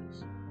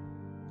stories.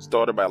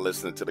 Started by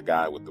listening to the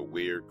guy with the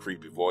weird,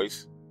 creepy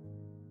voice.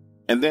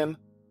 And then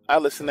I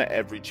listen to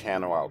every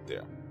channel out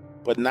there,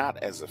 but not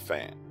as a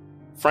fan.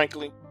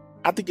 Frankly,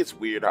 I think it's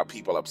weird how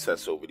people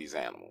obsess over these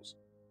animals.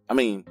 I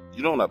mean,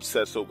 you don't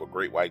obsess over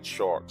great white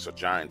sharks or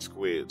giant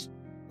squids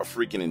or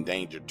freaking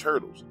endangered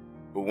turtles.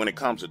 But when it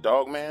comes to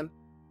Dogman,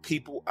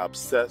 people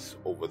obsess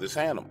over this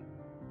animal.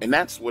 And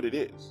that's what it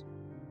is.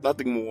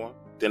 Nothing more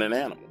than an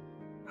animal.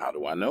 How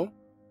do I know?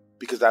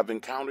 Because I've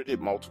encountered it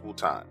multiple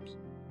times.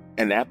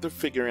 And after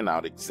figuring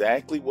out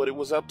exactly what it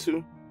was up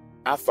to,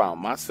 I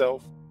found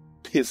myself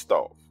pissed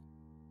off.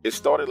 It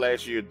started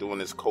last year during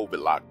this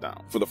COVID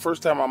lockdown. For the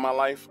first time in my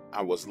life,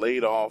 I was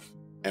laid off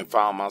and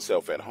found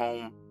myself at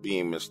home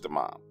being Mr.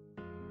 Mom.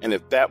 And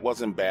if that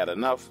wasn't bad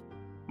enough,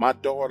 my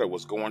daughter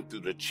was going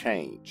through the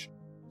change.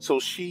 So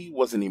she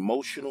was an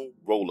emotional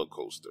roller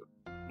coaster.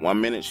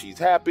 One minute she's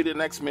happy, the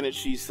next minute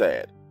she's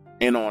sad.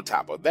 And on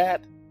top of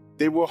that,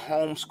 they were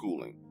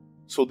homeschooling.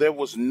 So there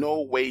was no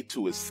way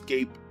to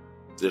escape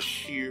the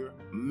sheer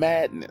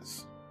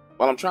madness.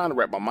 While I'm trying to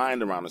wrap my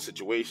mind around the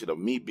situation of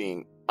me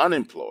being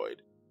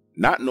unemployed,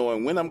 not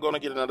knowing when I'm going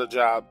to get another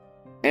job,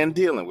 and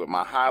dealing with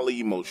my highly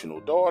emotional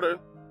daughter,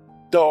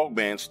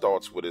 Dogman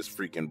starts with his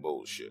freaking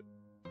bullshit.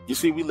 You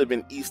see, we live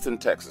in Easton,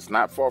 Texas,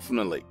 not far from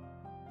the lake.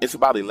 It's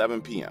about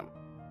 11 p.m.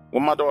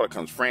 when my daughter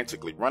comes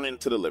frantically running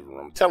into the living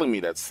room, telling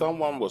me that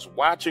someone was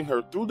watching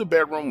her through the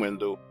bedroom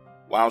window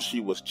while she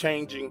was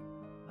changing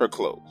her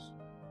clothes.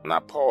 And I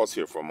pause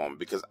here for a moment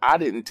because I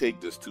didn't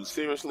take this too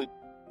seriously.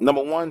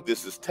 Number one,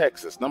 this is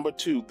Texas. Number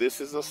two, this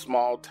is a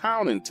small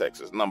town in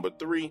Texas. Number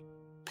three,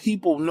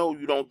 people know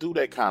you don't do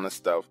that kind of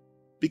stuff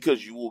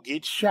because you will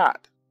get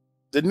shot.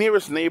 The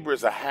nearest neighbor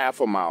is a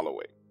half a mile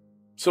away.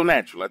 So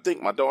naturally, I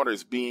think my daughter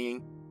is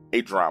being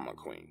a drama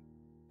queen.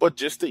 But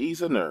just to ease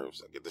her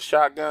nerves, I get the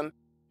shotgun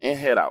and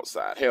head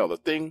outside. Hell, the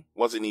thing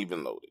wasn't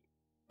even loaded.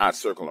 I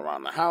circle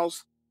around the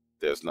house.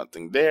 There's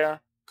nothing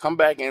there. Come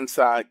back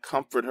inside,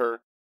 comfort her,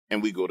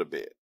 and we go to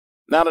bed.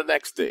 Now the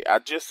next day, I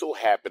just so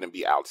happened to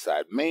be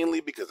outside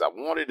mainly because I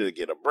wanted to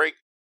get a break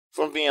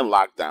from being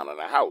locked down in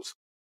the house.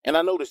 And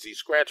I noticed these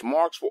scratch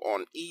marks were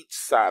on each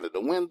side of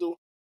the window,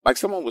 like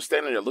someone was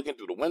standing there looking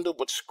through the window,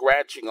 but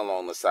scratching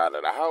along the side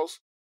of the house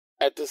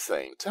at the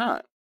same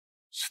time.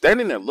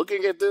 Standing there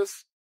looking at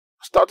this,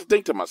 I start to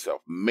think to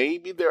myself,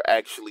 maybe there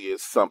actually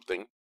is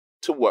something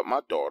to what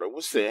my daughter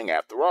was saying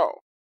after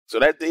all. So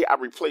that day I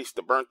replaced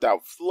the burnt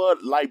out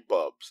flood light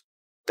bulbs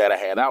that I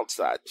had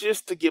outside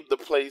just to give the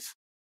place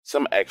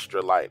some extra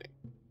lighting.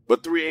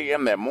 But 3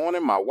 a.m. that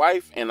morning, my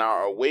wife and I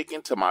are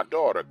awakened to my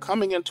daughter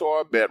coming into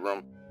our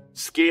bedroom,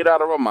 scared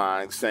out of her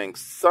mind, saying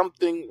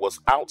something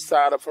was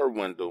outside of her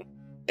window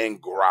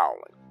and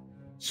growling.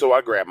 So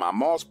I grabbed my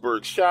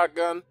Mossberg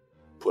shotgun,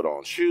 put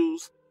on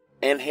shoes,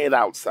 and head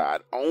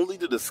outside, only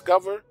to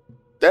discover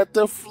that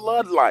the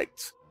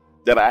floodlights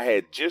that I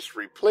had just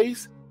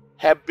replaced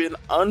had been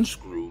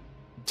unscrewed,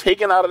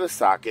 taken out of the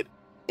socket,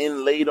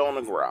 and laid on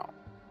the ground.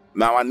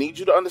 Now I need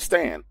you to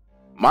understand,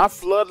 my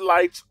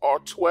floodlights are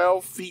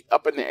 12 feet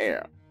up in the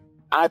air.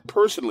 I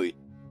personally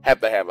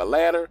have to have a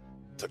ladder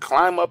to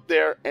climb up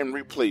there and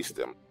replace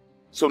them.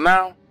 So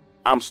now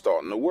I'm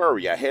starting to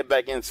worry. I head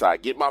back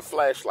inside, get my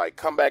flashlight,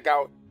 come back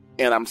out,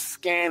 and I'm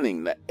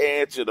scanning the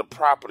edge of the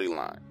property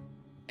line.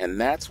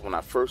 And that's when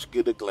I first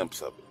get a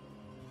glimpse of it.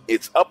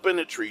 It's up in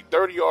the tree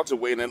 30 yards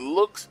away, and it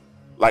looks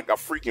like a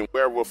freaking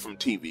werewolf from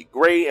TV.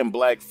 Gray and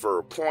black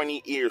fur,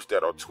 pointy ears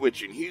that are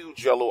twitching,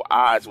 huge yellow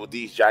eyes with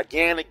these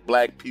gigantic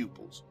black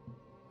pupils.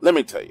 Let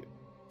me tell you,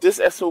 this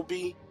SOB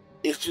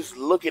is just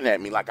looking at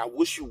me like I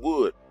wish you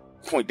would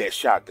point that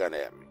shotgun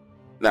at me.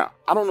 Now,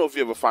 I don't know if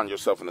you ever find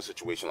yourself in a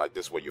situation like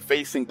this where you're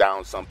facing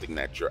down something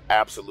that you're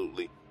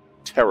absolutely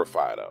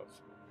terrified of.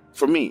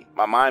 For me,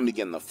 my mind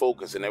began to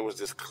focus and there was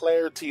this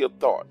clarity of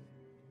thought.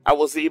 I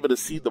was able to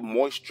see the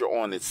moisture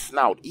on its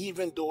snout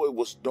even though it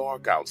was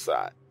dark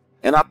outside.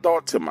 And I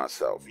thought to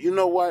myself, you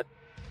know what?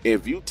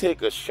 If you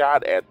take a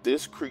shot at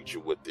this creature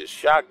with this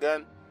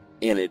shotgun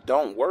and it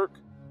don't work,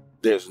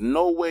 there's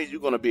no way you're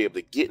going to be able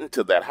to get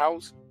into that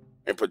house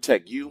and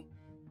protect you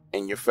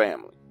and your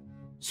family.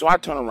 So I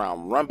turn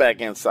around, run back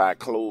inside,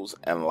 close,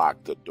 and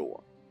lock the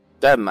door.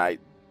 That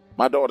night,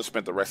 my daughter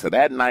spent the rest of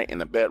that night in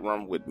the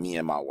bedroom with me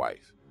and my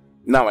wife.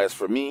 Now, as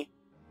for me,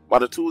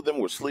 while the two of them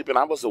were sleeping,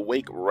 I was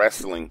awake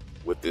wrestling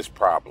with this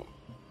problem.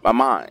 My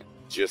mind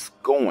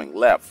just going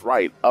left,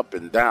 right, up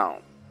and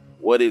down.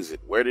 What is it?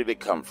 Where did it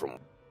come from?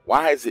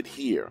 Why is it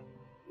here?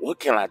 What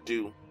can I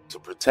do to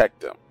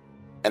protect them?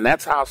 And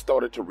that's how I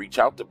started to reach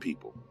out to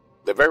people.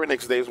 The very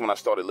next day is when I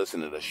started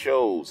listening to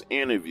shows,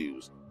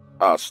 interviews,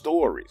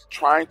 stories,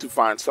 trying to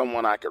find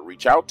someone I could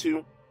reach out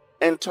to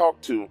and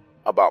talk to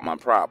about my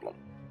problem.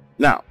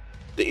 Now,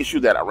 the issue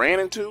that I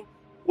ran into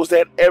was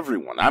that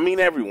everyone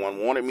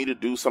wanted me to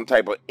do some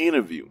type of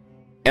interview.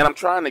 And I'm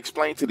trying to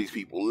explain to these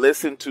people,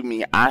 listen to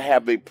me, I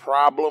have a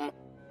problem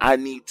I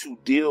need to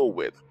deal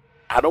with.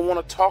 I don't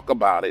want to talk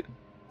about it.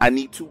 I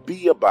need to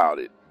be about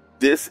it.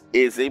 This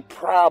is a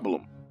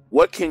problem.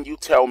 What can you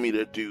tell me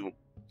to do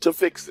to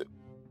fix it?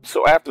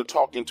 So after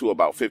talking to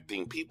about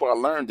 15 people, I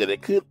learned that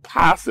it could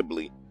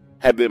possibly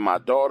have been my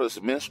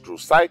daughter's menstrual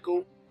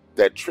cycle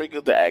that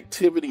triggered the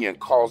activity and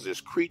caused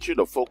this creature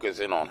to focus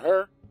in on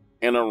her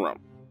in a room.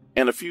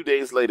 And a few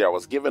days later, I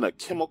was given a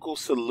chemical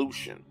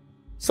solution,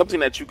 something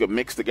that you could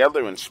mix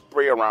together and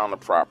spray around the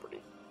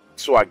property.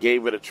 So I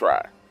gave it a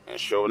try, and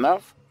sure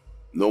enough,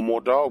 no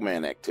more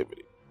Dogman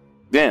activity.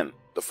 Then,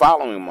 the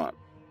following month,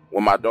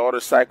 when my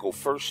daughter's cycle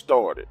first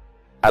started,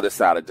 I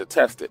decided to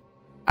test it.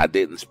 I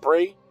didn't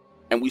spray,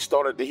 and we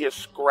started to hear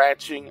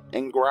scratching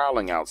and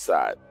growling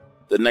outside.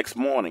 The next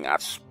morning, I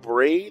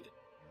sprayed,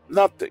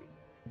 nothing.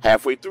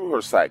 Halfway through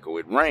her cycle,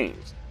 it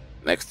rains.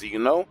 Next thing you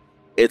know,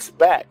 it's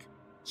back,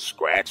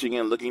 scratching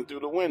and looking through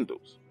the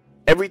windows.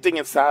 Everything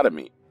inside of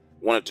me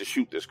wanted to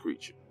shoot this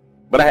creature,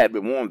 but I had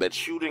been warned that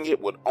shooting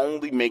it would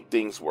only make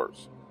things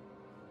worse.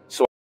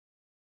 So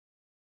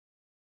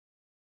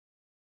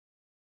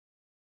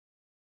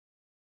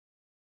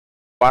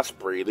I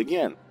sprayed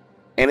again,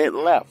 and it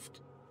left.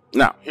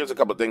 Now, here's a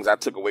couple of things I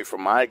took away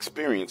from my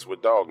experience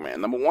with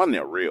Dogman. Number one,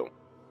 they're real.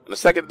 And the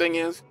second thing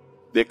is,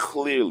 they're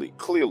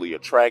clearly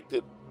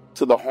attracted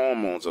to the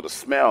hormones or the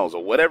smells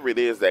or whatever it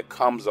is that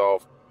comes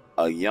off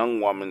a young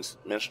woman's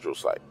menstrual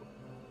cycle.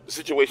 The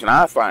situation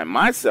I find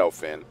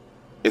myself in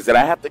is that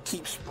I have to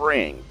keep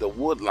spraying the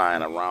wood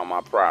line around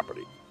my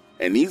property.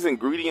 And these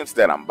ingredients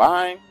that I'm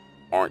buying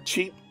aren't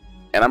cheap,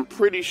 and I'm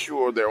pretty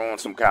sure they're on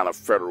some kind of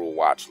federal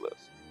watch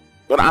list.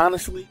 But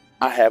honestly,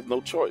 I have no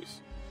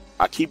choice.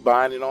 I keep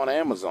buying it on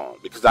Amazon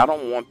because I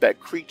don't want that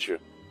creature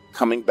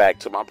coming back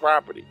to my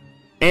property.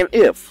 And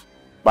if,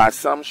 by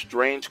some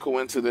strange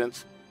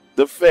coincidence,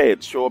 the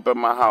feds show up at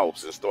my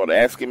house and start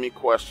asking me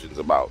questions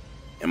about,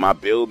 am I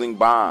building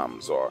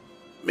bombs or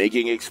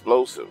making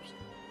explosives,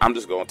 I'm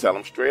just going to tell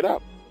them straight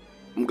up,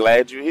 I'm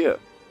glad you're here.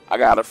 I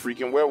got a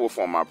freaking werewolf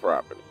on my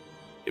property.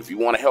 If you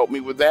want to help me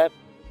with that,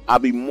 I'll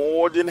be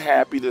more than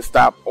happy to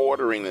stop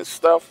ordering this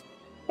stuff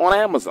on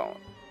Amazon.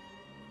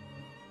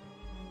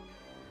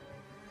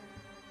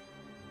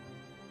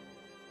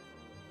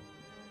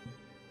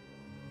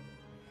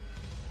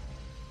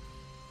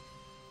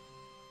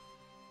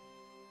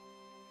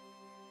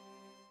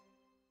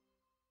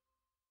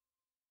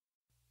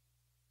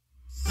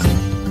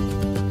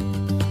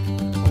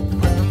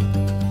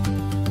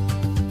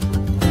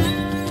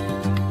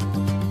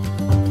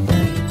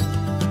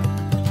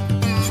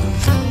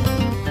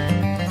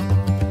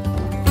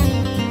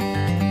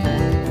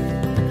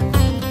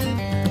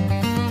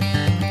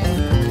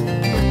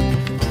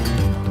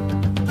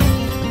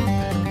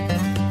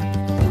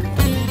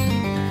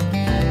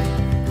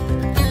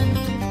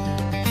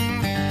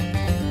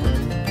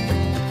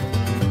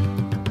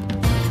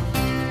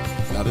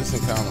 This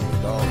encounter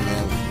with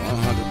Dogman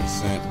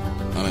was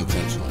 100%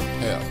 unintentional.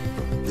 Hell,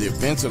 the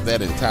events of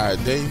that entire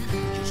day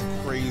were just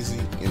crazy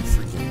and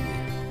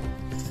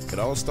freaking weird. It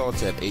all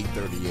starts at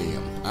 8:30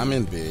 a.m. I'm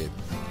in bed,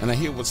 and I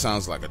hear what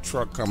sounds like a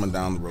truck coming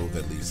down the road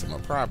that leads to my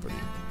property.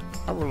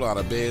 I roll out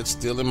of bed,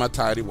 still in my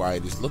tidy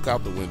whities, look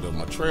out the window of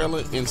my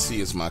trailer, and see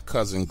it's my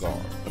cousin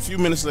Garth. A few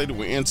minutes later,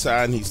 we're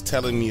inside, and he's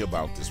telling me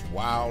about this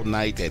wild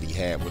night that he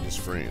had with his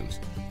friends.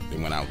 They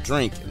went out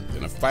drinking,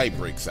 then a fight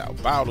breaks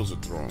out, bottles are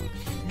thrown.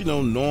 You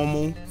know,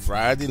 normal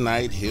Friday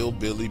night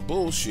hillbilly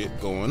bullshit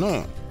going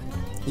on.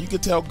 You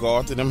could tell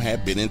Garth and them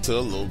had been into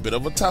a little bit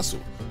of a tussle.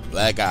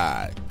 Black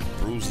eye,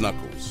 bruised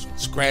knuckles,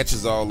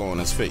 scratches all on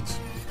his face.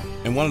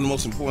 And one of the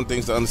most important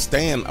things to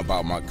understand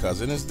about my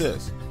cousin is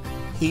this.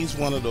 He's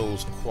one of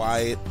those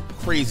quiet,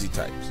 crazy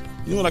types.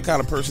 You know, that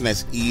kind of person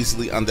that's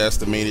easily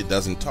underestimated,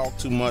 doesn't talk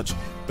too much,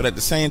 but at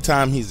the same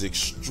time, he's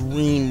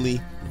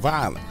extremely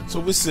violent. So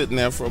we're sitting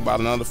there for about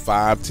another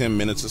 5-10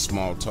 minutes of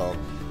small talk,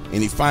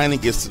 and he finally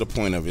gets to the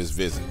point of his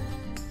visit.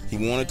 He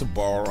wanted to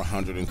borrow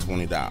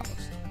 $120.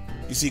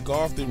 You see,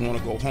 Garth didn't want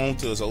to go home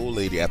to his old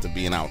lady after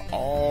being out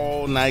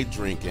all night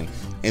drinking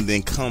and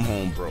then come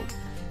home broke.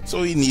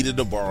 So he needed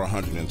to borrow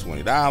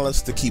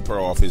 $120 to keep her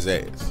off his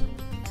ass.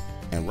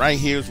 And right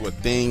here's where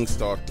things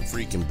start to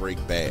freaking break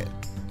bad.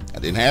 I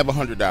didn't have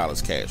 $100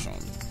 cash on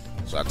me.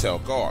 So I tell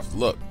Garth,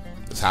 look,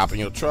 let's hop in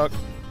your truck,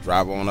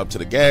 drive on up to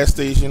the gas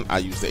station, I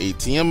use the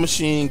ATM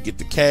machine, get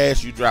the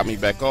cash, you drop me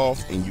back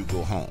off, and you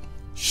go home.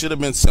 Should have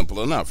been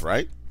simple enough,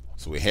 right?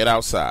 So we head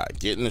outside,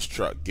 get in this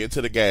truck, get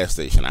to the gas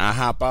station, I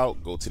hop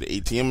out, go to the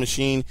ATM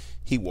machine,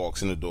 he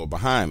walks in the door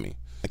behind me.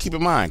 Now keep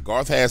in mind,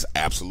 Garth has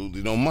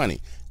absolutely no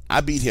money.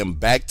 I beat him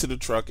back to the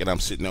truck, and I'm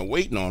sitting there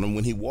waiting on him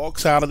when he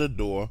walks out of the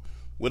door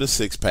with a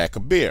 6-pack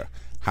of beer,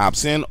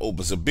 hops in,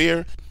 opens a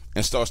beer,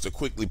 and starts to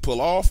quickly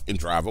pull off and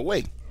drive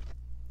away.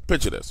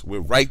 Picture this. We're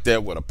right there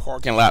where the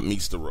parking lot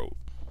meets the road.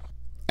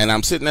 And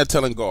I'm sitting there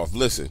telling Garth,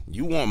 listen,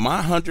 you want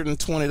my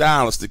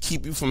 $120 to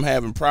keep you from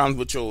having problems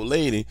with your old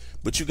lady,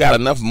 but you got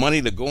enough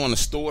money to go in the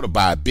store to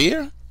buy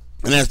beer?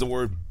 And as the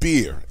word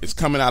beer is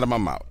coming out of my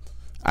mouth,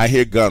 I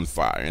hear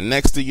gunfire. And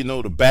next thing you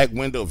know, the back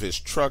window of his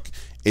truck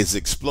is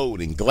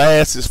exploding.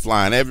 Glass is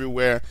flying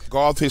everywhere.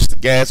 Garth hits the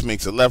gas,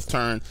 makes a left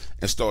turn,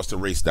 and starts to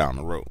race down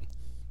the road.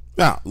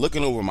 Now,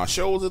 looking over my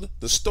shoulder,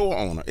 the store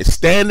owner is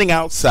standing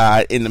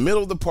outside in the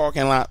middle of the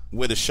parking lot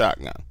with a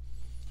shotgun.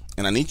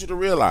 And I need you to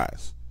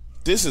realize,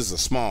 this is a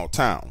small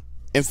town.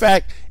 In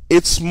fact,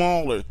 it's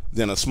smaller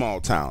than a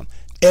small town.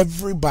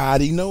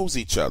 Everybody knows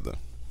each other.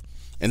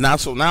 And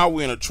now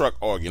we're in a truck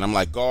arguing. I'm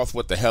like, Garth,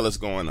 what the hell is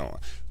going on?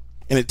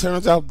 And it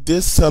turns out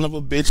this son of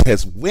a bitch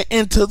has went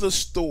into the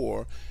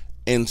store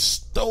and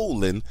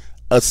stolen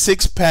a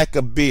 6-pack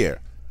of beer.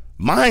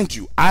 Mind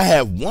you, I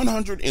have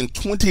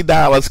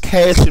 $120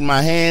 cash in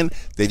my hand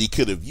that he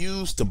could have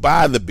used to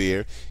buy the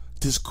beer.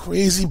 This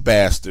crazy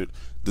bastard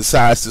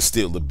decides to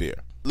steal the beer.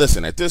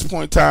 Listen, at this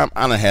point in time,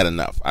 I done had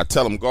enough. I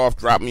tell him, Garth,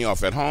 drop me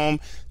off at home,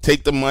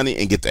 take the money,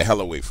 and get the hell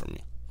away from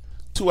me.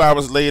 2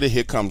 hours later,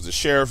 here comes the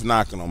sheriff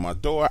knocking on my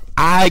door.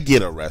 I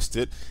get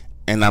arrested,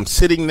 and I'm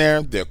sitting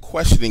there. They're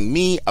questioning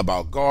me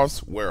about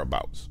Garth's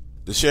whereabouts.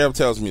 The sheriff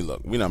tells me,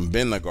 look, we done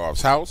been to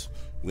Garth's house.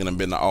 We done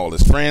been to all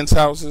his friends'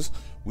 houses.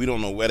 We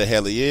don't know where the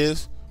hell he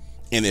is.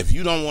 And if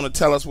you don't want to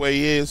tell us where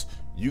he is,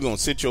 you're going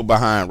to sit your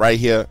behind right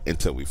here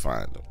until we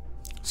find him.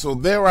 So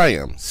there I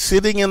am,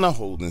 sitting in the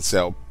holding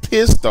cell,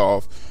 pissed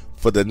off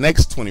for the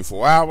next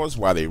 24 hours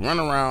while they run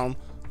around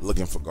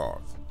looking for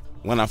Garth.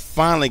 When I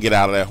finally get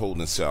out of that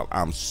holding cell,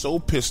 I'm so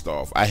pissed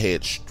off, I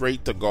head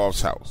straight to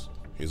Garth's house.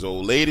 His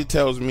old lady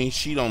tells me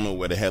she don't know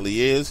where the hell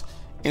he is,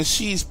 and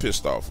she's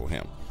pissed off with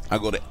him. I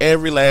go to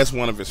every last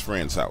one of his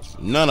friends' house.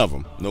 None of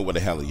them know where the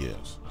hell he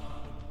is.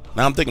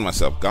 Now I'm thinking to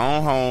myself, go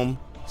on home,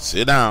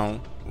 sit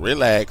down,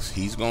 relax,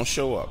 he's going to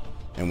show up.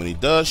 And when he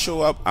does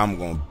show up, I'm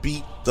going to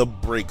beat the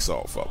brakes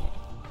off of him.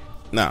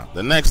 Now,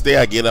 the next day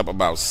I get up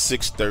about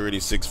 6:30,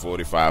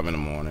 6:45 in the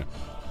morning.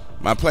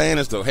 My plan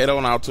is to head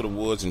on out to the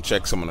woods and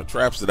check some of the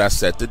traps that I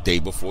set the day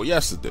before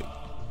yesterday.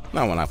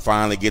 Now, when I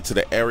finally get to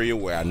the area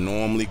where I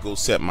normally go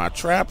set my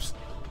traps,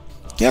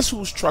 guess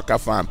whose truck I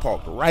find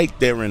parked right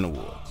there in the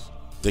woods?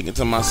 Thinking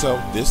to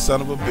myself, this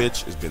son of a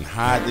bitch has been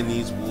hiding in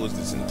these woods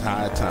this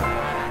entire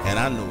time, and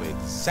I know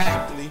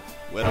exactly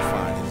where to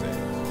find his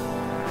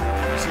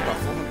ass. See about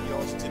 400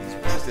 yards to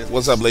these.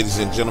 What's up, ladies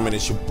and gentlemen?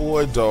 It's your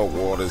boy Dog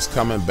Waters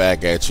coming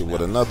back at you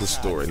with another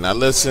story. Now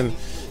listen,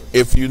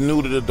 if you're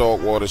new to the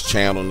Dog Waters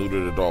channel, new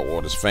to the Dog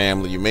Waters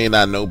family, you may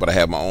not know, but I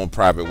have my own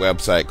private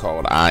website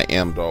called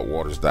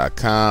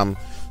IamDogwaters.com.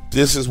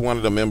 This is one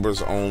of the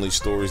members only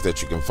stories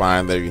that you can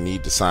find there. You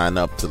need to sign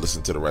up to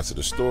listen to the rest of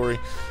the story.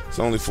 It's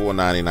only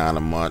 $4.99 a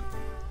month,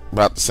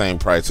 about the same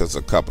price as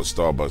a cup of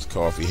Starbucks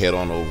coffee. Head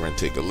on over and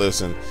take a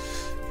listen.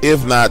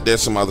 If not,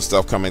 there's some other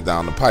stuff coming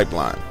down the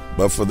pipeline.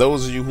 But for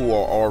those of you who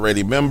are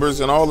already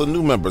members and all the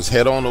new members,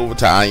 head on over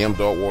to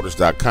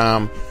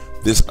IamDogwaters.com.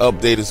 This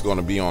update is going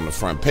to be on the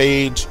front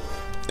page.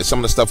 And some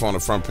of the stuff on the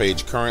front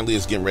page currently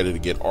is getting ready to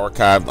get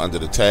archived under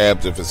the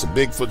tabs. If it's a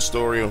Bigfoot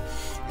story,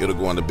 it'll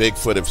go under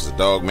Bigfoot. If it's a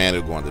Dogman,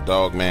 it'll go under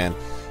Dogman.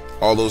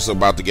 All those are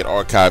about to get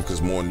archived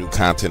because more new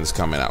content is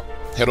coming out.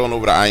 Head on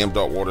over to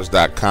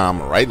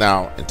IamDogwaters.com right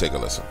now and take a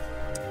listen.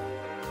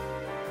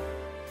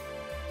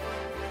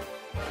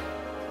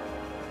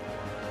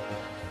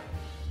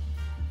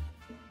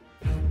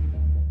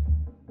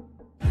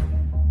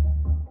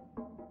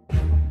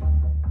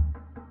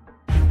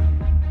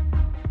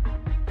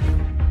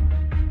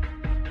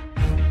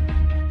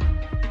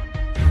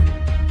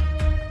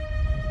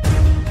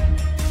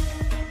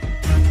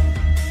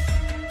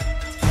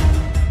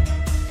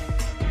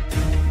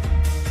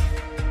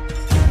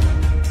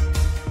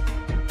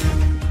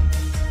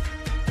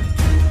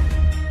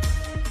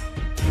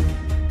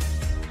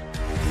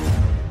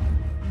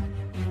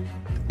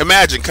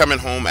 Imagine coming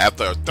home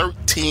after a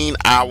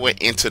 13-hour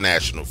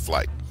international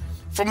flight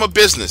from a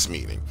business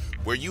meeting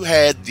where you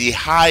had the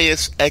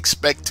highest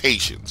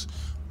expectations,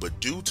 but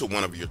due to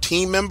one of your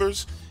team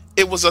members,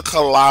 it was a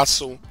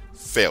colossal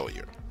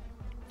failure.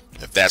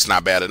 If that's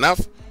not bad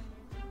enough,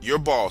 your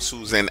boss,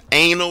 who's an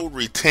anal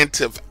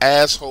retentive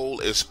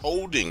asshole, is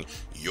holding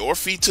your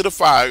feet to the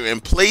fire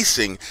and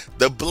placing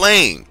the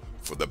blame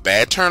for the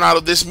bad turnout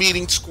of this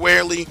meeting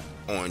squarely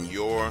on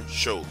your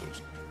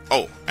shoulders.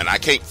 Oh, and I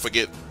can't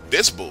forget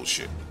this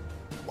bullshit.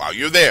 While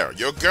you're there,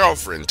 your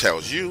girlfriend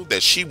tells you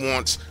that she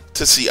wants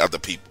to see other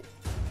people.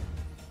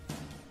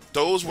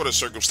 Those were the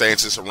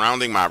circumstances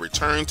surrounding my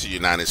return to the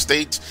United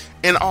States,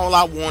 and all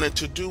I wanted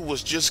to do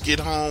was just get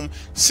home,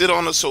 sit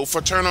on the sofa,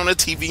 turn on the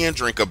TV, and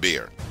drink a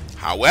beer.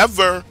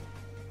 However,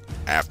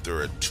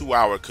 after a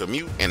 2-hour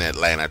commute in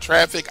Atlanta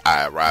traffic,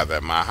 I arrive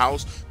at my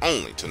house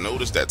only to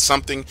notice that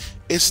something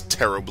is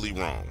terribly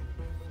wrong.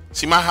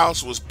 See, my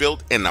house was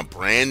built in a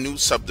brand new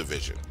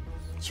subdivision,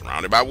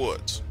 surrounded by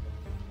woods.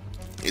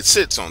 It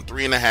sits on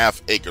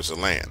 3.5 acres of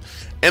land,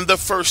 and the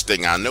first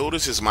thing I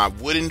notice is my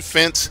wooden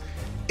fence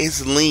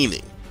is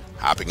leaning.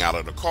 Hopping out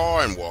of the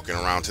car and walking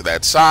around to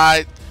that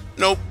side,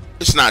 nope,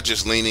 it's not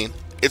just leaning,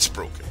 it's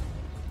broken.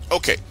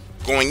 Okay,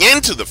 going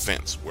into the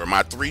fence where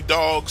my 3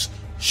 dogs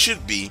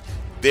should be,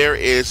 there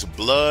is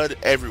blood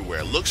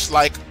everywhere. Looks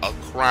like a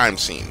crime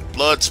scene.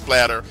 Blood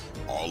splatter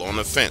all on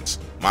the fence.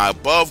 My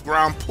above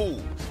ground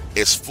pool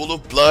is full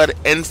of blood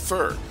and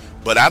fur,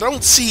 but I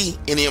don't see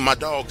any of my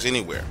dogs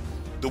anywhere.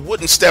 The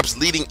wooden steps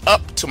leading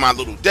up to my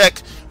little deck,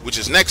 which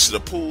is next to the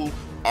pool,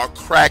 are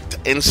cracked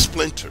and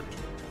splintered.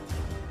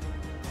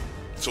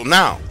 So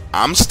now,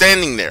 I'm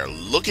standing there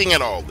looking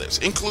at all this,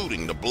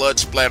 including the blood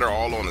splatter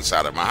all on the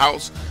side of my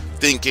house,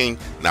 thinking,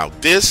 now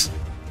this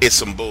is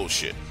some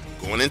bullshit.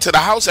 Going into the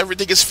house,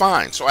 everything is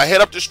fine. So I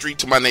head up the street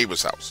to my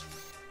neighbor's house.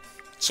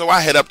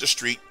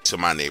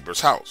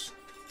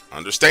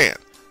 Understand,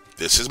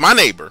 this is my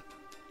neighbor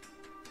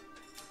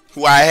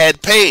who I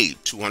had paid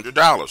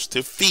 $200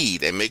 to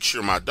feed and make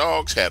sure my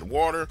dogs had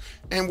water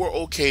and were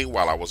okay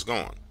while I was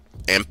gone.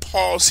 And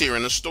pause here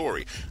in the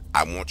story.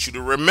 I want you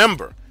to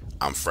remember,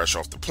 I'm fresh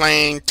off the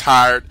plane,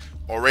 tired,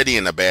 already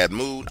in a bad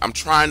mood. I'm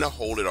trying to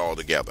hold it all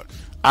together.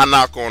 I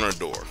knock on her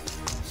door.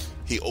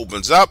 He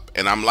opens up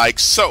and I'm like,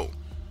 so,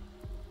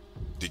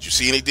 did you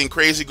see anything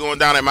crazy going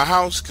down at my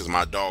house? Because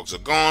my dogs are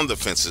gone, the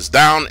fence is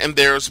down, and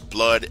there's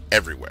blood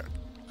everywhere.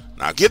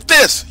 Now get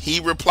this. He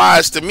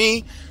replies to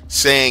me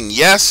saying,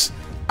 yes,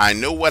 I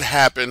know what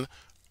happened.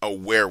 A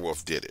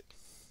werewolf did it.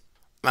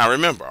 Now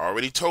remember, I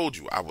already told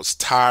you I was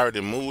tired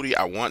and moody.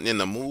 I wasn't in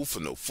the mood for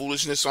no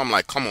foolishness. So I'm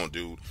like, come on,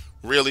 dude.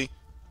 Really?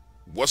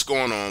 What's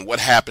going on? What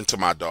happened to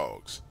my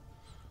dogs?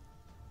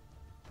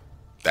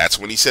 That's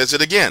when he says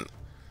it again.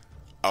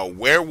 A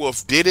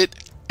werewolf did it,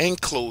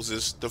 and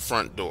closes the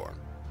front door.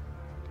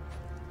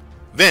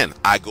 Then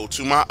I go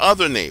to my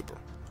other neighbor.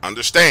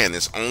 Understand,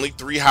 there's only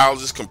 3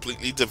 houses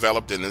completely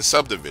developed in this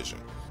subdivision.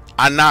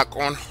 I knock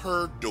on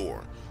her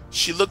door.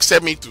 She looks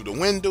at me through the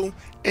window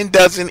and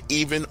doesn't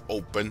even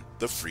open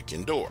the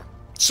freaking door.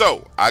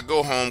 So I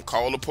go home,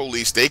 call the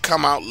police. They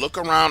come out, look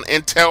around,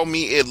 and tell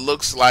me it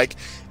looks like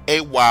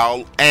a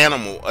wild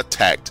animal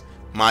attacked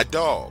my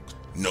dog.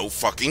 No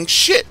fucking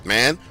shit,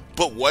 man.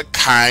 But what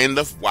kind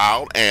of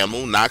wild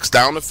animal knocks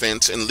down the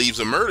fence and leaves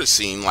a murder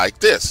scene like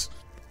this?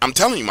 I'm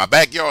telling you, my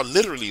backyard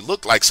literally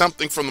looked like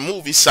something from the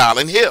movie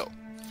Silent Hill.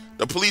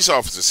 The police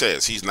officer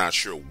says he's not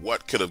sure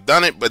what could have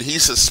done it, but he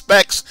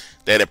suspects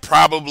that it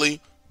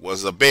probably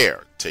was a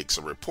bear. Takes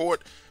a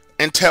report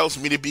and tells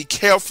me to be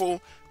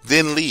careful,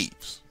 then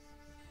leaves.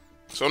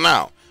 So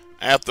now,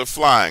 after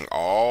flying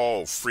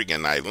all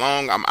freaking night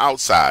long, I'm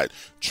outside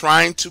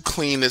trying to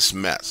clean this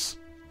mess.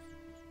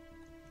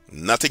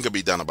 Nothing could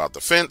be done about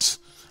the fence.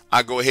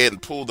 I go ahead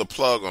and pull the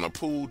plug on the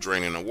pool,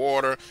 draining the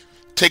water.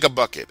 Take a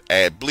bucket,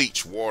 add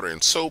bleach, water,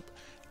 and soap,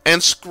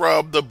 and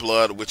scrub the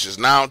blood, which is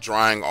now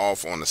drying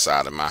off on the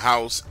side of my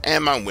house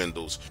and my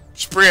windows.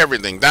 Spray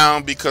everything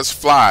down because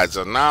flies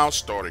are now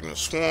starting to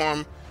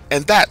swarm,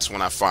 and that's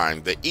when I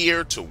find the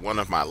ear to one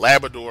of my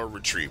Labrador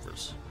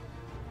retrievers.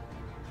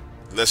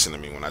 Listen to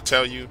me when I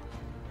tell you,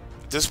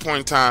 at this point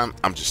in time,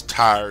 I'm just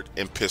tired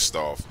and pissed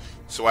off.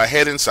 So I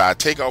head inside,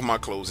 take off my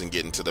clothes, and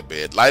get into the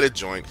bed, light a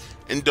joint,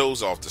 and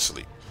doze off to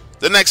sleep.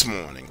 The next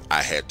morning,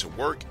 I had to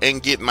work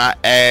and get my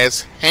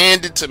ass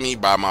handed to me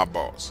by my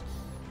boss.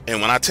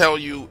 And when I tell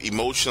you,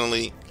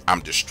 emotionally,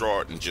 I'm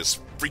distraught and just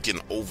freaking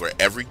over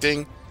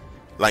everything.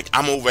 Like,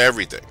 I'm over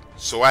everything.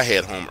 So I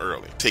head home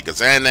early, take a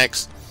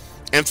Xanax,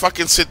 and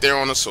fucking sit there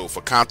on the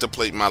sofa,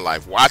 contemplating my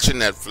life, watching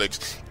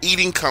Netflix,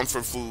 eating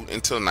comfort food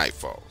until night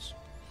falls.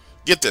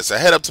 Get this, I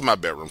head up to my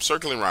bedroom,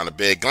 circling around the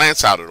bed,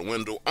 glance out of the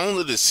window,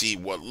 only to see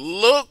what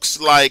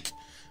looks like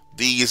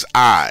these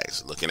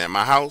eyes looking at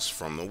my house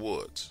from the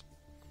woods.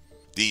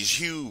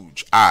 These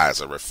huge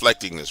eyes are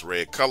reflecting this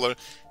red color,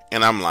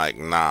 and I'm like,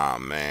 nah,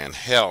 man,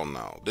 hell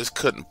no. This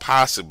couldn't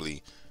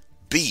possibly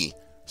be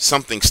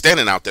something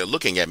standing out there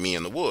looking at me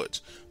in the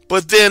woods.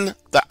 But then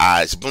the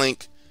eyes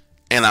blink,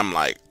 and I'm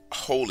like,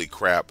 holy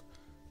crap,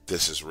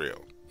 this is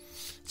real.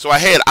 So I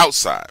head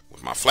outside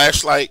with my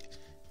flashlight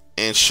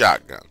and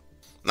shotgun.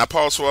 Now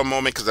pause for a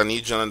moment because I need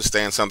you to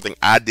understand something.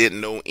 I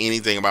didn't know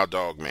anything about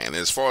Dogman. And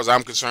as far as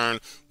I'm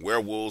concerned,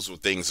 werewolves were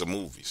things of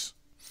movies.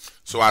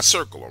 So I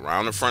circle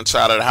around the front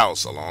side of the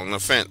house, along the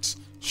fence,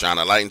 shine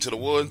a light into the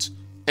woods,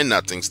 and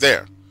nothing's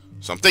there.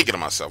 So I'm thinking to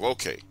myself,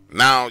 okay,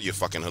 now you're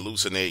fucking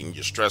hallucinating,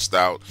 you're stressed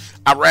out.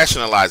 I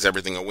rationalize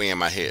everything away in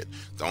my head.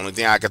 The only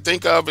thing I could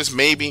think of is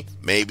maybe,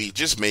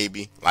 just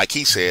maybe, like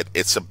he said,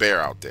 it's a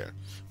bear out there.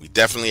 We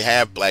definitely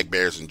have black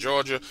bears in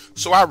Georgia,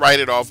 so I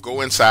write it off,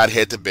 go inside,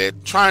 head to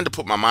bed, trying to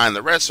put my mind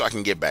to rest so I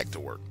can get back to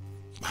work.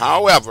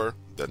 However,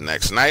 the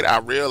next night I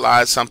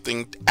realized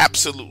something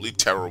absolutely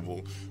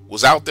terrible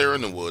was out there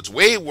in the woods,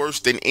 way worse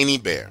than any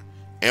bear.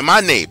 And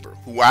my neighbor,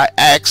 who I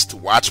asked to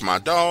watch my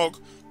dog,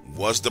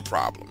 was the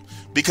problem.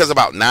 Because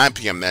about 9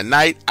 p.m. that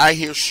night, I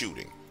hear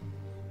shooting.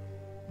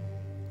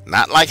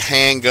 Not like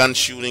handgun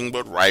shooting,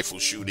 but rifle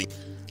shooting.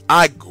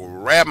 I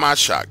grab my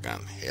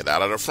shotgun, head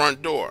out of the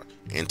front door,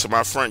 into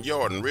my front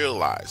yard, and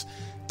realize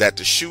that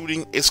the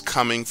shooting is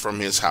coming from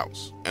his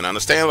house. And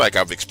understand, like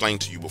I've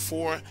explained to you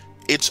before,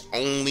 it's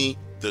only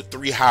the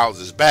 3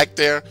 houses back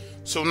there.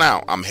 So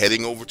now I'm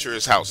heading over to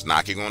his house,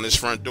 knocking on his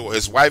front door.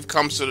 His wife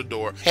comes to the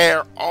door,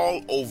 hair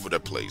all over the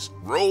place,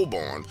 robe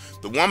on.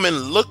 The woman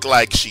looked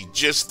like she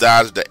just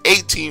dodged the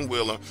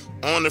 18-wheeler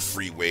on the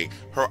freeway.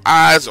 Her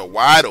eyes are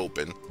wide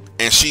open,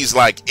 and she's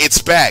like,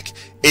 it's back,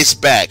 it's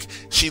back.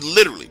 She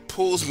literally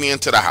pulls me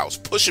into the house,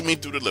 pushing me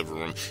through the living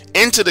room,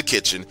 into the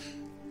kitchen,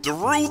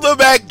 through the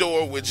back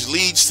door, which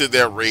leads to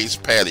their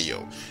raised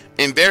patio.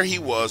 And there he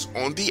was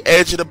on the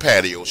edge of the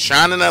patio,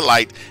 shining a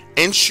light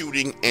and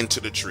shooting into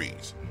the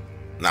trees.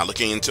 Now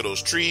looking into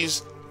those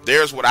trees,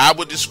 there's what I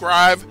would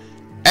describe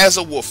as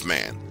a wolf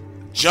man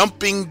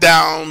jumping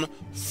down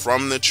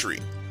from the tree.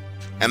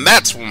 And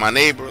that's when my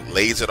neighbor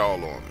lays it all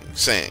on me,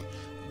 saying,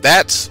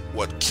 that's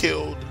what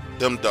killed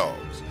them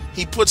dogs.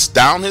 He puts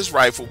down his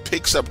rifle,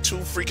 picks up 2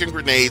 freaking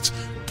grenades,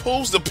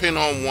 pulls the pin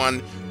on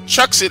one,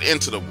 chucks it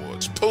into the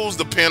woods, pulls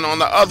the pin on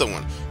the other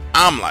one.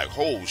 I'm like,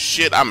 oh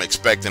shit, I'm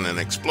expecting an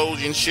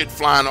explosion, shit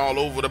flying all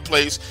over the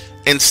place.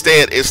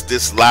 Instead, it's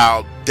this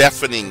loud,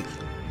 deafening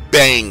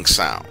bang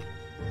sound.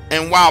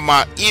 And while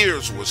my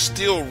ears were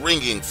still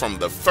ringing from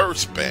the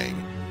first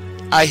bang,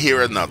 I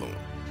hear another one.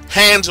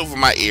 Hands over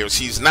my ears,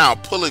 he's now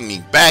pulling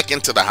me back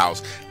into the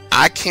house.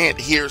 I can't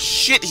hear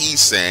shit he's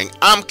saying.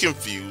 I'm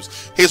confused.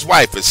 His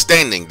wife is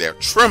standing there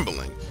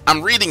trembling.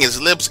 I'm reading his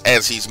lips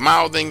as he's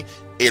mouthing,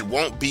 it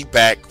won't be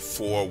back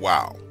for a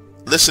while.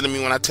 Listen to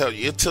me when I tell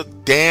you, it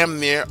took damn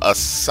near a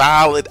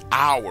solid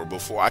hour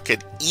before I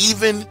could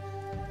even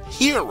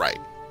hear right.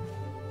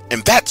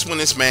 And that's when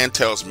this man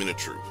tells me the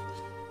truth.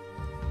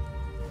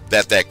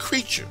 That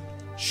creature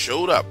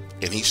showed up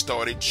and he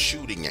started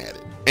shooting at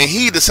it. And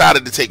he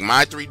decided to take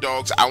my 3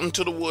 dogs out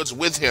into the woods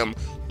with him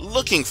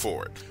looking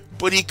for it.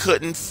 But he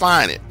couldn't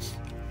find it.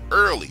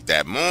 Early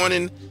that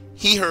morning,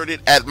 he heard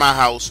it at my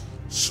house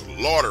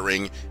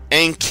slaughtering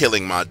and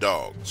killing my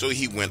dog. So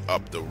he went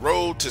up the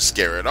road to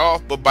scare it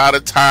off, but by the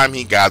time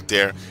he got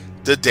there,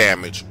 the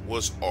damage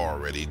was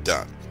already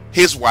done.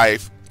 His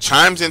wife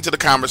chimes into the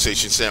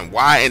conversation saying,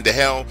 why in the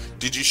hell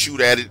did you shoot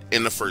at it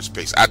in the first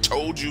place? I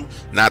told you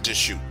not to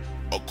shoot.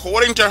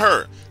 According to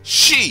her,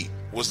 she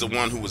was the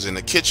one who was in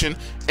the kitchen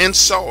and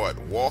saw it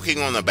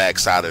walking on the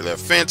backside of their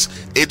fence.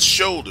 Its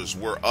shoulders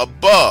were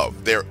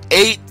above their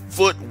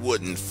 8-foot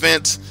wooden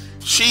fence.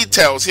 She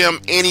tells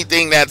him,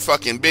 anything that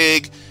fucking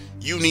big,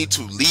 you need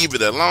to leave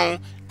it alone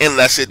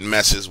unless it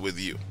messes with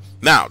you.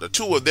 Now, the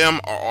 2 of them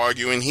are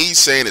arguing. He's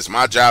saying it's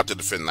my job to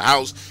defend the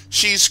house.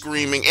 She's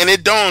screaming, and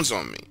it dawns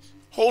on me.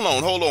 Hold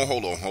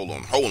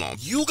on.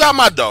 You got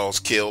my dogs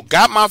killed,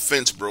 got my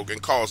fence broken,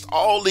 caused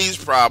all these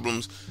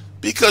problems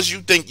because you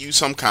think you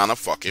some kind of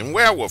fucking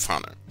werewolf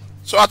hunter.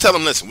 So I tell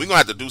them, listen, we're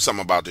going to have to do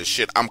something about this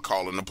shit. I'm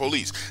calling the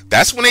police.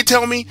 That's when they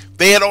tell me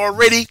they had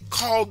already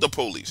called the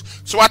police.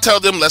 So I tell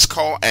them, let's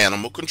call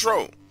animal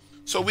control.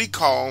 So we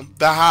call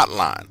the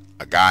hotline.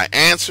 A guy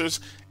answers,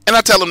 and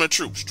I tell him the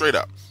truth, straight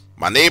up.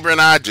 My neighbor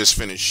and I just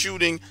finished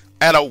shooting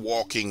at a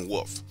walking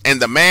wolf.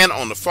 And the man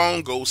on the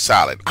phone goes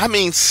silent. I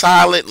mean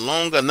silent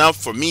long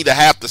enough for me to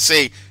have to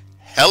say,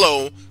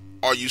 hello,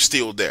 are you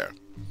still there?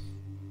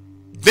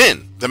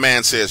 Then the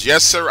man says,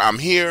 yes, sir, I'm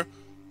here.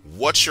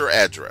 What's your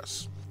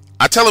address?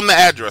 I tell him the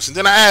address, and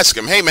then I ask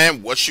him, hey,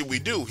 man, what should we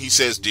do? He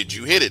says, did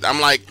you hit it?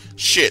 I'm like,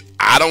 shit,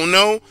 I don't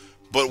know.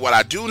 But what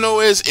I do know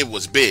is it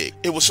was big.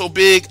 It was so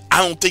big,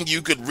 I don't think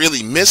you could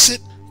really miss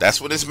it. That's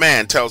what this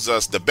man tells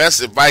us the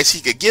best advice he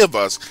could give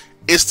us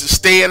is to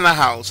stay in the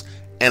house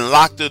and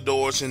lock the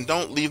doors and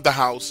don't leave the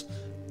house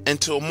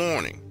until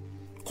morning.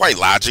 Quite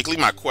logically,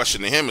 my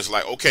question to him is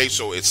like, okay,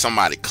 so is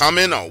somebody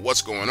coming or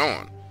what's going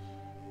on?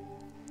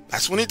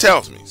 That's when he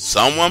tells me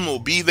someone will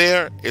be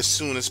there as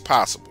soon as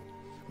possible.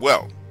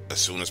 Well, as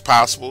soon as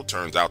possible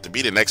turns out to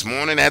be the next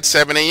morning at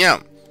 7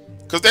 a.m.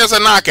 because there's a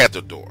knock at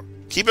the door.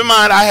 Keep in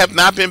mind, I have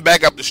not been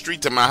back up the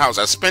street to my house.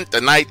 I spent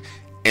the night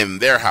in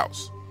their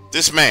house.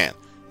 This man,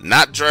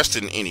 not dressed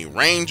in any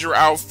ranger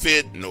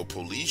outfit, no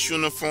police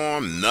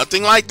uniform,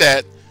 nothing like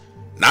that,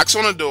 knocks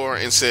on the door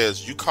and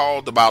says, you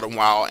called about a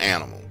wild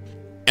animal.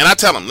 And I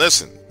tell him,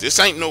 listen, this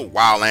ain't no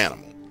wild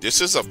animal. This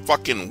is a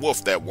fucking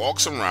wolf that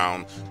walks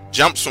around,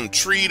 jumps from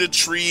tree to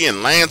tree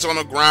and lands on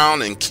the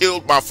ground and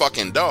killed my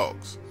fucking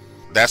dogs.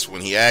 That's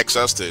when he asks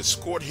us to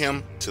escort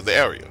him to the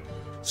area.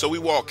 So we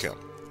walk him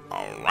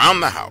around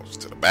the house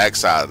to the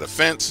backside of the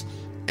fence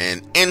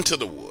and into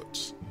the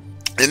woods.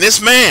 And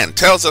this man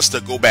tells us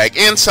to go back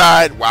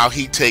inside while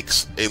he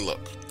takes a look.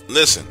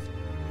 Listen,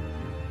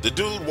 the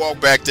dude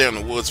walked back there in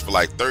the woods for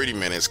like 30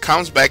 minutes,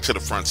 comes back to the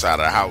front side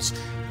of the house,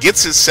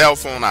 gets his cell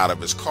phone out of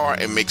his car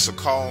and makes a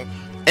call,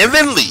 and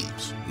then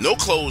leaves. No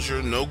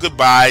closure, no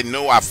goodbye,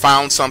 no I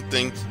found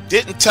something,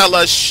 didn't tell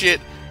us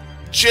shit,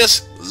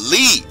 just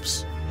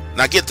leaves.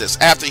 Now get this,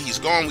 after he's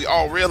gone, we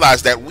all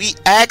realize that we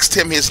asked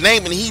him his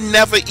name and he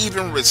never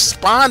even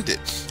responded.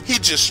 He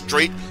just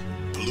straight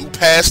blew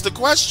past the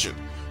question.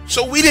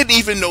 So we didn't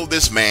even know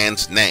this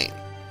man's name.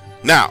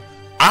 Now,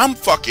 I'm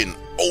fucking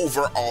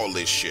over all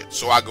this shit.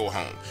 So I go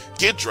home,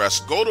 get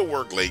dressed, go to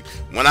work late.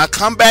 When I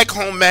come back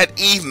home that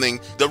evening,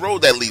 the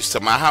road that leads to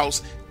my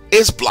house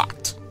is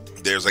blocked.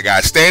 There's a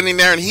guy standing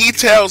there and he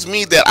tells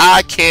me that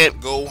I can't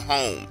go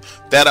home,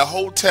 that a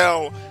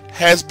hotel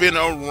has been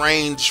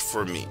arranged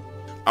for me.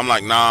 I'm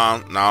like,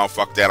 nah,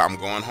 fuck that. I'm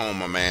going home,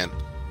 my man.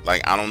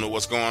 Like, I don't know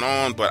what's going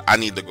on, but I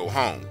need to go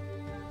home.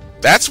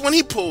 That's when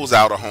he pulls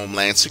out a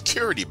Homeland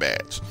Security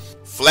badge,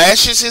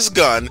 flashes his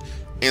gun,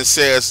 and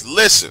says,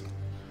 listen,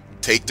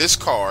 take this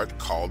card,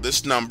 call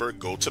this number,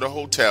 go to the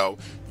hotel.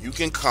 You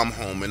can come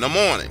home in the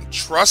morning.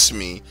 Trust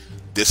me,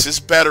 this is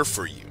better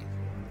for you.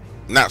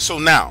 Now,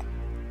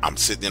 I'm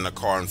sitting in the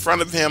car in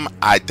front of him.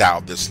 I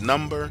dial this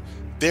number,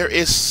 there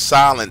is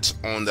silence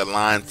on the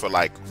line for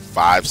like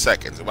 5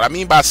 seconds. What I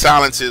mean by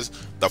silence is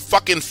the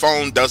fucking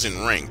phone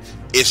doesn't ring.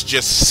 It's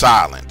just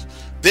silent.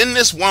 Then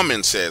this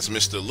woman says,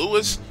 Mr.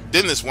 Lewis,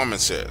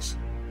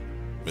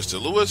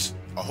 Mr. Lewis,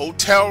 a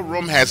hotel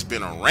room has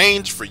been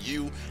arranged for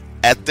you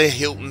at the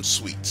Hilton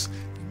Suites.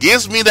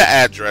 Gives me the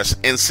address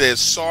and says,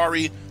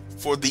 sorry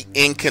for the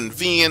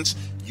inconvenience.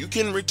 You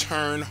can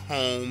return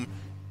home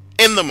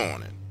in the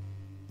morning.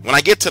 When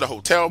I get to the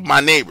hotel, my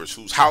neighbors,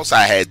 whose house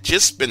I had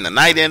just spent the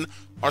night in,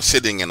 are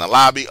sitting in the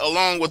lobby,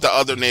 along with the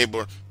other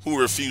neighbor who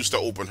refused to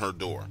open her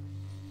door.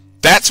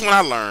 That's when I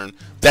learned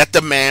that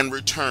the man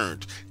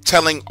returned,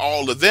 telling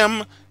all of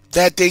them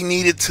that they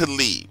needed to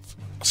leave.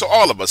 So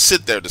all of us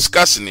sit there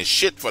discussing this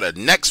shit for the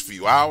next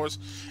few hours,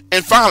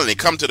 and finally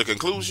come to the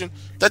conclusion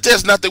that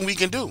there's nothing we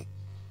can do.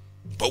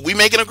 But we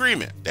make an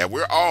agreement that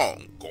we're all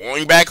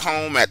going back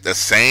home at the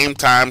same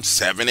time,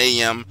 7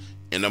 a.m.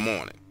 in the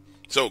morning.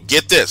 So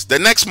get this, the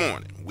next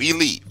morning we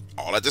leave,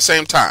 all at the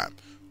same time,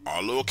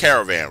 our little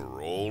caravan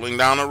rolling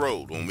down the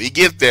road. When we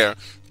get there,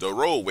 the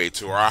roadway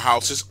to our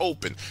house is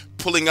open.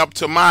 Pulling up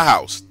to my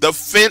house, the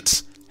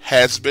fence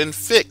has been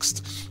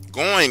fixed.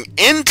 Going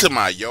into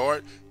my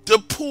yard, the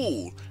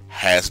pool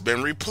has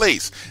been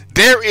replaced.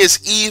 There is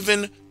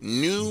even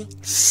new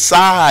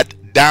sod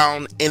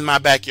down in my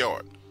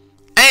backyard.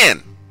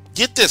 And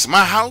get this,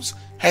 my house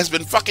has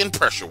been fucking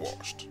pressure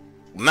washed.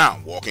 Now,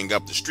 walking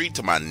up the street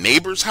to my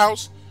neighbor's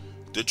house,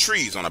 the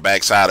trees on the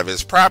backside of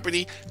his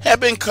property have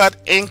been cut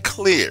and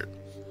cleared.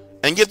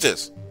 And get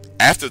this,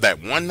 after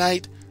that one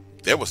night,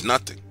 there was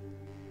nothing.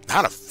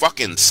 Not a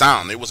fucking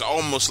sound. It was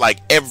almost like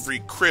every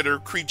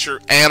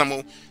creature,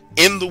 animal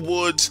in the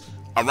woods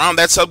around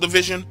that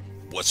subdivision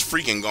was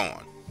freaking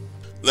gone.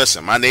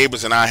 Listen, my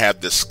neighbors and I have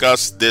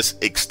discussed this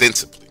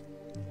extensively.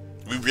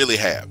 We really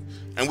have.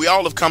 And we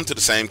all have come to the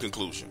same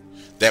conclusion,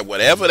 that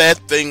whatever that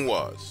thing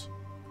was,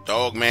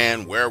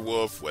 dogman,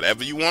 werewolf,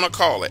 whatever you want to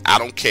call it, I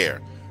don't care.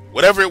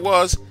 Whatever it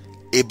was,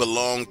 it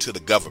belonged to the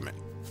government.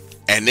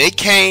 And they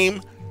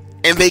came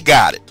and they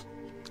got it.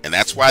 And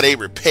that's why they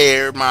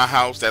repaired my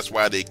house. That's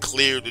why they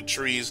cleared the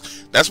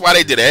trees. That's why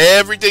they did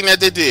everything that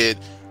they did,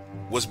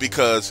 was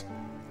because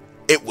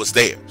it was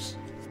theirs.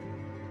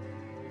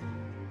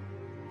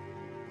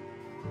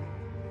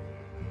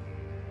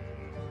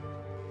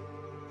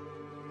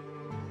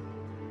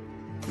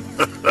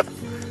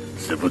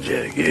 Simple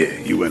Jack, yeah,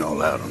 you went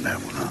all out on that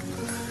one, huh?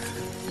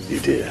 You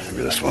did.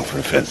 Really swung for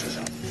the fences,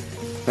 huh?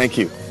 Thank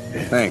you.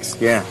 Yeah. Thanks,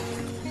 yeah.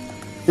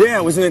 Yeah,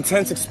 it was an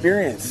intense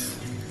experience.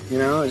 You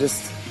know, I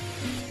just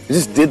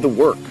did the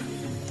work.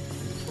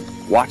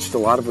 Watched a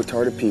lot of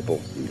retarded people.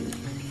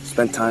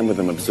 Spent time with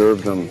them,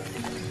 observed them.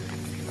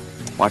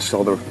 Watched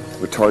all the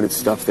retarded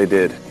stuff they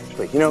did.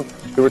 But, you know,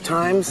 there were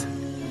times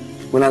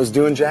when I was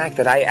doing Jack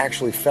that I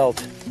actually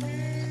felt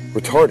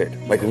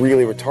retarded, like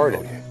really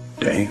retarded.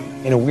 Damn.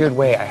 In a weird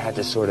way, I had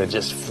to sort of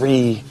just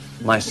free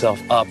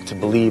myself up to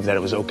believe that it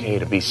was okay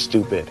to be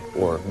stupid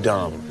or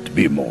dumb. To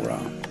be a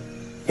moron.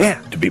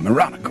 Yeah. To be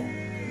moronical.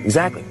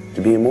 Exactly.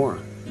 To be a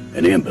moron.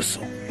 An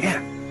imbecile.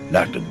 Yeah.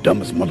 Like the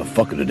dumbest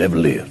motherfucker that ever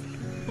lived.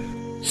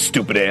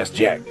 Stupid ass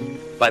Jack.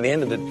 By the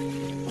end of the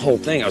whole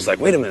thing, I was like,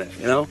 wait a minute,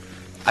 you know?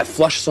 I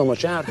flushed so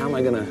much out, how am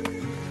I gonna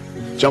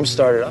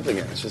jumpstart it up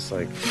again? It's just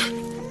like...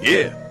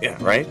 Yeah. Yeah,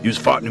 right? You was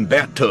farting in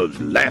bathtubs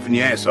and laughing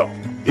your ass off.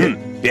 Yeah.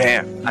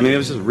 Yeah. I mean, it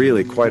was just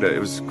really it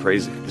was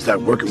crazy. It's like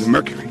working with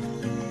mercury.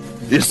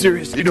 You're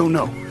serious? You don't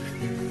know.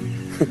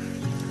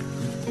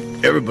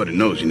 Everybody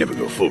knows you never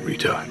go full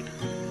retard.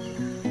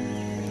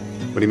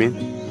 What do you mean?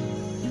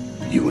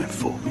 You went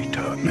full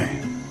retard,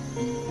 man.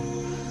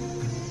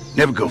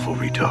 Never go full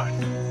retard.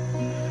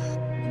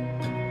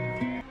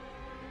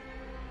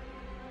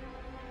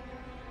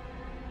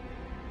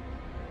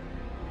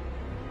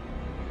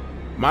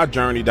 My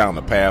journey down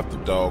the path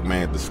of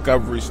Dogman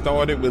discovery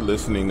started with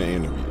listening to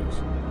interviews.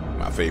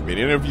 My favorite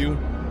interview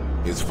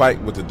is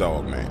Fight with the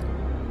Dogman.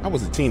 I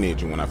was a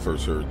teenager when I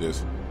first heard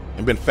this,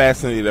 and been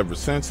fascinated ever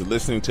since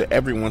listening to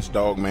everyone's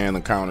Dogman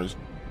encounters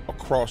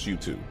across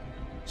YouTube.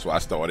 So I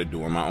started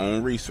doing my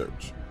own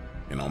research.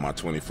 And on my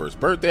 21st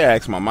birthday, I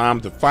asked my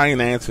mom to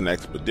finance an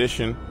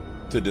expedition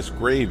to this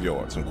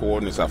graveyard, some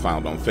coordinates I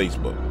found on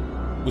Facebook.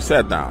 We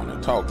sat down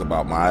and talked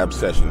about my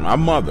obsession. My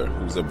mother,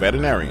 who's a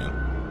veterinarian,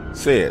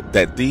 said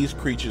that these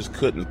creatures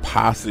couldn't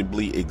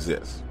possibly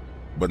exist.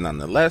 But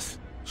nonetheless,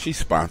 she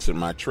sponsored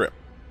my trip.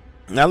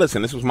 Now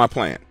listen, this was my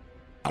plan.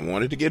 I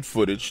wanted to get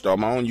footage, start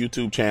my own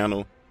YouTube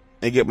channel,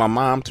 and get my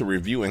mom to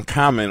review and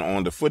comment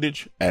on the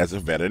footage as a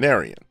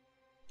veterinarian.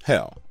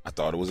 Hell, I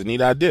thought it was a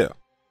neat idea.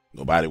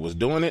 Nobody was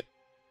doing it,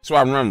 so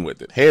I run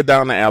with it. Head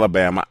down to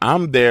Alabama.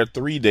 I'm there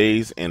 3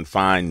 days and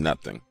find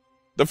nothing.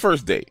 The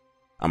first day,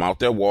 I'm out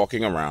there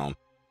walking around,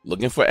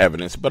 looking for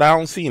evidence, but I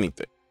don't see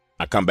anything.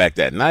 I come back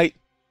that night,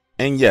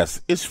 and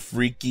yes, it's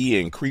freaky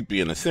and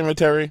creepy in the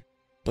cemetery,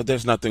 but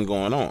there's nothing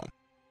going on.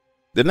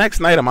 The next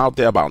night, I'm out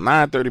there about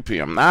 9:30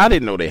 p.m. Now, I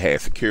didn't know they had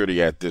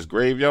security at this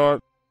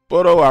graveyard,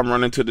 but I'm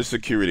running to the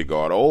security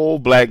guard,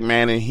 old black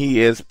man, and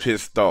he is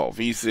pissed off.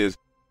 He says,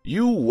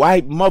 "You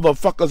white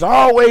motherfuckers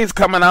always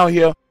coming out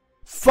here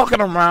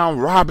fucking around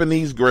robbing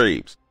these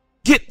graves.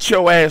 Get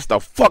your ass the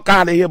fuck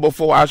out of here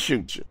before I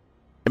shoot you.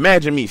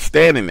 Imagine me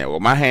standing there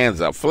with my hands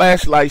up,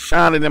 flashlight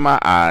shining in my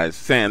eyes,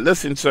 saying,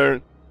 listen,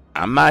 sir,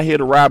 I'm not here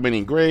to rob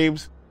any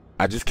graves.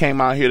 I just came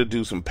out here to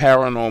do some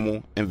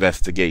paranormal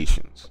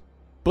investigations.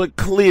 But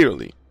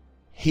clearly,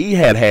 he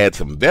had had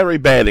some very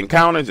bad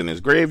encounters in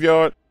his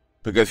graveyard,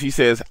 because he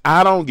says,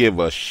 I don't give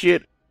a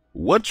shit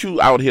what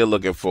you out here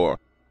looking for.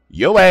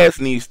 Your ass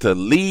needs to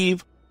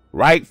leave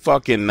right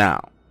fucking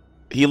now.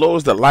 He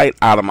lowers the light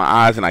out of my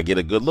eyes and I get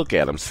a good look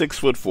at him.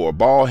 6'4",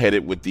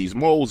 bald-headed with these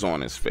moles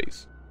on his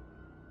face.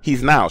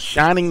 He's now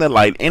shining the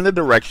light in the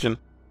direction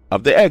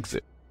of the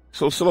exit.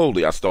 So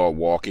slowly I start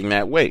walking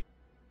that way.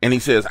 And he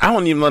says, I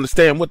don't even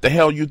understand what the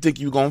hell you think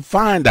you're going to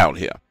find out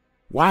here.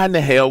 Why in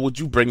the hell would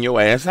you bring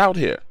your ass out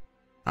here?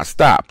 I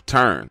stop,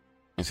 turn,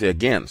 and say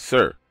again,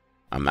 sir,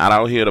 I'm not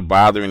out here to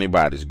bother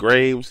anybody's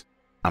graves.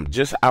 I'm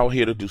just out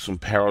here to do some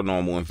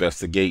paranormal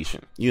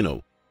investigation. You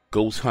know,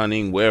 ghost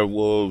hunting,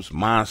 werewolves,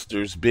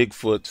 monsters,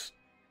 bigfoots.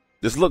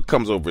 This look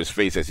comes over his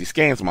face as he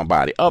scans my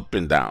body up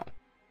and down.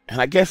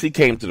 And I guess he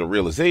came to the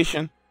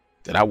realization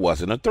that I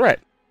wasn't a threat.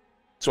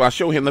 So I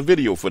show him the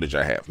video footage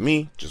I have.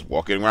 Me just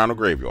walking around the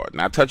graveyard,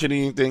 not touching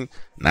anything,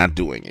 not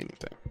doing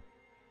anything.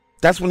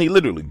 That's when he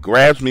literally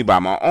grabs me by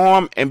my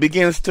arm and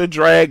begins to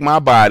drag my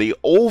body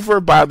over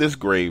by this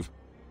grave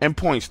and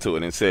points to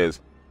it and says,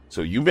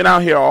 so you've been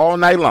out here all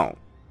night long,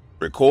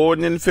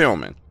 recording and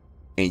filming,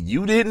 and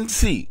you didn't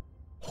see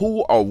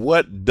who or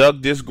what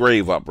dug this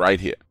grave up right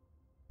here.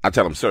 I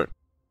tell him, sir,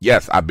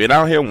 yes, I've been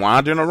out here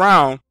wandering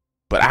around,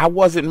 but I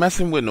wasn't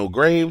messing with no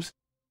graves,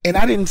 and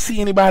I didn't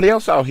see anybody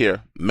else out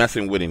here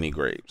messing with any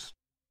graves.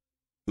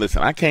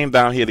 Listen, I came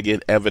down here to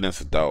get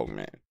evidence of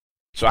Dogman.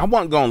 So I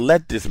wasn't going to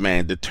let this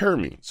man deter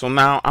me. So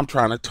now I'm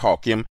trying to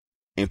talk him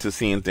into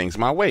seeing things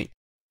my way.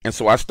 And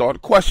so I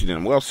started questioning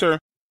him. Well, sir,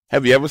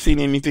 have you ever seen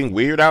anything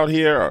weird out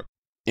here or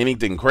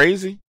anything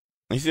crazy?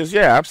 And he says,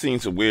 yeah, I've seen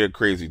some weird,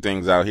 crazy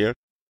things out here.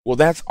 Well,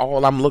 that's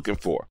all I'm looking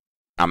for.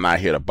 I'm not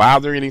here to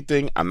bother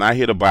anything. I'm not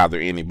here to bother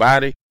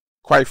anybody.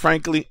 Quite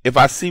frankly, if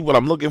I see what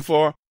I'm looking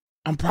for,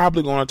 I'm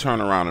probably going to turn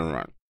around and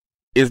run.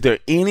 Is there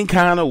any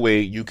kind of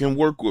way you can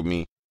work with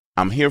me?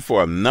 I'm here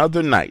for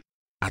another night.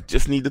 I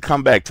just need to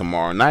come back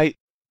tomorrow night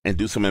and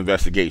do some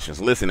investigations.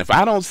 Listen, if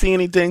I don't see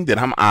anything, then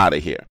I'm out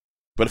of here.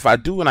 But if I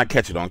do and I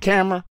catch it on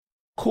camera,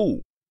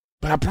 cool.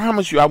 But I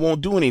promise you I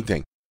won't do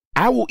anything.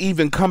 I will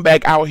even come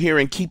back out here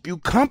and keep you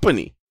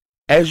company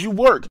as you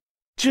work,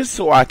 just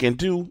so I can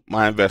do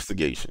my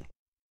investigation.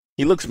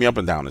 He looks me up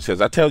and down and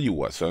says, I tell you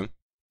what, son,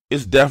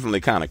 it's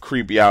definitely kind of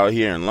creepy out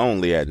here and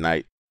lonely at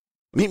night.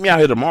 Meet me out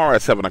here tomorrow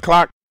at 7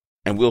 o'clock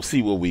and we'll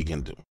see what we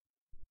can do.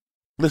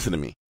 Listen to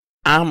me.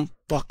 I'm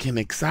fucking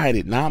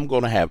excited. Now I'm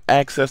going to have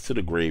access to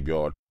the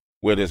graveyard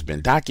where there's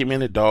been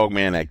documented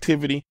Dogman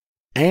activity,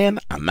 and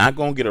I'm not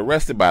going to get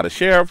arrested by the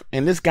sheriff,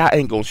 and this guy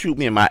ain't going to shoot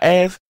me in my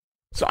ass.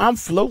 So I'm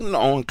floating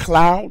on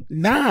cloud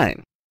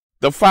 9.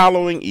 The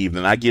following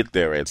evening, I get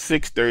there at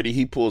 6:30.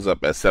 He pulls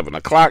up at 7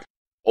 o'clock,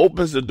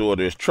 opens the door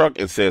to his truck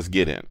and says,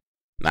 get in.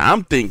 Now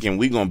I'm thinking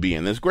we're going to be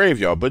in this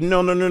graveyard, but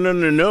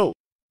no.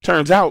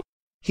 Turns out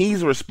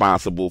he's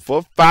responsible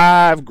for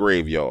 5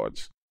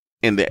 graveyards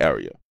in the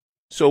area.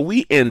 So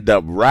we end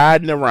up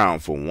riding around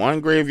from one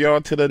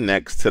graveyard to the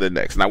next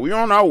Now we're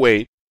on our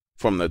way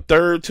from the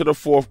 3rd to the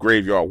 4th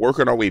graveyard,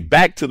 working our way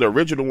back to the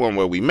original one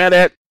where we met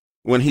at,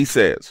 when he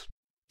says,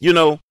 you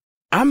know,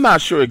 I'm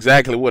not sure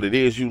exactly what it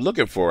is you're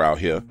looking for out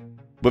here,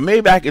 but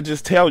maybe I could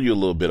just tell you a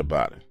little bit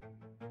about it.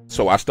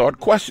 So I start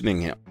questioning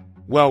him.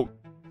 Well,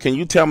 can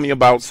you tell me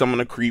about some of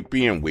the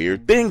creepy and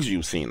weird things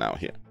you've seen out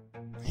here?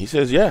 He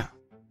says, yeah,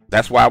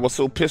 that's why I was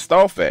so pissed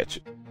off at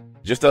you.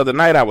 Just the other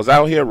night, I was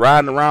out here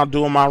riding around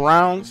doing my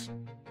rounds,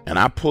 and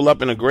I pull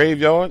up in a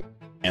graveyard,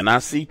 and I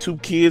see 2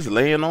 kids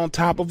laying on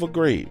top of a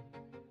grave.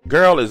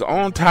 Girl is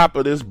on top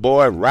of this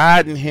boy,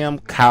 riding him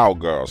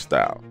cowgirl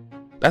style.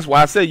 That's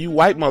why I say you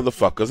white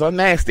motherfuckers are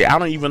nasty. I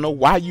don't even know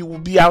why you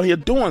would be out here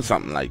doing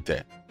something like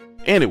that.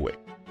 Anyway,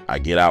 I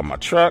get out my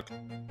truck,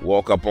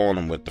 walk up on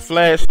them with the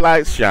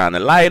flashlight, shine the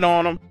light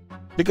on them,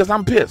 because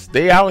I'm pissed.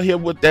 They out here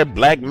with that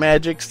black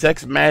magic,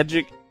 sex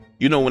magic.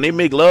 You know, when they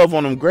make love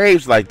on them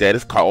graves like that,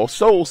 it's called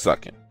soul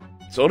sucking.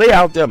 So they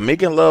out there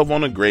making love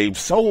on the grave,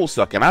 soul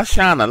sucking. I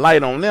shine a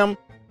light on them,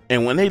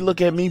 and when they look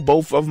at me,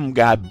 both of them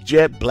got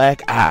jet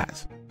black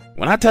eyes.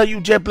 When I tell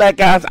you jet black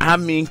eyes, I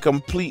mean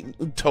complete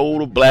and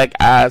total black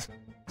eyes.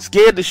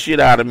 Scared the shit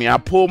out of me. I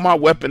pull my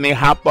weapon, they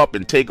hop up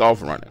and take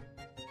off running.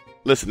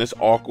 Listen, this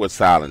awkward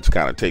silence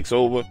kind of takes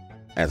over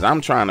as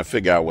I'm trying to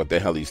figure out what the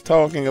hell he's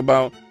talking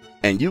about,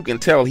 and you can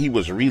tell he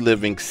was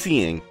reliving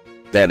seeing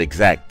that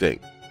exact thing.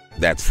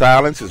 That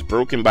silence is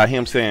broken by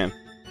him saying,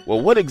 well,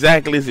 what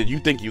exactly is it you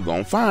think you're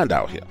going to find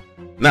out here?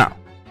 Now,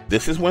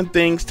 this is when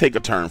things take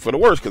a turn for the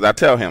worse, because I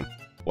tell him,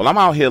 well, I'm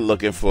out here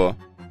looking for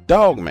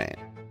Dogman.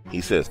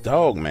 He says,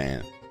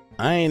 Dogman?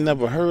 I ain't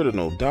never heard of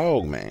no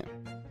Dogman.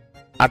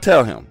 I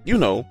tell him, you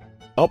know,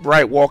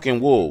 upright walking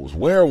wolves,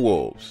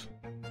 werewolves.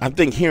 I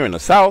think here in the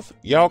South,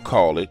 y'all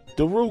call it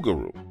the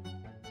rougarou.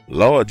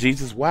 Lord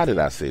Jesus, why did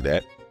I say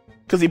that?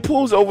 Because he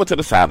pulls over to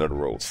the side of the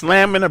road,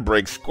 slamming the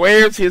brakes,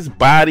 squares his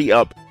body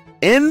up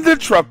in the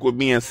truck with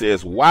me and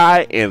says,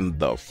 why in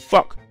the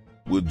fuck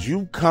would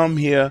you come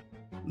here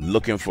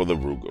looking for the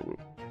rougarou?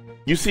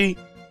 You see,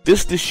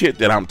 this the shit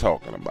that I'm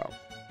talking about.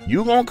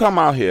 You gonna come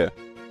out here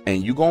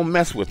and you gonna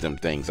mess with them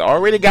things. I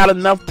already got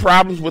enough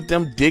problems with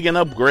them digging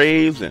up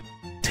graves and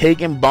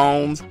taking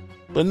bones.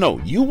 But no,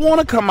 you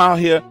wanna come out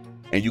here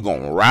and you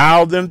gonna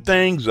rile them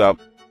things up,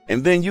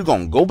 and then you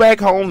gonna go back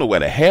home to where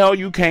the hell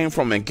you came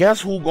from, and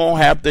guess who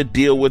gonna have to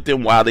deal with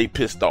them while they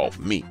pissed off?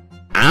 Me.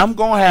 I'm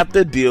gonna have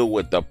to deal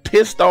with the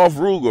pissed off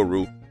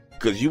rougarou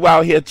because you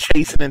out here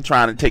chasing and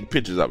trying to take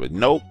pictures of it.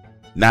 Nope,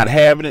 not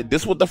having it.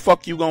 This what the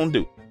fuck you gonna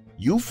do.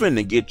 You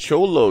finna get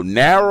your little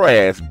narrow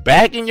ass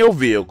back in your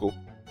vehicle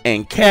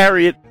and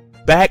carry it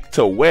back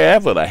to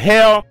wherever the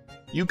hell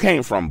you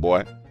came from,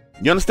 boy.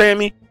 You understand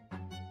me?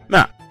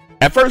 Now,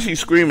 at first he's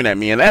screaming at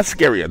me, and that's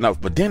scary enough,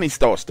 but then he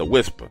starts to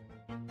whisper.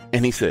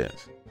 And he says,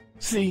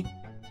 see,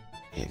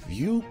 if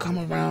you come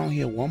around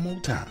here one more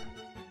time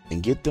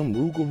and get them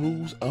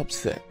rougarous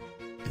upset,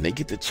 and they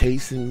get to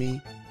chasing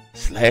me,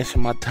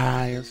 slashing my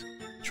tires,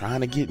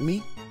 trying to get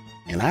me,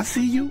 and I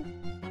see you,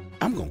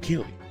 I'm gonna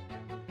kill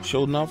you.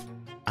 Sure enough,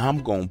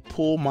 I'm gonna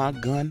pull my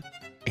gun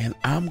and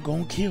I'm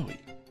gonna kill you.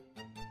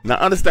 Now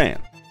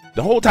understand,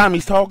 the whole time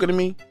he's talking to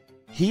me,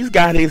 he's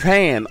got his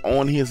hand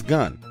on his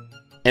gun.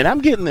 And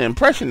I'm getting the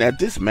impression that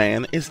this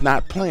man is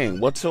not playing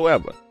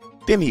whatsoever.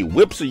 Then he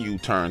whips a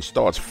U-turn,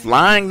 starts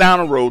flying down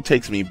the road,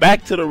 takes me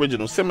back to the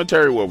original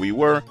cemetery where we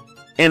were,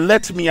 and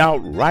lets me out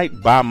right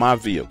by my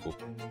vehicle,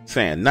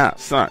 saying, nah,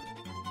 son,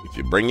 if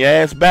you bring your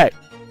ass back,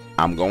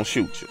 I'm gonna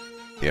shoot you.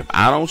 If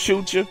I don't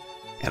shoot you,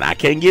 and I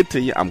can't get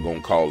to you, I'm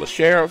gonna call the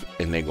sheriff,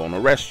 and they're gonna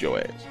arrest your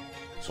ass.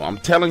 So I'm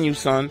telling you,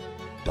 son,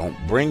 don't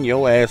bring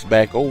your ass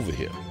back over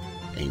here.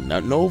 Ain't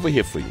nothing over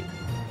here for you.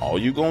 All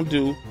you gonna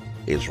do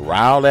is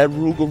rile that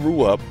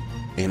rougarou up,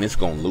 and it's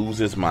gonna lose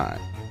his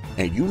mind.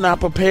 And you not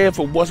prepared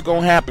for what's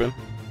gonna happen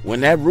when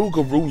that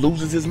rougarou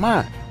loses his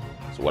mind.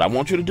 So what I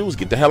want you to do is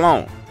get the hell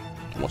on.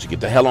 I want you to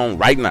get the hell on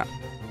right now.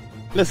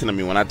 Listen to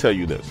me when I tell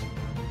you this.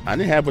 I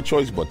didn't have a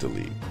choice but to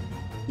leave.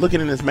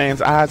 Looking in this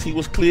man's eyes, he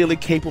was clearly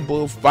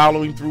capable of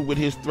following through with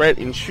his threat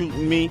and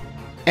shooting me,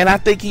 and I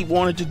think he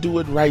wanted to do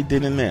it right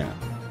then and there.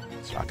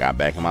 So I got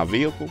back in my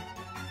vehicle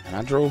and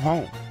I drove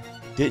home.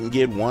 Didn't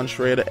get one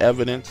shred of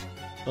evidence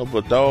of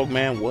a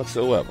dogman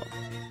whatsoever.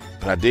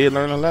 But I did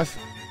learn a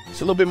lesson.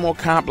 It's a little bit more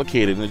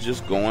complicated than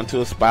just going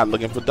to a spot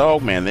looking for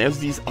dogman. There's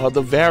these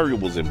other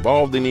variables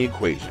involved in the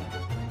equation,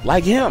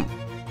 like him.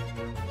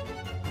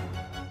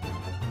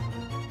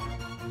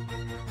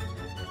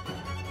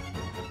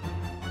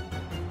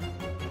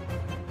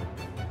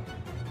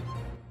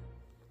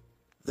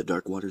 The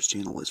Dark Waters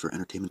channel is for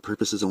entertainment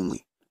purposes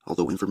only.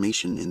 Although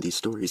information in these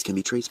stories can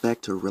be traced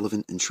back to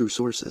relevant and true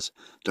sources,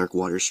 Dark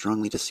Waters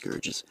strongly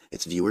discourages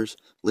its viewers,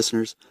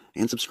 listeners,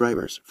 and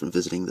subscribers from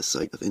visiting the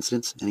site of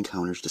incidents and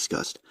encounters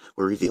discussed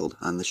or revealed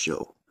on the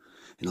show.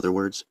 In other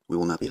words, we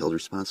will not be held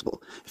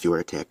responsible if you are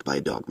attacked by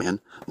a dogman,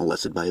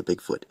 molested by a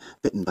bigfoot,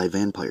 bitten by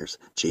vampires,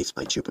 chased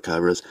by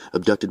chupacabras,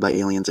 abducted by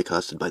aliens,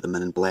 accosted by the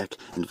men in black,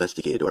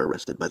 investigated or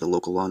arrested by the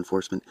local law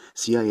enforcement,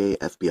 CIA,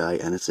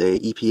 FBI, NSA,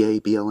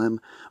 EPA, BLM,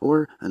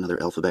 or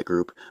another alphabet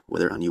group,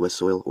 whether on U.S.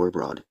 soil or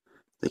abroad.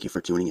 Thank you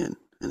for tuning in,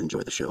 and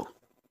enjoy the show.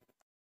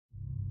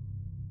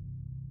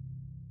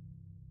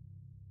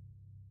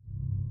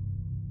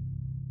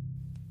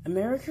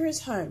 America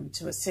is home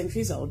to a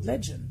centuries-old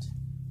legend.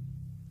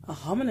 A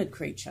hominid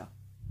creature,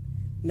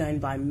 known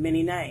by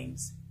many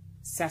names: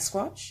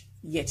 Sasquatch,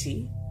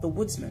 Yeti, the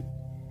Woodsman,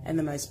 and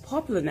the most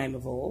popular name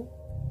of all,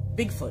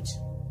 Bigfoot.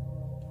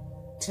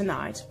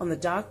 Tonight, on the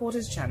Dark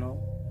Waters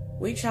channel,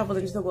 we travel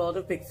into the world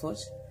of Bigfoot,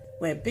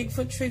 where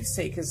Bigfoot truth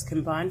seekers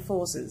combine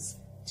forces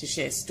to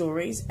share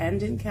stories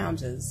and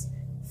encounters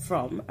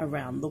from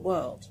around the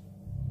world.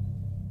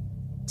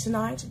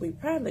 Tonight, we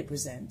proudly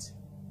present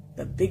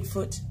the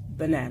Bigfoot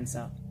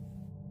Bonanza.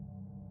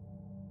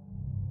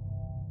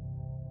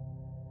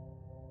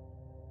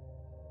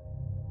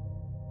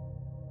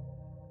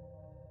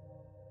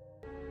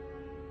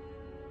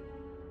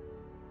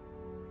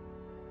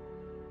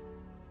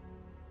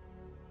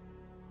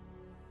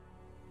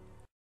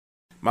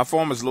 My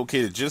farm is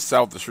located just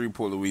south of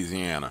Shreveport,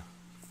 Louisiana,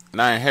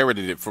 and I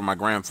inherited it from my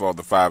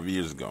grandfather 5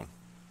 years ago.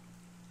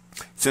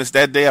 Since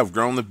that day, I've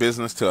grown the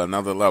business to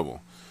another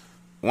level.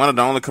 One of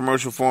the only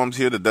commercial farms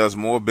here that does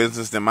more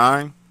business than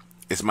mine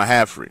is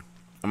Mahaffrey.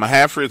 And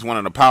Mahaffrey is one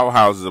of the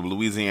powerhouses of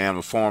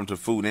Louisiana's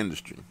farm-to-food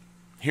industry.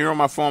 Here on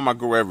my farm, I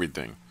grow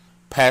everything: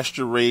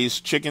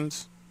 pasture-raised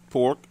chickens,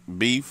 pork,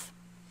 beef,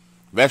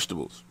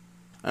 vegetables.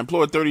 I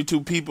employ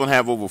 32 people and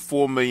have over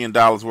 $4 million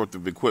worth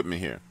of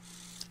equipment here.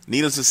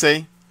 Needless to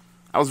say,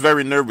 I was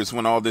very nervous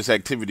when all this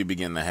activity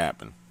began to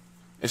happen.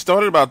 It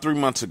started about 3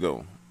 months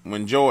ago,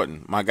 when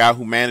Jordan, my guy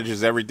who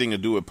manages everything to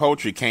do with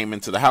poultry, came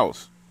into the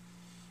house.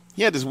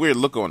 He had this weird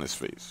look on his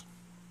face.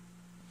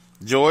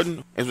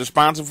 Jordan is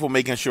responsible for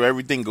making sure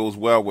everything goes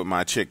well with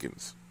my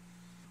chickens,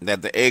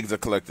 that the eggs are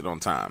collected on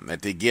time,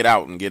 that they get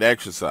out and get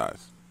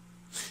exercise.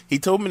 He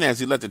told me that as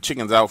he let the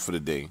chickens out for the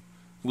day,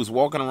 who was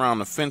walking around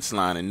the fence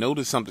line and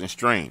noticed something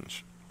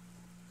strange.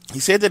 He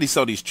said that he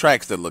saw these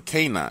tracks that looked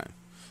canine,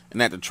 and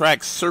that the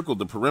tracks circled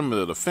the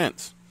perimeter of the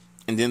fence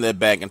and then led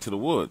back into the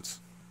woods.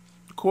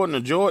 According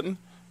to Jordan,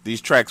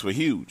 these tracks were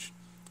huge,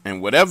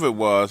 and whatever it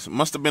was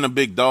must have been a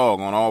big dog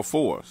on all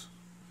fours.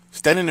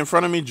 Standing in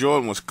front of me,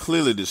 Jordan was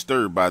clearly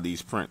disturbed by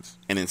these prints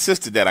and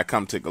insisted that I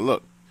come take a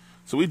look.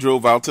 So we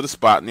drove out to the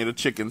spot near the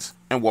chickens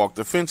and walked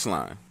the fence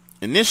line.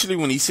 Initially,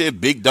 when he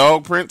said big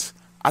dog prints,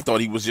 I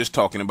thought he was just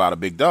talking about a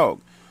big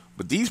dog.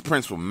 But these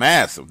prints were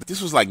massive.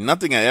 This was like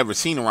nothing I'd ever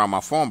seen around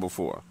my farm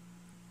before.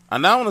 I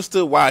now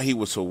understood why he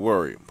was so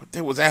worried, but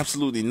there was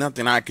absolutely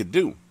nothing I could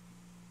do.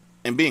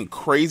 And being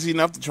crazy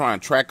enough to try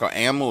and track an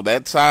animal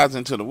that size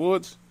into the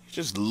woods, he's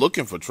just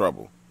looking for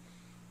trouble.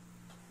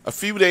 A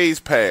few days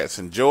passed,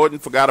 and Jordan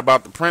forgot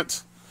about the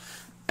prints,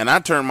 and I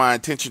turned my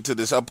attention to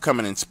this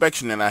upcoming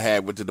inspection that I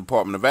had with the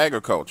Department of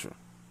Agriculture.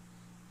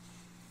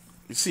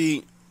 You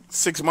see,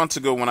 6 months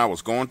ago when I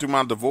was going through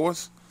my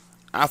divorce,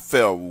 I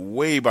fell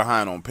way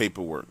behind on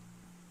paperwork.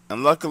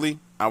 And luckily,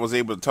 I was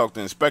able to talk to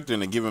the inspector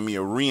into giving me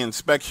a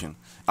re-inspection,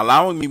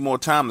 allowing me more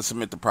time to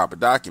submit the proper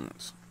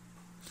documents.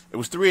 It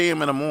was 3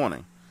 a.m. in the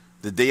morning,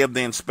 the day of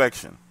the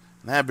inspection,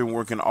 and I had been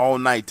working all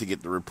night to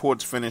get the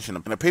reports finished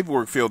and the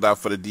paperwork filled out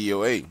for the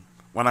DOA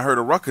when I heard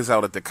a ruckus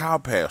out at the cow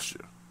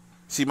pasture.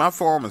 See, my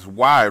farm is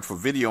wired for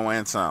video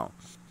and sound,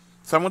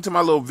 so I went to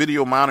my little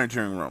video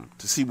monitoring room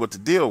to see what the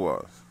deal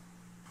was.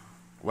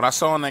 What I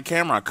saw on that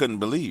camera I couldn't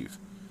believe.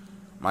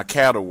 My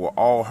cattle were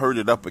all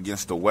herded up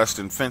against the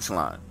western fence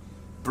line,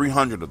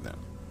 300 of them,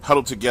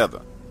 huddled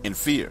together in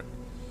fear.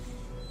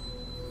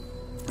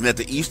 And at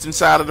the eastern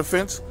side of the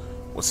fence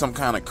was some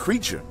kind of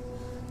creature.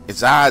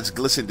 Its eyes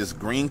glistened this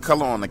green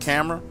color on the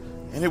camera,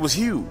 and it was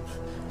huge.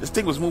 This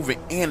thing was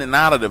moving in and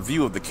out of the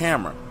view of the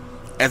camera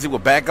as it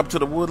would back up to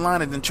the wood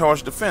line and then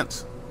charge the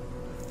fence.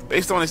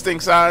 Based on its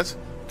thing's size,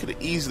 it could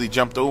have easily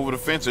jumped over the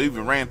fence or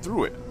even ran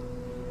through it.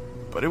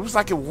 But it was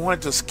like it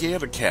wanted to scare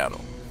the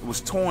cattle. It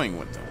was toying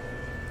with them.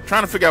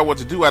 Trying to figure out what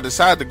to do, I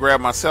decided to grab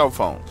my cell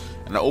phone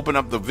and to open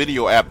up the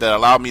video app that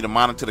allowed me to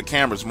monitor the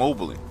cameras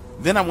mobily.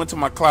 Then I went to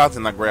my closet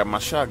and I grabbed my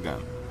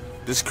shotgun.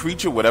 This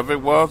creature, whatever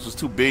it was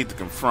too big to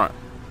confront.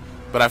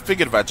 But I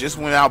figured if I just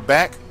went out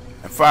back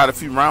and fired a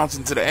few rounds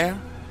into the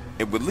air,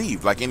 it would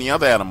leave like any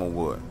other animal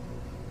would.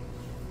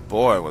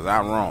 Boy, was I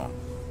wrong.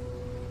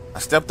 I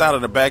stepped out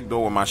of the back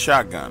door with my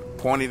shotgun,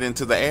 pointed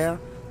into the air,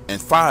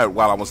 and fired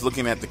while I was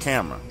looking at the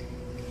camera.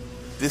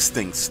 This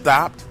thing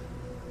stopped,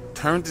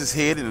 turned its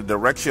head in the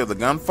direction of the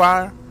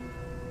gunfire,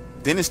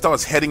 then it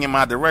starts heading in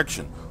my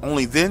direction.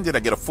 Only then did I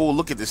get a full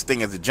look at this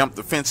thing as it jumped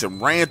the fence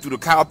and ran through the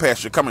cow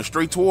pasture coming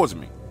straight towards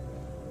me.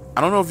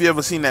 I don't know if you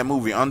ever seen that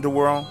movie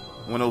Underworld,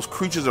 when those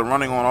creatures are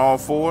running on all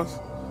fours.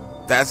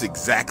 That's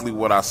exactly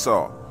what I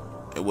saw.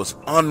 It was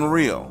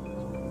unreal.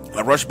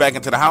 I rushed back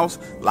into the house,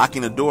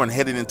 locking the door and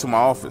headed into my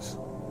office.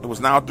 It was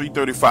now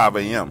 3:35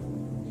 a.m.,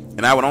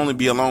 and I would only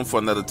be alone for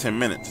another 10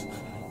 minutes.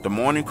 The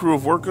morning crew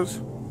of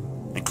workers,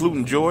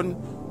 including Jordan,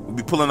 would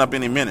be pulling up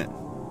any minute.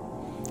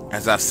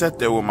 As I sat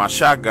there with my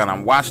shotgun, I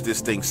watched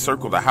this thing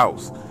circle the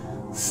house,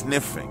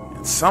 sniffing,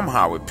 and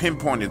somehow it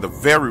pinpointed the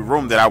very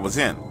room that I was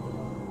in.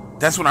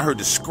 That's when I heard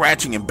the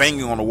scratching and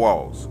banging on the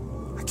walls.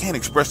 I can't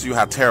express to you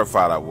how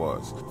terrified I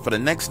was. For the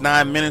next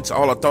 9 minutes,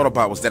 all I thought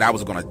about was that I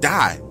was going to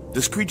die.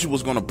 This creature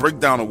was going to break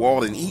down the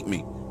wall and eat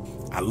me.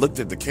 I looked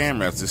at the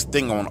camera as this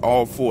thing on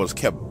all fours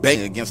kept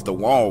banging against the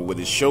wall with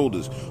its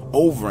shoulders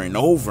over and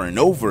over and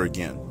over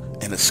again.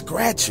 And the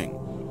scratching.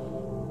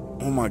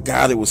 Oh my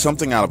God, it was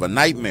something out of a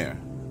nightmare.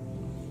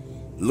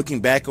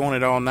 Looking back on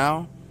it all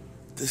now,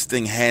 this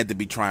thing had to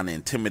be trying to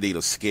intimidate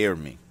or scare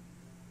me.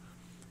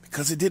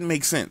 Because it didn't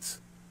make sense.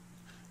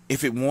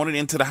 If it wanted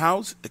into the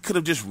house, it could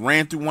have just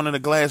ran through one of the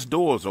glass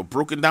doors or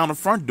broken down the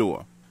front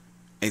door.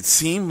 It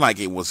seemed like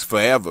it was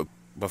forever,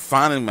 but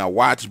finally my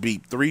watch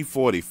beat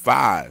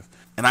 3:45,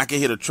 and I could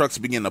hear the trucks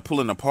begin to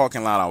pull in the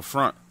parking lot out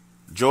front.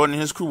 Jordan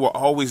and his crew were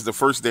always the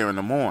first there in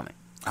the morning.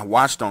 I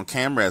watched on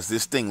camera as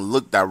this thing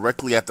looked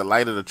directly at the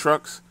light of the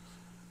trucks.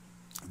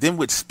 Then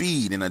with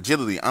speed and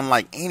agility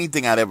unlike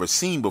anything I'd ever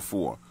seen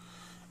before,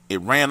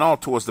 it ran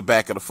off towards the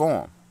back of the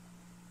farm.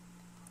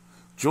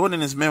 Jordan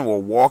and his men were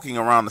walking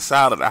around the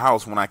side of the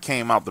house when I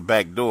came out the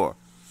back door.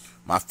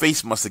 My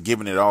face must have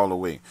given it all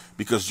away,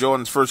 because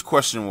Jordan's first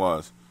question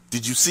was,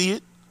 "Did you see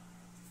it?"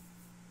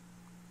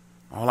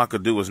 All I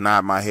could do was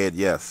nod my head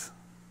yes.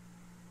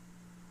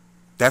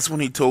 That's when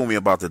he told me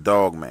about the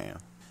Dogman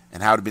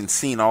and how it had been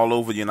seen all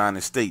over the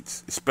United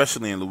States,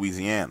 especially in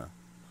Louisiana.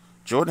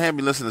 Jordan had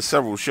me listen to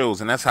several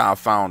shows, and that's how I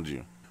found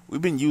you.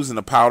 We've been using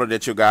the powder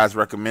that your guys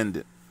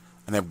recommended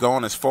and have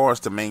gone as far as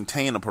to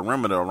maintain a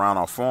perimeter around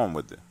our farm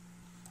with it.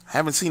 I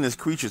haven't seen this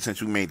creature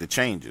since we made the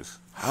changes.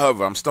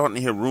 However, I'm starting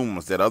to hear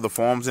rumors that other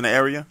farms in the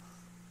area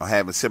are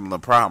having similar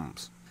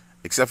problems,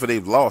 except for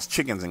they've lost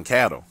chickens and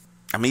cattle.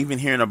 I'm even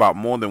hearing about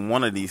more than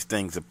one of these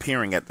things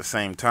appearing at the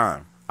same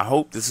time. I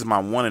hope this is my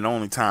one and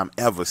only time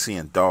ever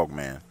seeing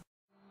Dogman.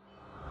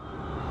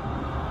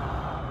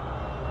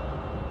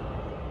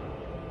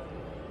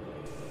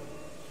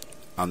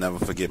 I'll never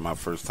forget my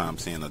first time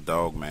seeing a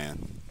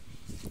Dogman.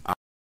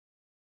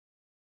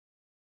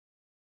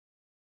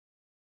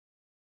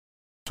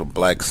 To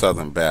Black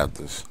Southern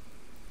Baptist,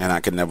 and I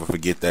can never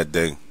forget that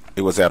day.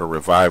 It was at a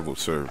revival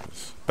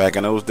service. Back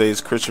in those days,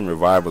 Christian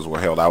revivals were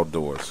held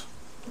outdoors,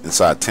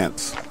 inside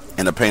tents.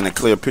 And to paint a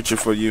clear picture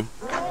for you,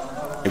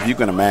 if you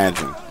can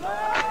imagine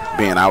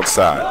being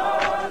outside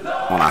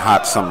on a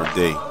hot summer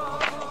day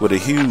with a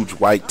huge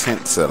white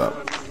tent set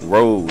up,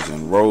 rows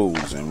and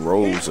rows and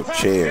rows of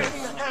chairs,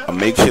 a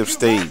makeshift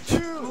stage,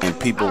 and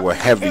people were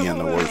heavy in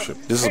the worship.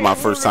 This is my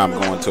first time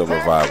going to a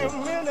revival.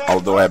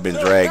 Although I've been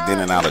dragged in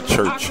and out of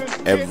church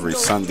every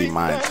Sunday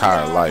my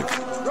entire life,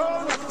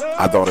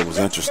 I thought it was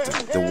interesting.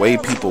 The way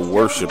people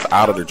worship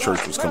out of the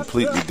church was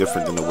completely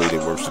different than the way they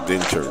worshiped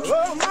in church.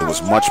 It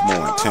was much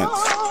more intense.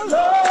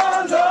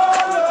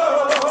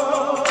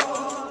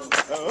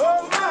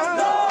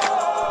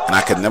 And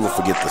I could never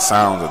forget the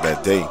sounds of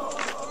that day.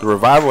 The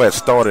revival had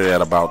started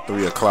at about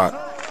 3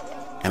 o'clock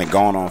and had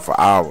gone on for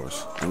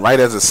hours. And right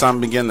as the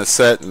sun began to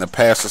set and the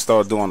pastor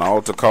started doing the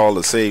altar call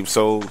to save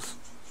souls,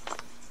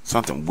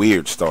 something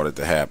weird started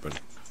to happen.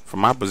 From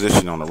my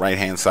position on the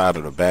right-hand side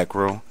of the back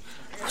row,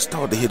 I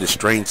started to hear the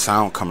strange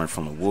sound coming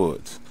from the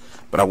woods,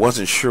 but I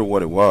wasn't sure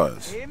what it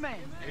was.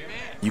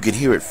 You could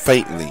hear it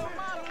faintly,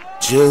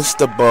 just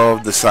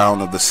above the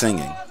sound of the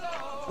singing.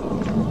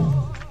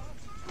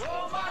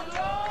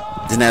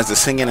 Then as the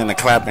singing and the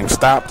clapping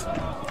stopped,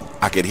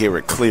 I could hear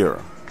it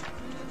clearer.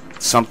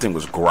 Something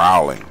was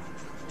growling,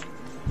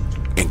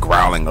 and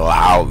growling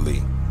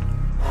loudly.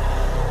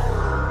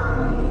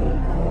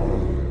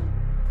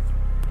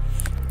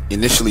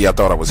 Initially, I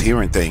thought I was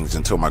hearing things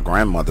until my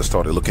grandmother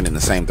started looking in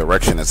the same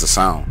direction as the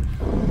sound.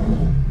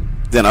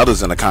 Then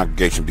others in the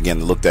congregation began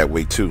to look that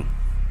way too.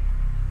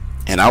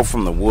 And out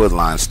from the wood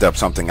line stepped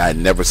something I had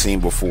never seen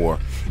before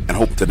and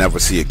hoped to never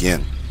see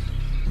again.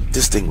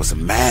 This thing was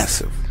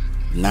massive,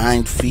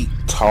 9 feet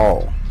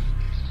tall,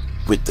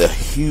 with the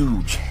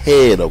huge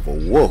head of a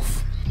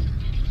wolf.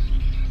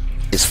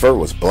 Its fur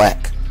was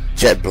black,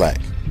 jet black,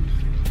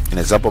 and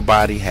his upper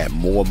body had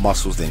more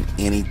muscles than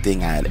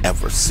anything I had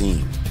ever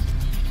seen.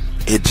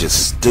 It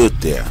just stood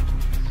there,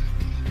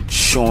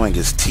 showing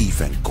his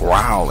teeth and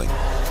growling.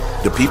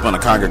 The people in the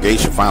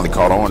congregation finally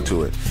caught on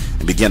to it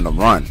and began to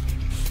run.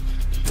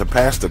 The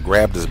pastor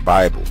grabbed his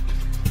Bible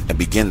and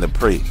began to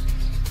pray,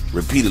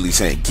 repeatedly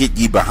saying, "Get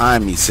ye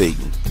behind me,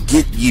 Satan.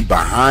 Get ye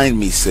behind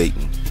me,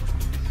 Satan."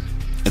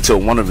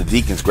 Until one of the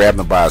deacons grabbed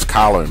him by his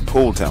collar and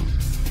pulled him,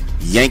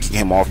 yanking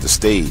him off the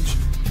stage.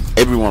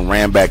 Everyone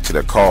ran back to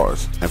their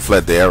cars and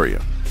fled the area.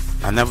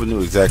 I never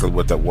knew exactly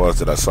what that was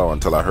that I saw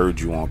until I heard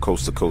you on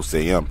Coast to Coast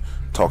AM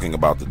talking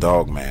about the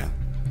Dogman.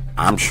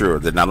 I'm sure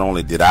that not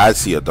only did I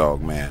see a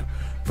Dogman,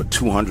 but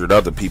 200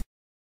 other people.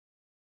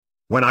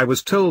 When I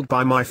was told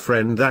by my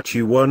friend that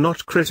you were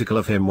not critical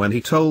of him when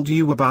he told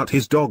you about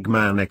his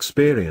Dogman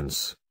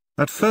experience,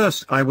 at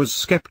first I was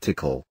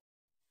skeptical.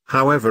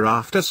 However,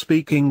 after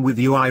speaking with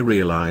you I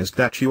realized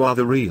that you are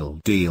the real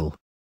deal.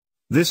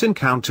 This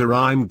encounter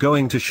I'm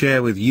going to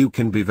share with you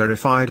can be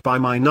verified by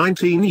my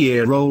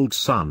 19-year-old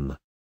son.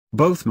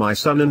 Both my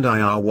son and I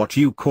are what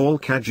you call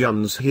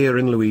Cajuns here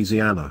in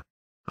Louisiana.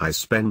 I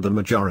spend the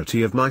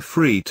majority of my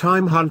free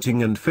time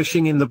hunting and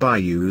fishing in the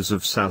bayous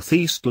of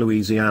southeast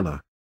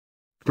Louisiana.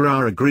 Per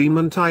our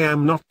agreement I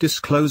am not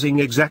disclosing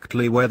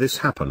exactly where this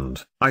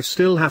happened. I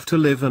still have to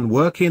live and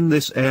work in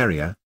this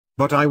area,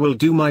 but I will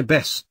do my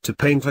best to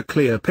paint a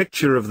clear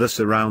picture of the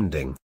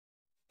surrounding.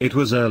 It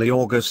was early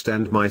August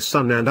and my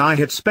son and I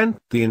had spent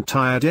the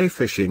entire day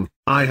fishing.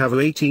 I have an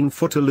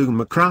 18-foot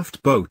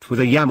Alumacraft boat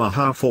with a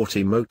Yamaha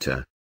 40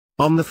 motor.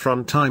 On the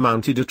front I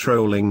mounted a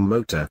trolling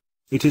motor.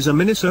 It is a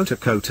Minnesota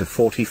Cota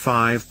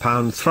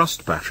 45-pound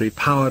thrust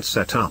battery-powered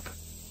setup.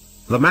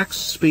 The max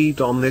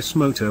speed on this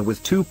motor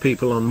with 2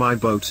 people on my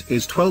boat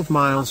is 12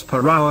 miles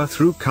per hour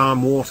through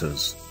calm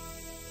waters.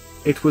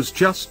 It was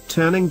just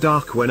turning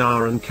dark when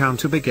our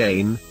encounter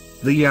began.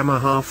 The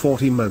Yamaha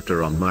 40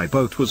 motor on my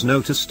boat was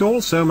noticed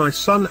also. My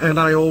son and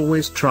I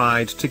always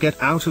tried to get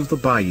out of the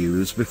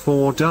bayous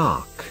before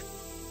dark.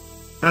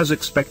 As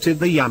expected,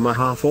 the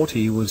Yamaha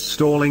 40 was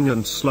stalling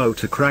and slow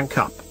to crank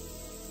up.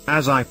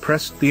 As I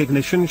pressed the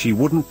ignition she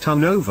wouldn't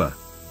turn over.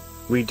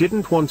 We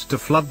didn't want to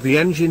flood the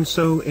engine,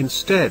 so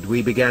instead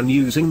we began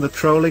using the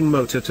trolling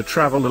motor to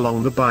travel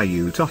along the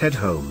bayou to head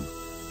home.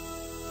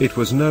 It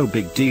was no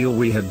big deal,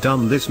 we had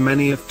done this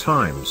many of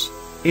times.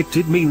 It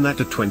did mean that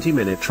a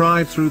 20-minute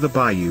ride through the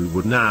bayou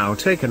would now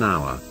take an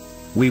hour.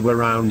 We were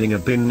rounding a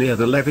bend near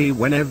the levee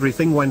when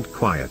everything went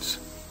quiet.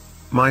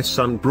 My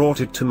son brought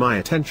it to my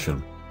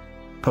attention.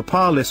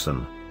 "Papa,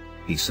 listen,"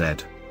 he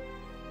said.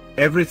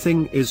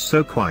 "Everything is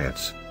so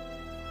quiet."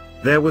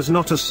 There was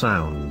not a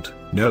sound,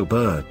 no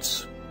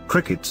birds,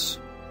 crickets,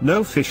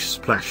 no fish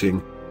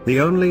splashing. The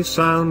only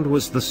sound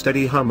was the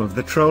steady hum of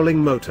the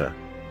trolling motor.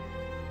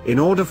 In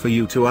order for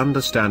you to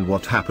understand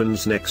what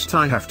happens next,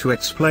 I have to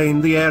explain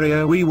the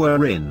area we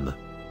were in.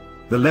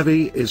 The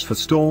levee is for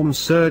storm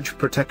surge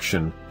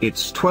protection.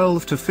 It's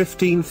 12 to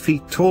 15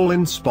 feet tall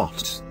in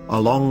spots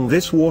along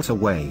this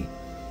waterway.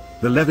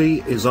 The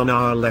levee is on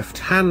our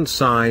left-hand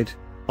side,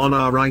 on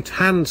our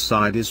right-hand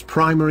side is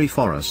primary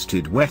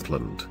forested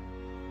wetland.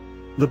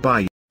 The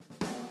bayou.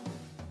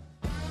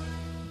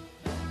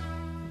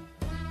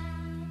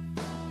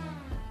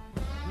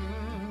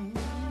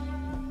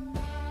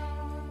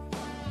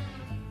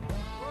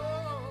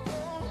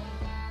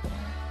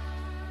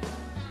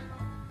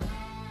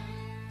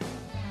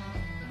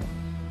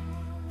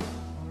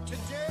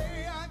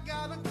 Today I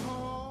got a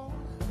call.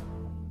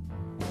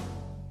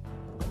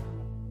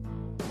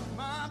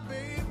 My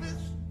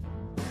baby's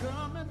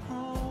coming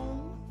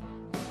home.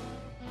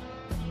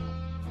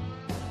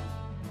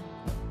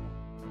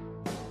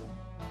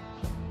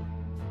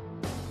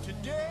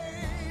 Today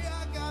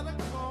I got a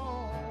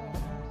call.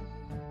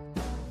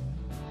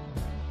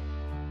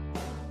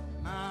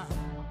 My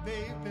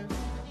baby's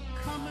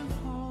coming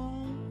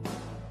home.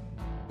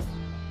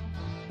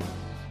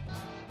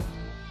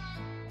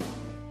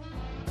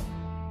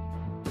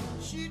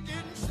 She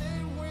didn't say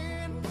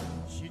when,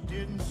 she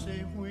didn't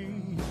say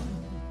when,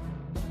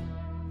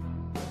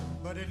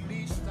 but at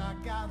least I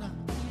got her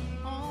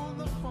on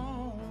the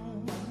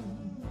phone.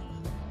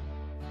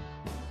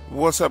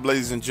 What's up,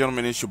 ladies and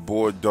gentlemen? It's your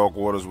boy Dog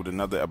Waters with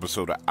another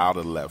episode of Out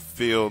of Left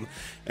Field.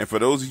 And for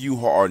those of you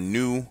who are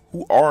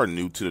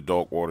new to the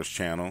Dog Waters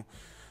channel,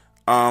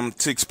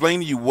 to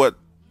explain to you what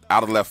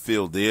Out of Left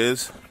Field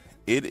is,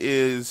 it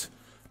is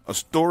a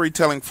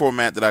storytelling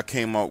format that I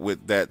came up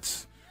with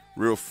that's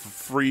real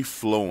free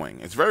flowing.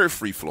 It's very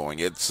free flowing.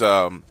 It's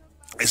not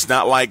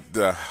like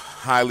the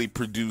highly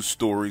produced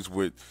stories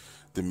with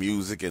the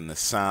music and the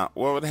sound.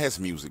 Well, it has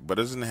music, but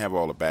it doesn't have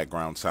all the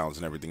background sounds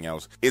and everything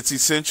else. It's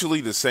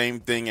essentially the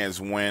same thing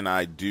as when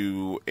I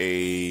do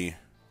a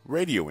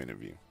radio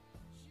interview.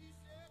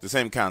 The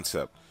same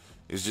concept.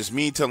 It's just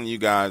me telling you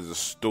guys a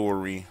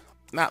story,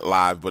 not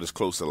live, but as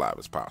close to live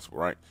as possible,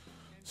 right?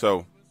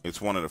 So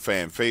it's one of the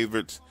fan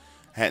favorites.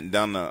 Hadn't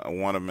done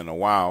one of them in a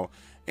while.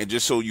 And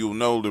just so you'll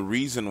know, the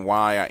reason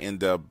why I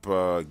end up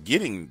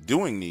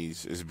doing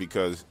these is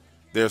because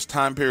there's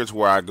time periods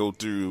where I go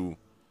through,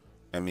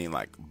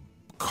 like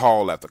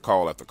call after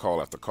call after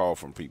call after call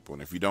from people.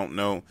 And if you don't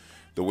know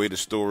the way the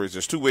stories,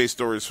 there's two ways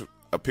stories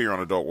appear on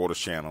the Dog Waters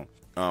channel.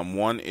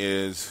 One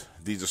is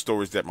these are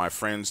stories that my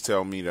friends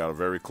tell me that are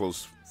very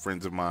close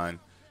friends of mine.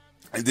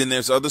 And then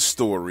there's other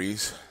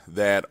stories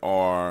that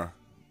are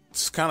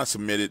kind of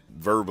submitted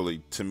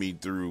verbally to me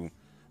through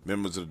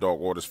members of the Dog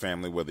Waters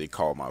family, where they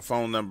call my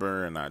phone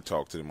number and I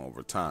talk to them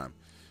over time.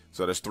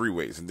 So there's three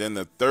ways. And then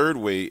the third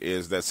way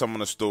is that some of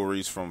the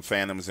stories from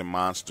Phantoms and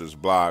Monsters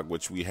blog,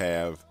 which we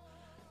have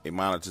a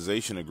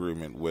monetization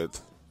agreement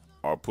with,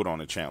 are put on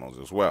the channels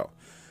as well.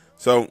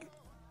 So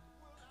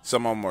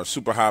some of them are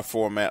super high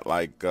format,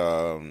 like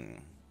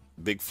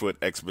Bigfoot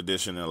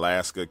Expedition in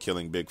Alaska,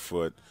 Killing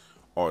Bigfoot,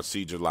 or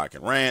Siege of Lock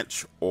and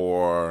Ranch,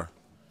 or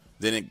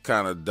then it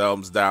kind of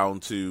dumbs down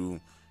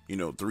to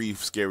 3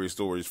 scary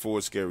stories,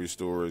 4 scary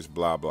stories,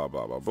 blah, blah,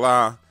 blah, blah,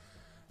 blah.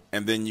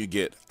 And then you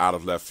get Out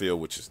of Left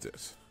Field, which is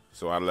this.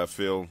 So Out of Left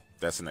Field,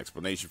 that's an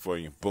explanation for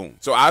you. Boom.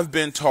 So I've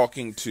been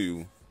talking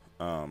to,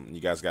 you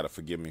guys got to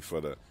forgive me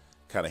for the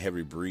kind of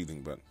heavy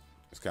breathing, but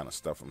it's kind of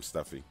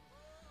stuffy.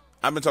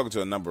 I've been talking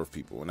to a number of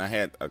people, and I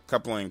had a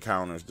couple of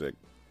encounters that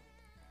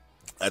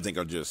I think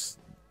are just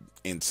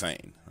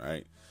insane,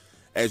 right?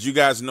 As you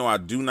guys know, I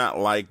do not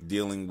like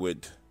dealing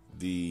with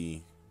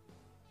the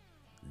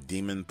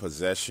demon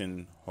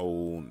possession,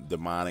 whole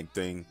demonic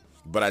thing,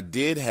 but I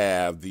did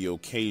have the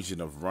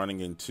occasion of running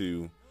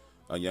into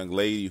a young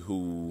lady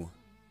who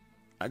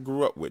I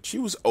grew up with. She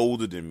was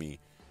older than me.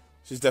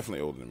 She's definitely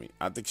older than me.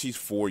 I think she's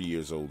 4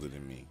 years older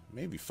than me,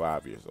 maybe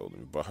 5 years older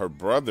than me, but her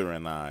brother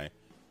and I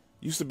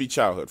used to be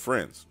childhood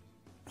friends.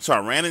 So I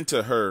ran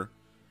into her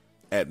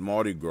at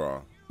Mardi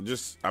Gras.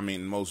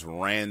 Most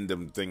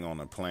random thing on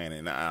the planet,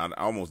 and I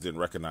almost didn't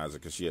recognize her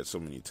because she had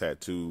so many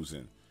tattoos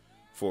and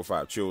 4 or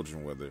 5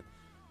 children with her.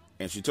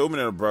 And she told me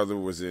that her brother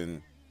was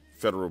in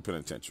federal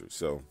penitentiary.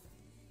 So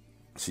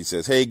she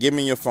says, hey, give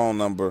me your phone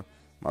number.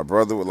 My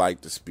brother would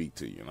like to speak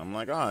to you. And I'm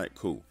like, all right,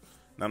 cool.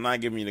 And I'm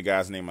not giving you the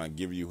guy's name. I'll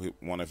give you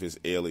one of his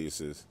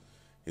aliases.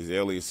 His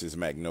alias is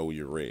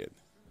Magnolia Red.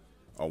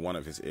 Or one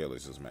of his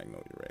aliases,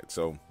 Magnolia Red.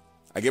 So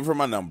I give her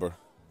my number.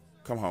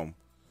 Come home.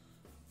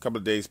 A couple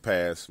of days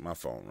pass. My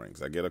phone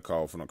rings. I get a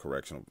call from a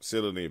correctional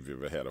facility. If you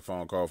ever had a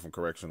phone call from a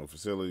correctional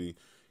facility,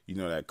 you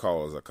know that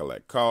call is a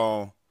collect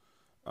call.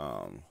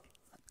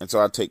 And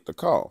so I take the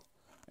call.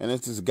 And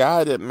it's this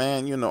guy that,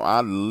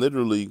 I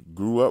literally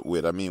grew up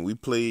with. We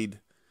played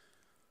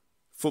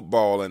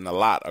football in the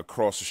lot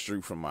across the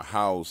street from my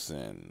house.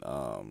 And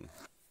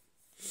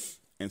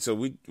so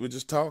we're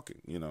just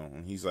talking,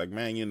 And he's like,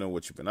 man,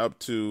 what you've been up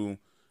to,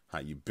 how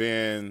you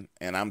been.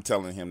 And I'm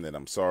telling him that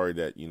I'm sorry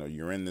that,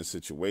 you're in this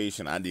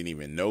situation. I didn't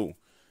even know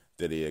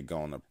that he had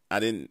gone up.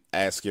 I didn't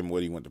ask him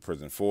what he went to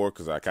prison for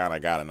because I kind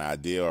of got an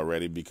idea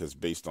already, because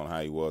based on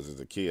how he was as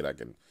a kid, I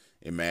can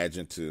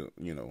imagine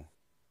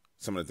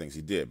some of the things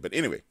he did. But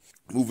anyway,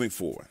 moving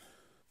forward.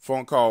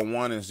 Phone call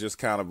 1 is just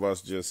kind of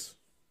us just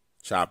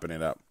chopping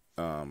it up.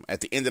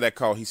 At the end of that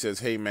call, he says,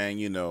 hey, man,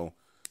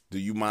 Do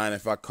you mind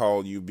if I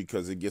call you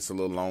because it gets a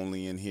little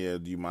lonely in here?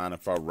 Do you mind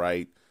if I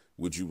write?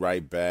 Would you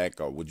write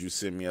back, or would you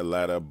send me a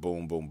letter?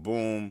 Boom, boom,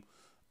 boom.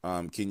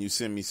 Can you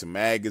send me some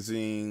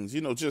magazines?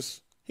 You know,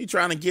 just he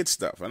trying to get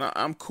stuff, and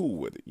I'm cool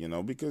with it, you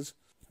know, because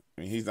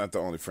I mean, he's not the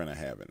only friend I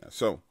have in there.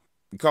 So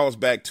he calls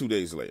back 2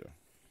 days later,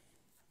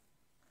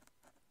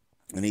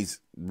 and he's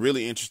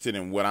really interested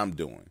in what I'm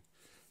doing.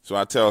 So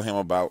I tell him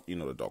about, you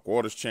know, the Dark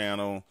Waters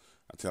channel.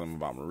 I tell him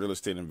about my real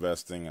estate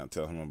investing. I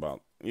tell him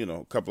about, you know,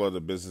 a couple other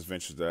business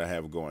ventures that I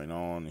have going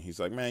on. And he's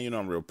like, man, you know,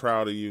 I'm real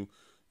proud of you.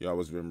 You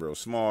always been real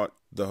smart,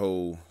 the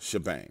whole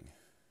shebang.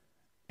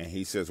 And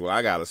he says, well,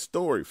 I got a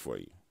story for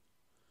you.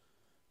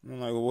 And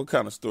I'm like, well, what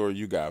kind of story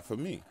you got for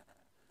me?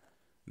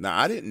 Now,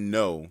 I didn't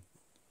know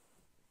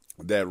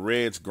that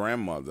Red's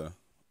grandmother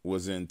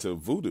was into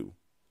voodoo.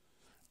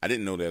 I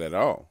didn't know that at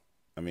all.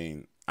 I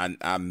mean,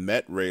 I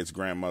met Red's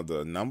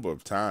grandmother a number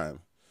of times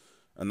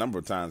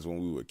when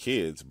we were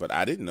kids, but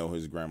I didn't know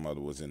his grandmother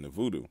was into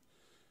voodoo.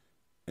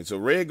 And so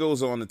Red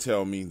goes on to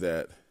tell me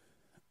that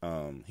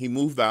he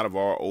moved out of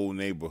our old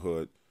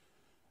neighborhood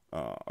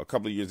a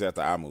couple of years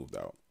after I moved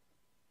out.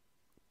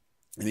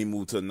 And he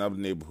moved to another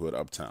neighborhood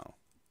uptown.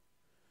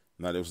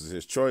 Now, this was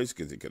his choice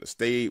because he could have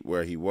stayed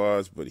where he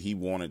was, but he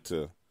wanted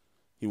to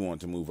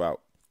move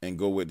out and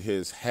go with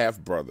his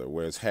half-brother,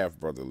 where his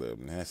half-brother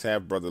lived. And his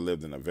half-brother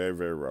lived in a very,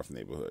 very rough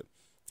neighborhood.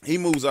 He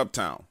moves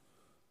uptown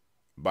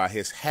by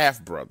his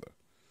half-brother.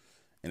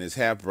 And his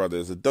half-brother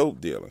is a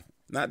dope dealer.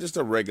 Not just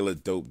a regular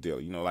dope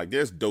dealer. You know, like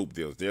there's dope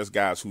dealers. There's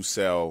guys who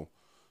sell,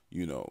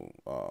 you know,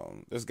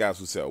 there's guys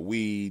who sell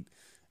weed.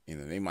 You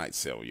know, they might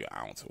sell you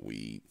an ounce of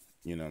weed.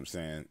 You know what I'm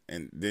saying?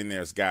 And then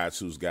there's guys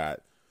who's got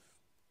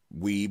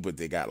weed, but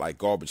they got like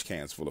garbage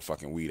cans full of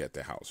fucking weed at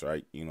their house,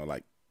 right? You know,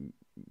 like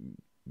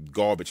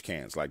garbage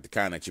cans, like the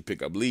kind that you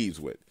pick up leaves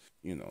with.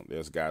 You know,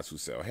 there's guys who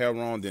sell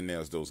heroin. Then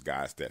there's those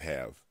guys that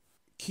have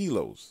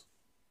kilos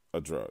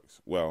of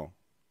drugs. Well,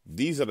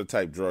 these are the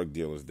type drug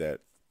dealers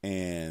that,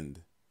 and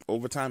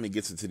over time he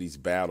gets into these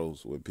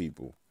battles with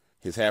people.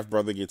 His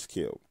half-brother gets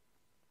killed.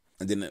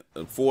 And then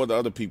 4 of the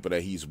other people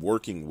that he's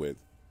working with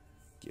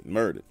get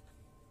murdered.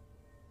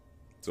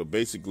 So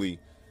basically,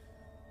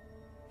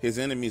 his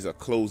enemies are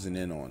closing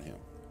in on him.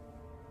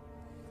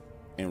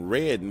 And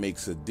Red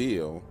makes a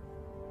deal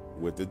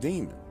with the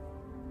demon.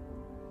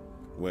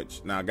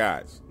 Which, now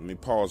guys, let me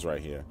pause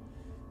right here.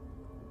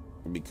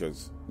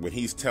 Because when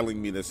he's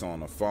telling me this on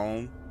the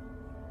phone,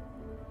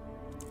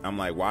 I'm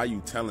like, why are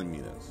you telling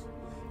me this?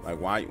 Like,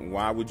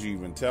 why would you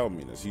even tell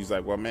me this? He's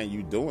like, well, man,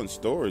 you doing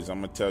stories. I'm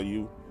going to tell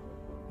you,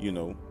 you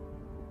know,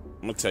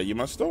 I'm going to tell you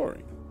my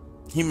story.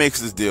 He makes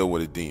this deal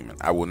with a demon.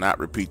 I will not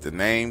repeat the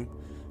name.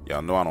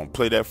 Y'all know I don't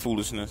play that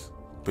foolishness.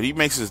 But he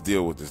makes this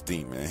deal with this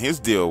demon. And his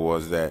deal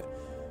was that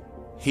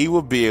he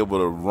would be able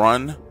to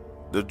run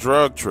the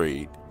drug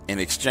trade in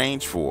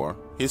exchange for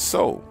his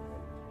soul.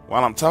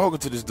 While I'm talking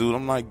to this dude,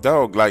 I'm like,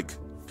 dog, like,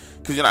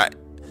 because, you know,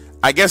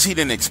 I guess he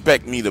didn't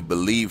expect me to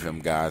believe him,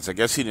 guys. I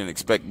guess he didn't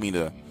expect me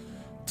to,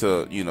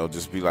 you know,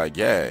 just be like,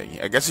 yeah.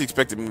 I guess he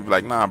expected me to be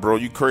like, nah, bro,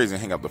 you crazy,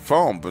 and hang up the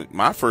phone. But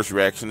my first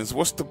reaction is,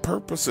 what's the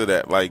purpose of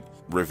that? Like,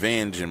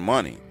 revenge and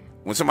money.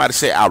 When somebody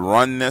say, I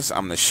run this,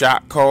 I'm the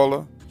shot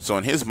caller. So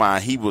in his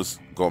mind, he was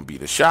going to be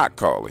the shot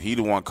caller. He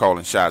the one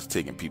calling shots,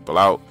 taking people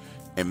out,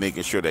 and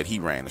making sure that he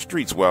ran the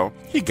streets. Well,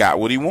 he got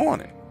what he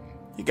wanted.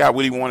 He got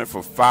what he wanted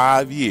for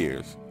 5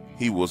 years.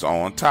 He was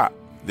on top.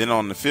 Then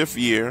on the 5th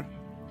year,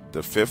 the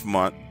 5th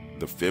month,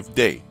 the 5th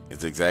day,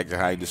 is exactly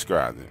how he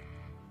described it.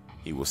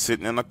 He was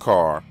sitting in a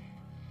car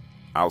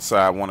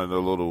outside one of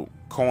the little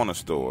corner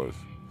stores,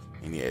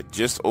 and he had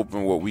just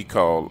opened what we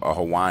call a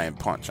Hawaiian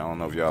punch. I don't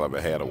know if y'all ever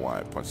had a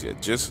Hawaiian punch. He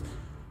had just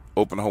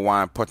opened a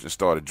Hawaiian punch and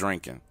started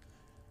drinking.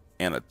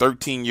 And a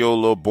 13-year-old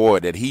little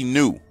boy that he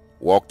knew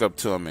walked up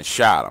to him and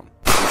shot him.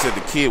 He said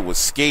the kid was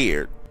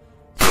scared.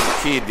 So the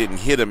kid didn't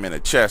hit him in the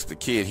chest. The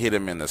kid hit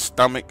him in the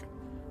stomach,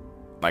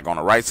 like on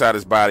the right side of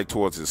his body,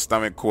 towards his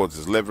stomach, towards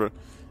his liver,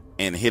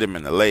 and hit him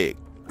in the leg.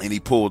 And he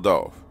pulled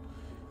off.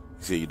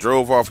 He said he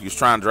drove off. He was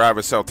trying to drive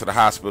himself to the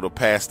hospital,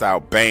 passed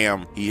out.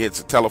 Bam. He hits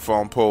a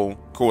telephone pole.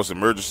 Of course,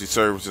 emergency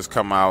services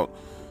come out.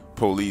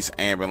 Police,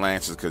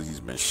 ambulances, because he's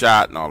been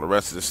shot and all the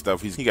rest of this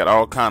stuff. He got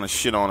all kind of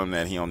shit on him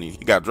that he don't need.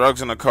 He got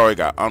drugs in the car. He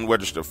got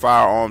unregistered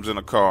firearms in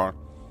the car.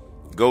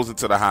 Goes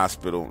into the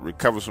hospital,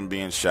 recovers from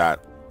being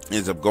shot,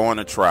 ends up going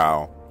to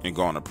trial and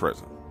going to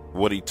prison.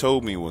 What he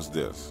told me was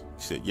this.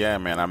 He said, yeah,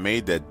 man, I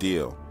made that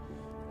deal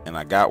and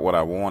I got what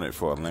I wanted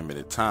for a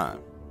limited time.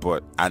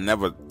 But I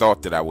never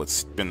thought that I would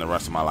spend the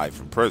rest of my life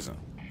in prison.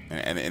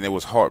 And it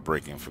was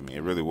heartbreaking for me.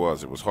 It really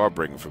was. It was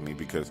heartbreaking for me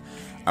because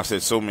I've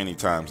said so many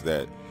times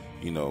that,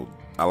 you know,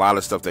 a lot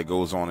of stuff that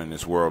goes on in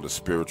this world is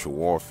spiritual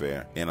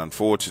warfare. And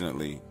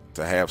unfortunately,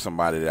 to have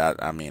somebody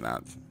that, I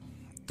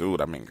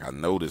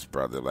know this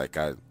brother, like,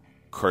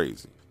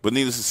 crazy. But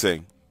needless to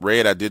say,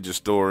 Red, I did your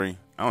story.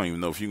 I don't even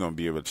know if you're going to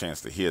be able a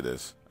chance to hear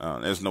this.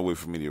 There's no way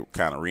for me to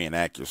kind of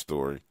reenact your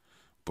story.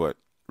 But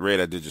Red,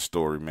 I did your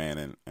story,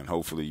 man, and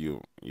hopefully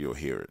you'll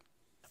hear it.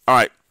 All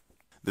right.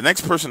 The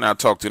next person I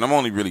talked to, and I'm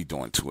only really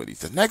doing 2 of these.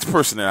 The next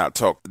person that I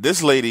talked to,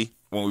 this lady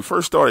when we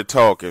first started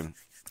talking,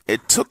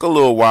 it took a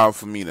little while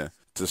for me to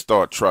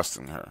start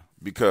trusting her,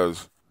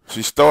 because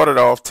she started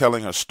off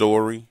telling her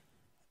story,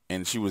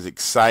 and she was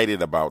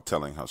excited about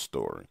telling her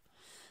story.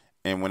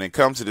 And when it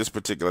comes to this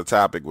particular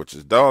topic, which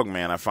is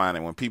Dogman, I find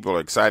that when people are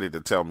excited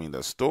to tell me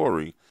the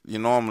story, you're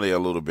normally a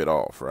little bit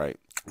off, right?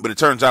 But it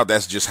turns out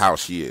that's just how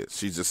she is.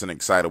 She's just an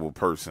excitable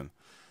person.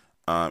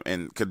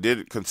 And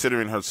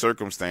considering her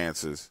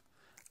circumstances,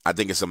 I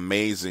think it's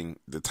amazing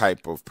the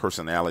type of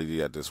personality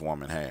that this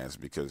woman has,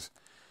 because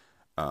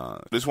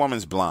this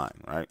woman's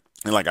blind, right?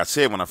 And like I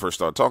said, when I first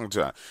started talking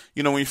to her,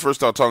 you know, when you first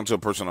start talking to a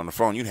person on the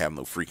phone, you have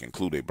no freaking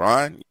clue they're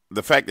blind.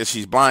 The fact that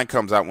she's blind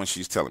comes out when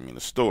she's telling me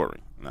the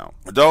story. Now,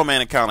 the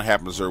Dogman encounter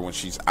happens to her when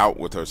she's out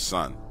with her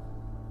son,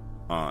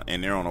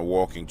 and they're on a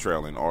walking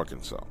trail in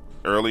Arkansas.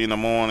 Early in the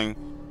morning,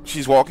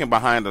 she's walking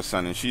behind her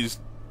son, and she's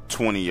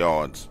 20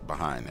 yards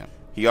behind him.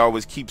 He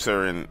always keeps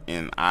her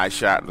in eye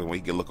shot, so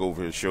he can look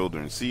over his shoulder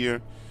and see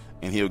her,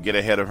 and he'll get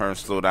ahead of her and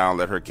slow down,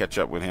 let her catch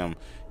up with him.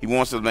 He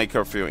wants to make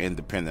her feel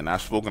independent.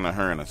 I've spoken to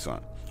her and her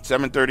son.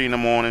 7:30 in the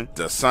morning,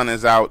 the sun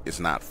is out, it's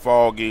not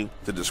foggy.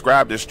 To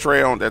describe this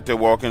trail that they're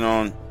walking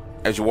on,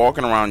 as you're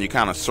walking around, you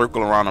kind of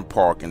circle around a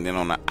park, and then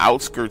on the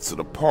outskirts of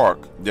the park,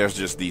 there's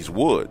just these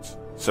woods.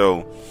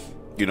 So,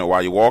 you know,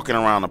 while you're walking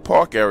around the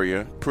park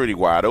area, pretty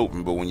wide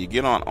open, but when you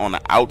get on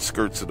the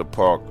outskirts of the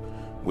park,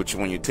 which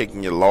when you're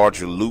taking your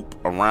larger loop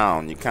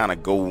around, you kind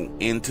of go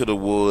into the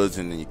woods,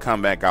 and then you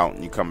come back out,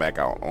 and you come back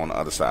out on the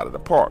other side of the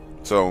park.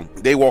 So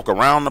they walk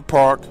around the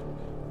park,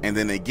 and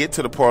then they get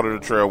to the part of the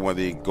trail where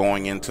they're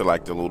going into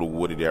like the little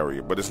wooded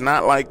area. But it's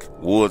not like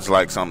woods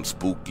like some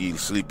spooky,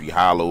 Sleepy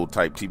Hollow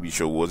type TV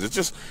show woods. It's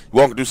just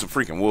walking through some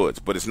freaking woods.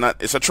 But it's not,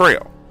 it's a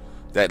trail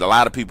that a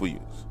lot of people use.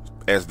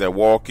 As they're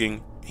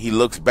walking, he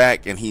looks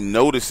back and he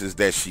notices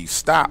that she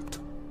stopped,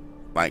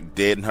 like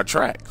dead in her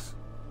tracks.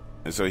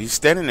 And so he's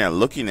standing there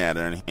looking at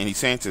her, and he's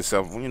saying to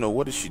himself, well, you know,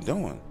 what is she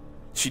doing?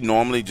 She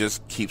normally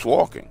just keeps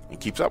walking and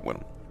keeps up with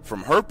him.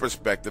 From her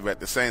perspective, at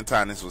the same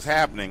time this was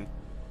happening,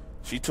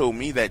 she told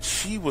me that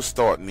she was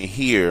starting to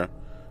hear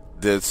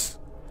this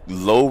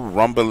low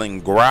rumbling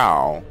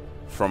growl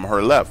from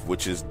her left,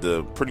 which is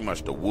pretty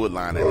much the wood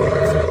line that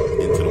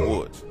leads into the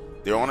woods.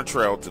 They're on a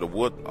trail to the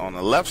wood. On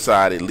the left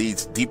side, it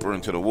leads deeper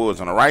into the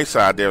woods. On the right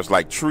side, there's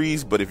like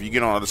trees, but if you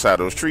get on the other side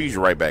of those trees,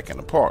 you're right back in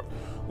the park.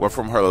 Well,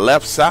 from her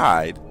left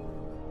side,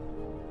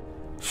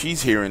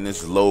 she's hearing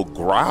this low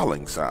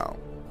growling sound,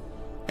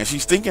 and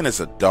she's thinking it's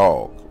a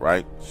dog,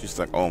 right? She's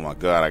like, oh my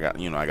God, I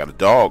got a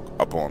dog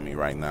up on me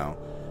right now.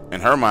 In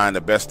her mind,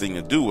 the best thing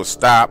to do was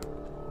stop,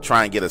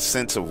 try and get a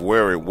sense of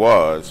where it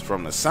was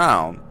from the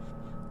sound.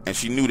 And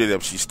she knew that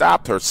if she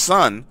stopped, her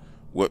son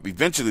would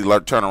eventually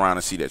turn around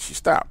and see that she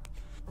stopped.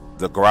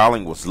 The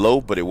growling was low,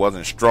 but it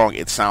wasn't strong.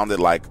 It sounded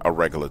like a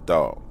regular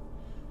dog.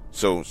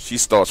 So she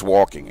starts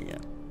walking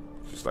again.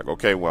 She's like,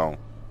 okay, well,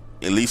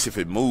 at least if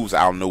it moves,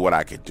 I'll know what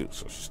I can do.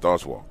 So she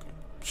starts walking.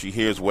 She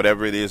hears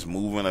whatever it is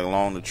moving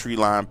along the tree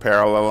line,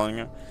 paralleling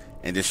her.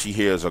 And then she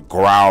hears a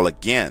growl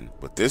again,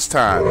 but this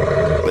time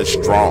it's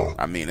strong.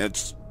 I mean,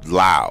 it's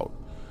loud.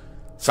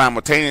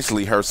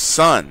 Simultaneously, her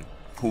son,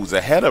 who's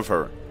ahead of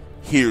her,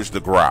 hears the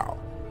growl.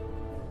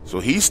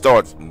 So he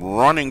starts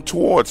running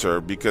towards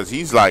her because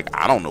he's like,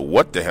 I don't know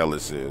what the hell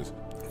this is.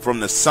 From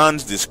the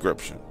son's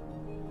description,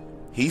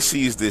 he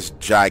sees this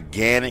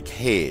gigantic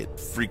head,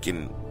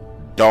 freaking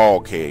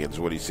dog head is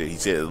what he said. He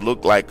said it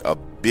looked like a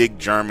big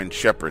German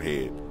shepherd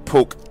head,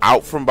 poke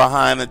out from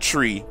behind a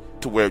tree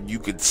to where you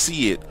could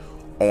see it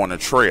on a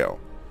trail,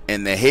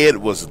 and the head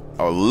was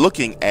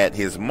looking at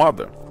his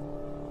mother.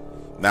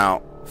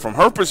 Now, from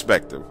her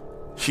perspective,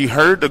 she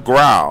heard the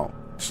growl.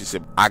 She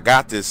said, I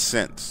got this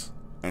sense.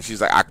 And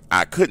she's like,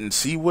 I couldn't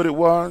see what it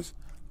was,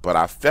 but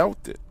I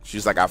felt it.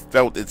 She's like, I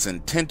felt its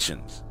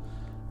intentions,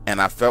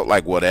 and I felt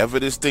like whatever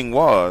this thing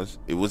was,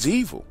 it was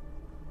evil,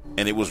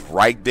 and it was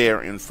right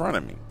there in front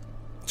of me.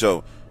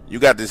 So you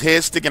got this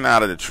head sticking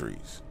out of the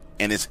trees,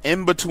 and it's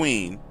in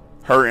between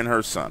her and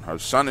her son. Her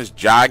son is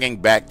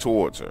jogging back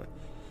towards her,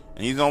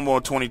 and he's no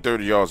more 20,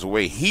 30 yards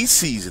away. He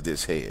sees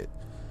this head,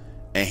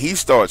 and he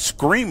starts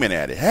screaming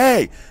at it.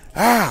 Hey,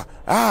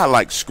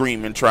 like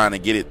screaming, trying to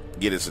get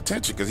its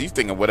attention, because he's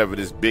thinking whatever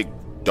this big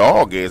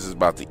dog is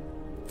about to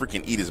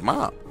freaking eat his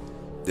mom.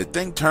 The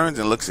thing turns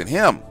and looks at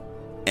him,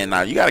 and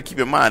now you got to keep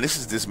in mind, this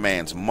is this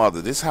man's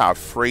mother. This is how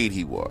afraid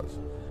he was,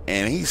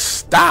 and he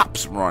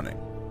stops running.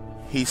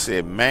 He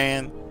said,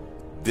 man,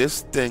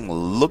 this thing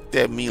looked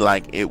at me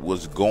like it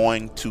was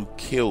going to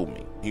kill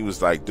me. He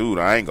was like, dude,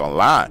 I ain't gonna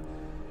lie,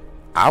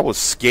 I was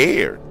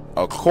scared.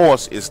 Of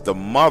course, it's the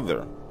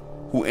mother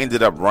who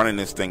ended up running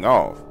this thing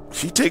off.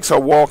 She takes her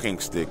walking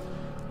stick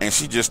and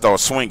she just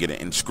starts swinging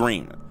it and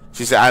screaming.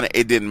 She said,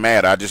 it didn't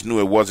matter. I just knew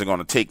it wasn't going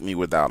to take me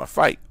without a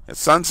fight. His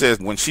son says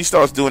when she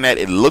starts doing that,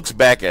 it looks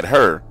back at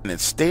her and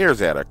it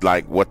stares at her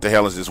like, what the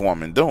hell is this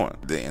woman doing?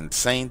 The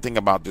insane thing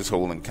about this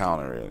whole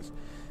encounter is,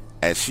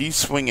 as she's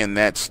swinging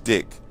that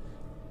stick,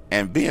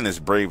 and being as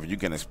brave as you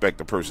can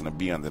expect a person to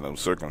be under those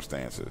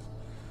circumstances,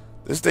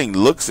 this thing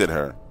looks at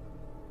her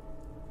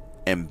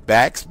and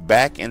backs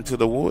back into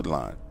the wood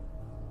line.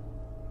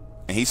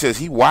 And he says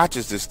he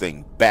watches this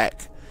thing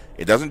back.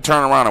 It doesn't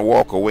turn around and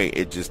walk away.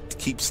 It just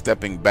keeps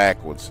stepping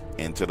backwards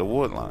into the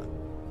wood line.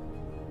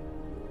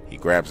 He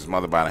grabs his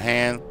mother by the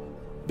hand.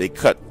 They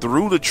cut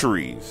through the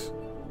trees,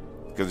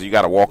 because you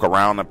got to walk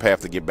around the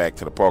path to get back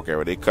to the park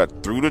area. They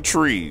cut through the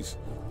trees,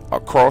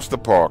 across the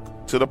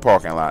park, to the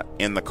parking lot,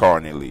 in the car,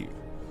 and they leave.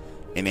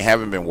 And they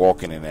haven't been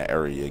walking in that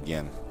area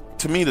again.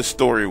 To me, the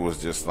story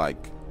was just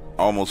like,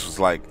 almost was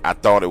like, I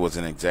thought it was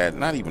an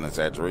not even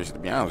exaggeration, to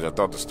be honest. I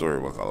thought the story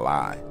was a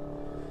lie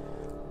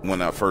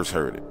when I first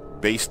heard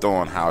it, based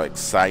on how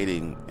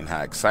exciting and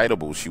how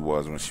excitable she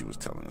was when she was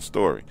telling the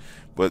story.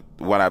 But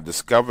what I've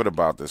discovered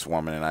about this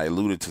woman, and I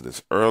alluded to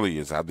this earlier,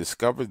 is I've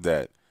discovered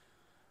that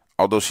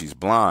although she's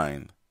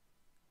blind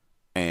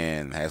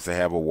and has to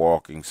have a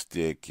walking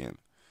stick, and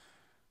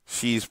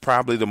she's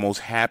probably the most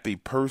happy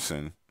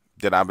person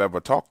that I've ever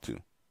talked to.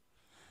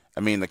 I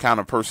mean, the kind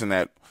of person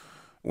that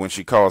when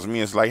she calls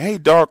me, it's like, hey,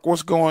 Dark,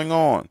 what's going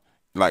on?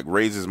 Like,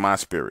 raises my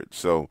spirit.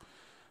 So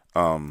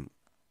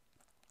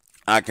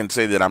I can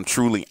say that I'm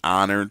truly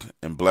honored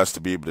and blessed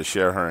to be able to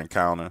share her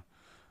encounter.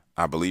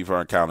 I believe her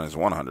encounter is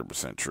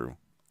 100% true.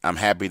 I'm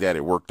happy that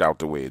it worked out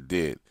the way it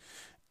did.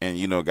 And,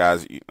 you know,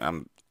 guys,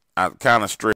 I kind of strayed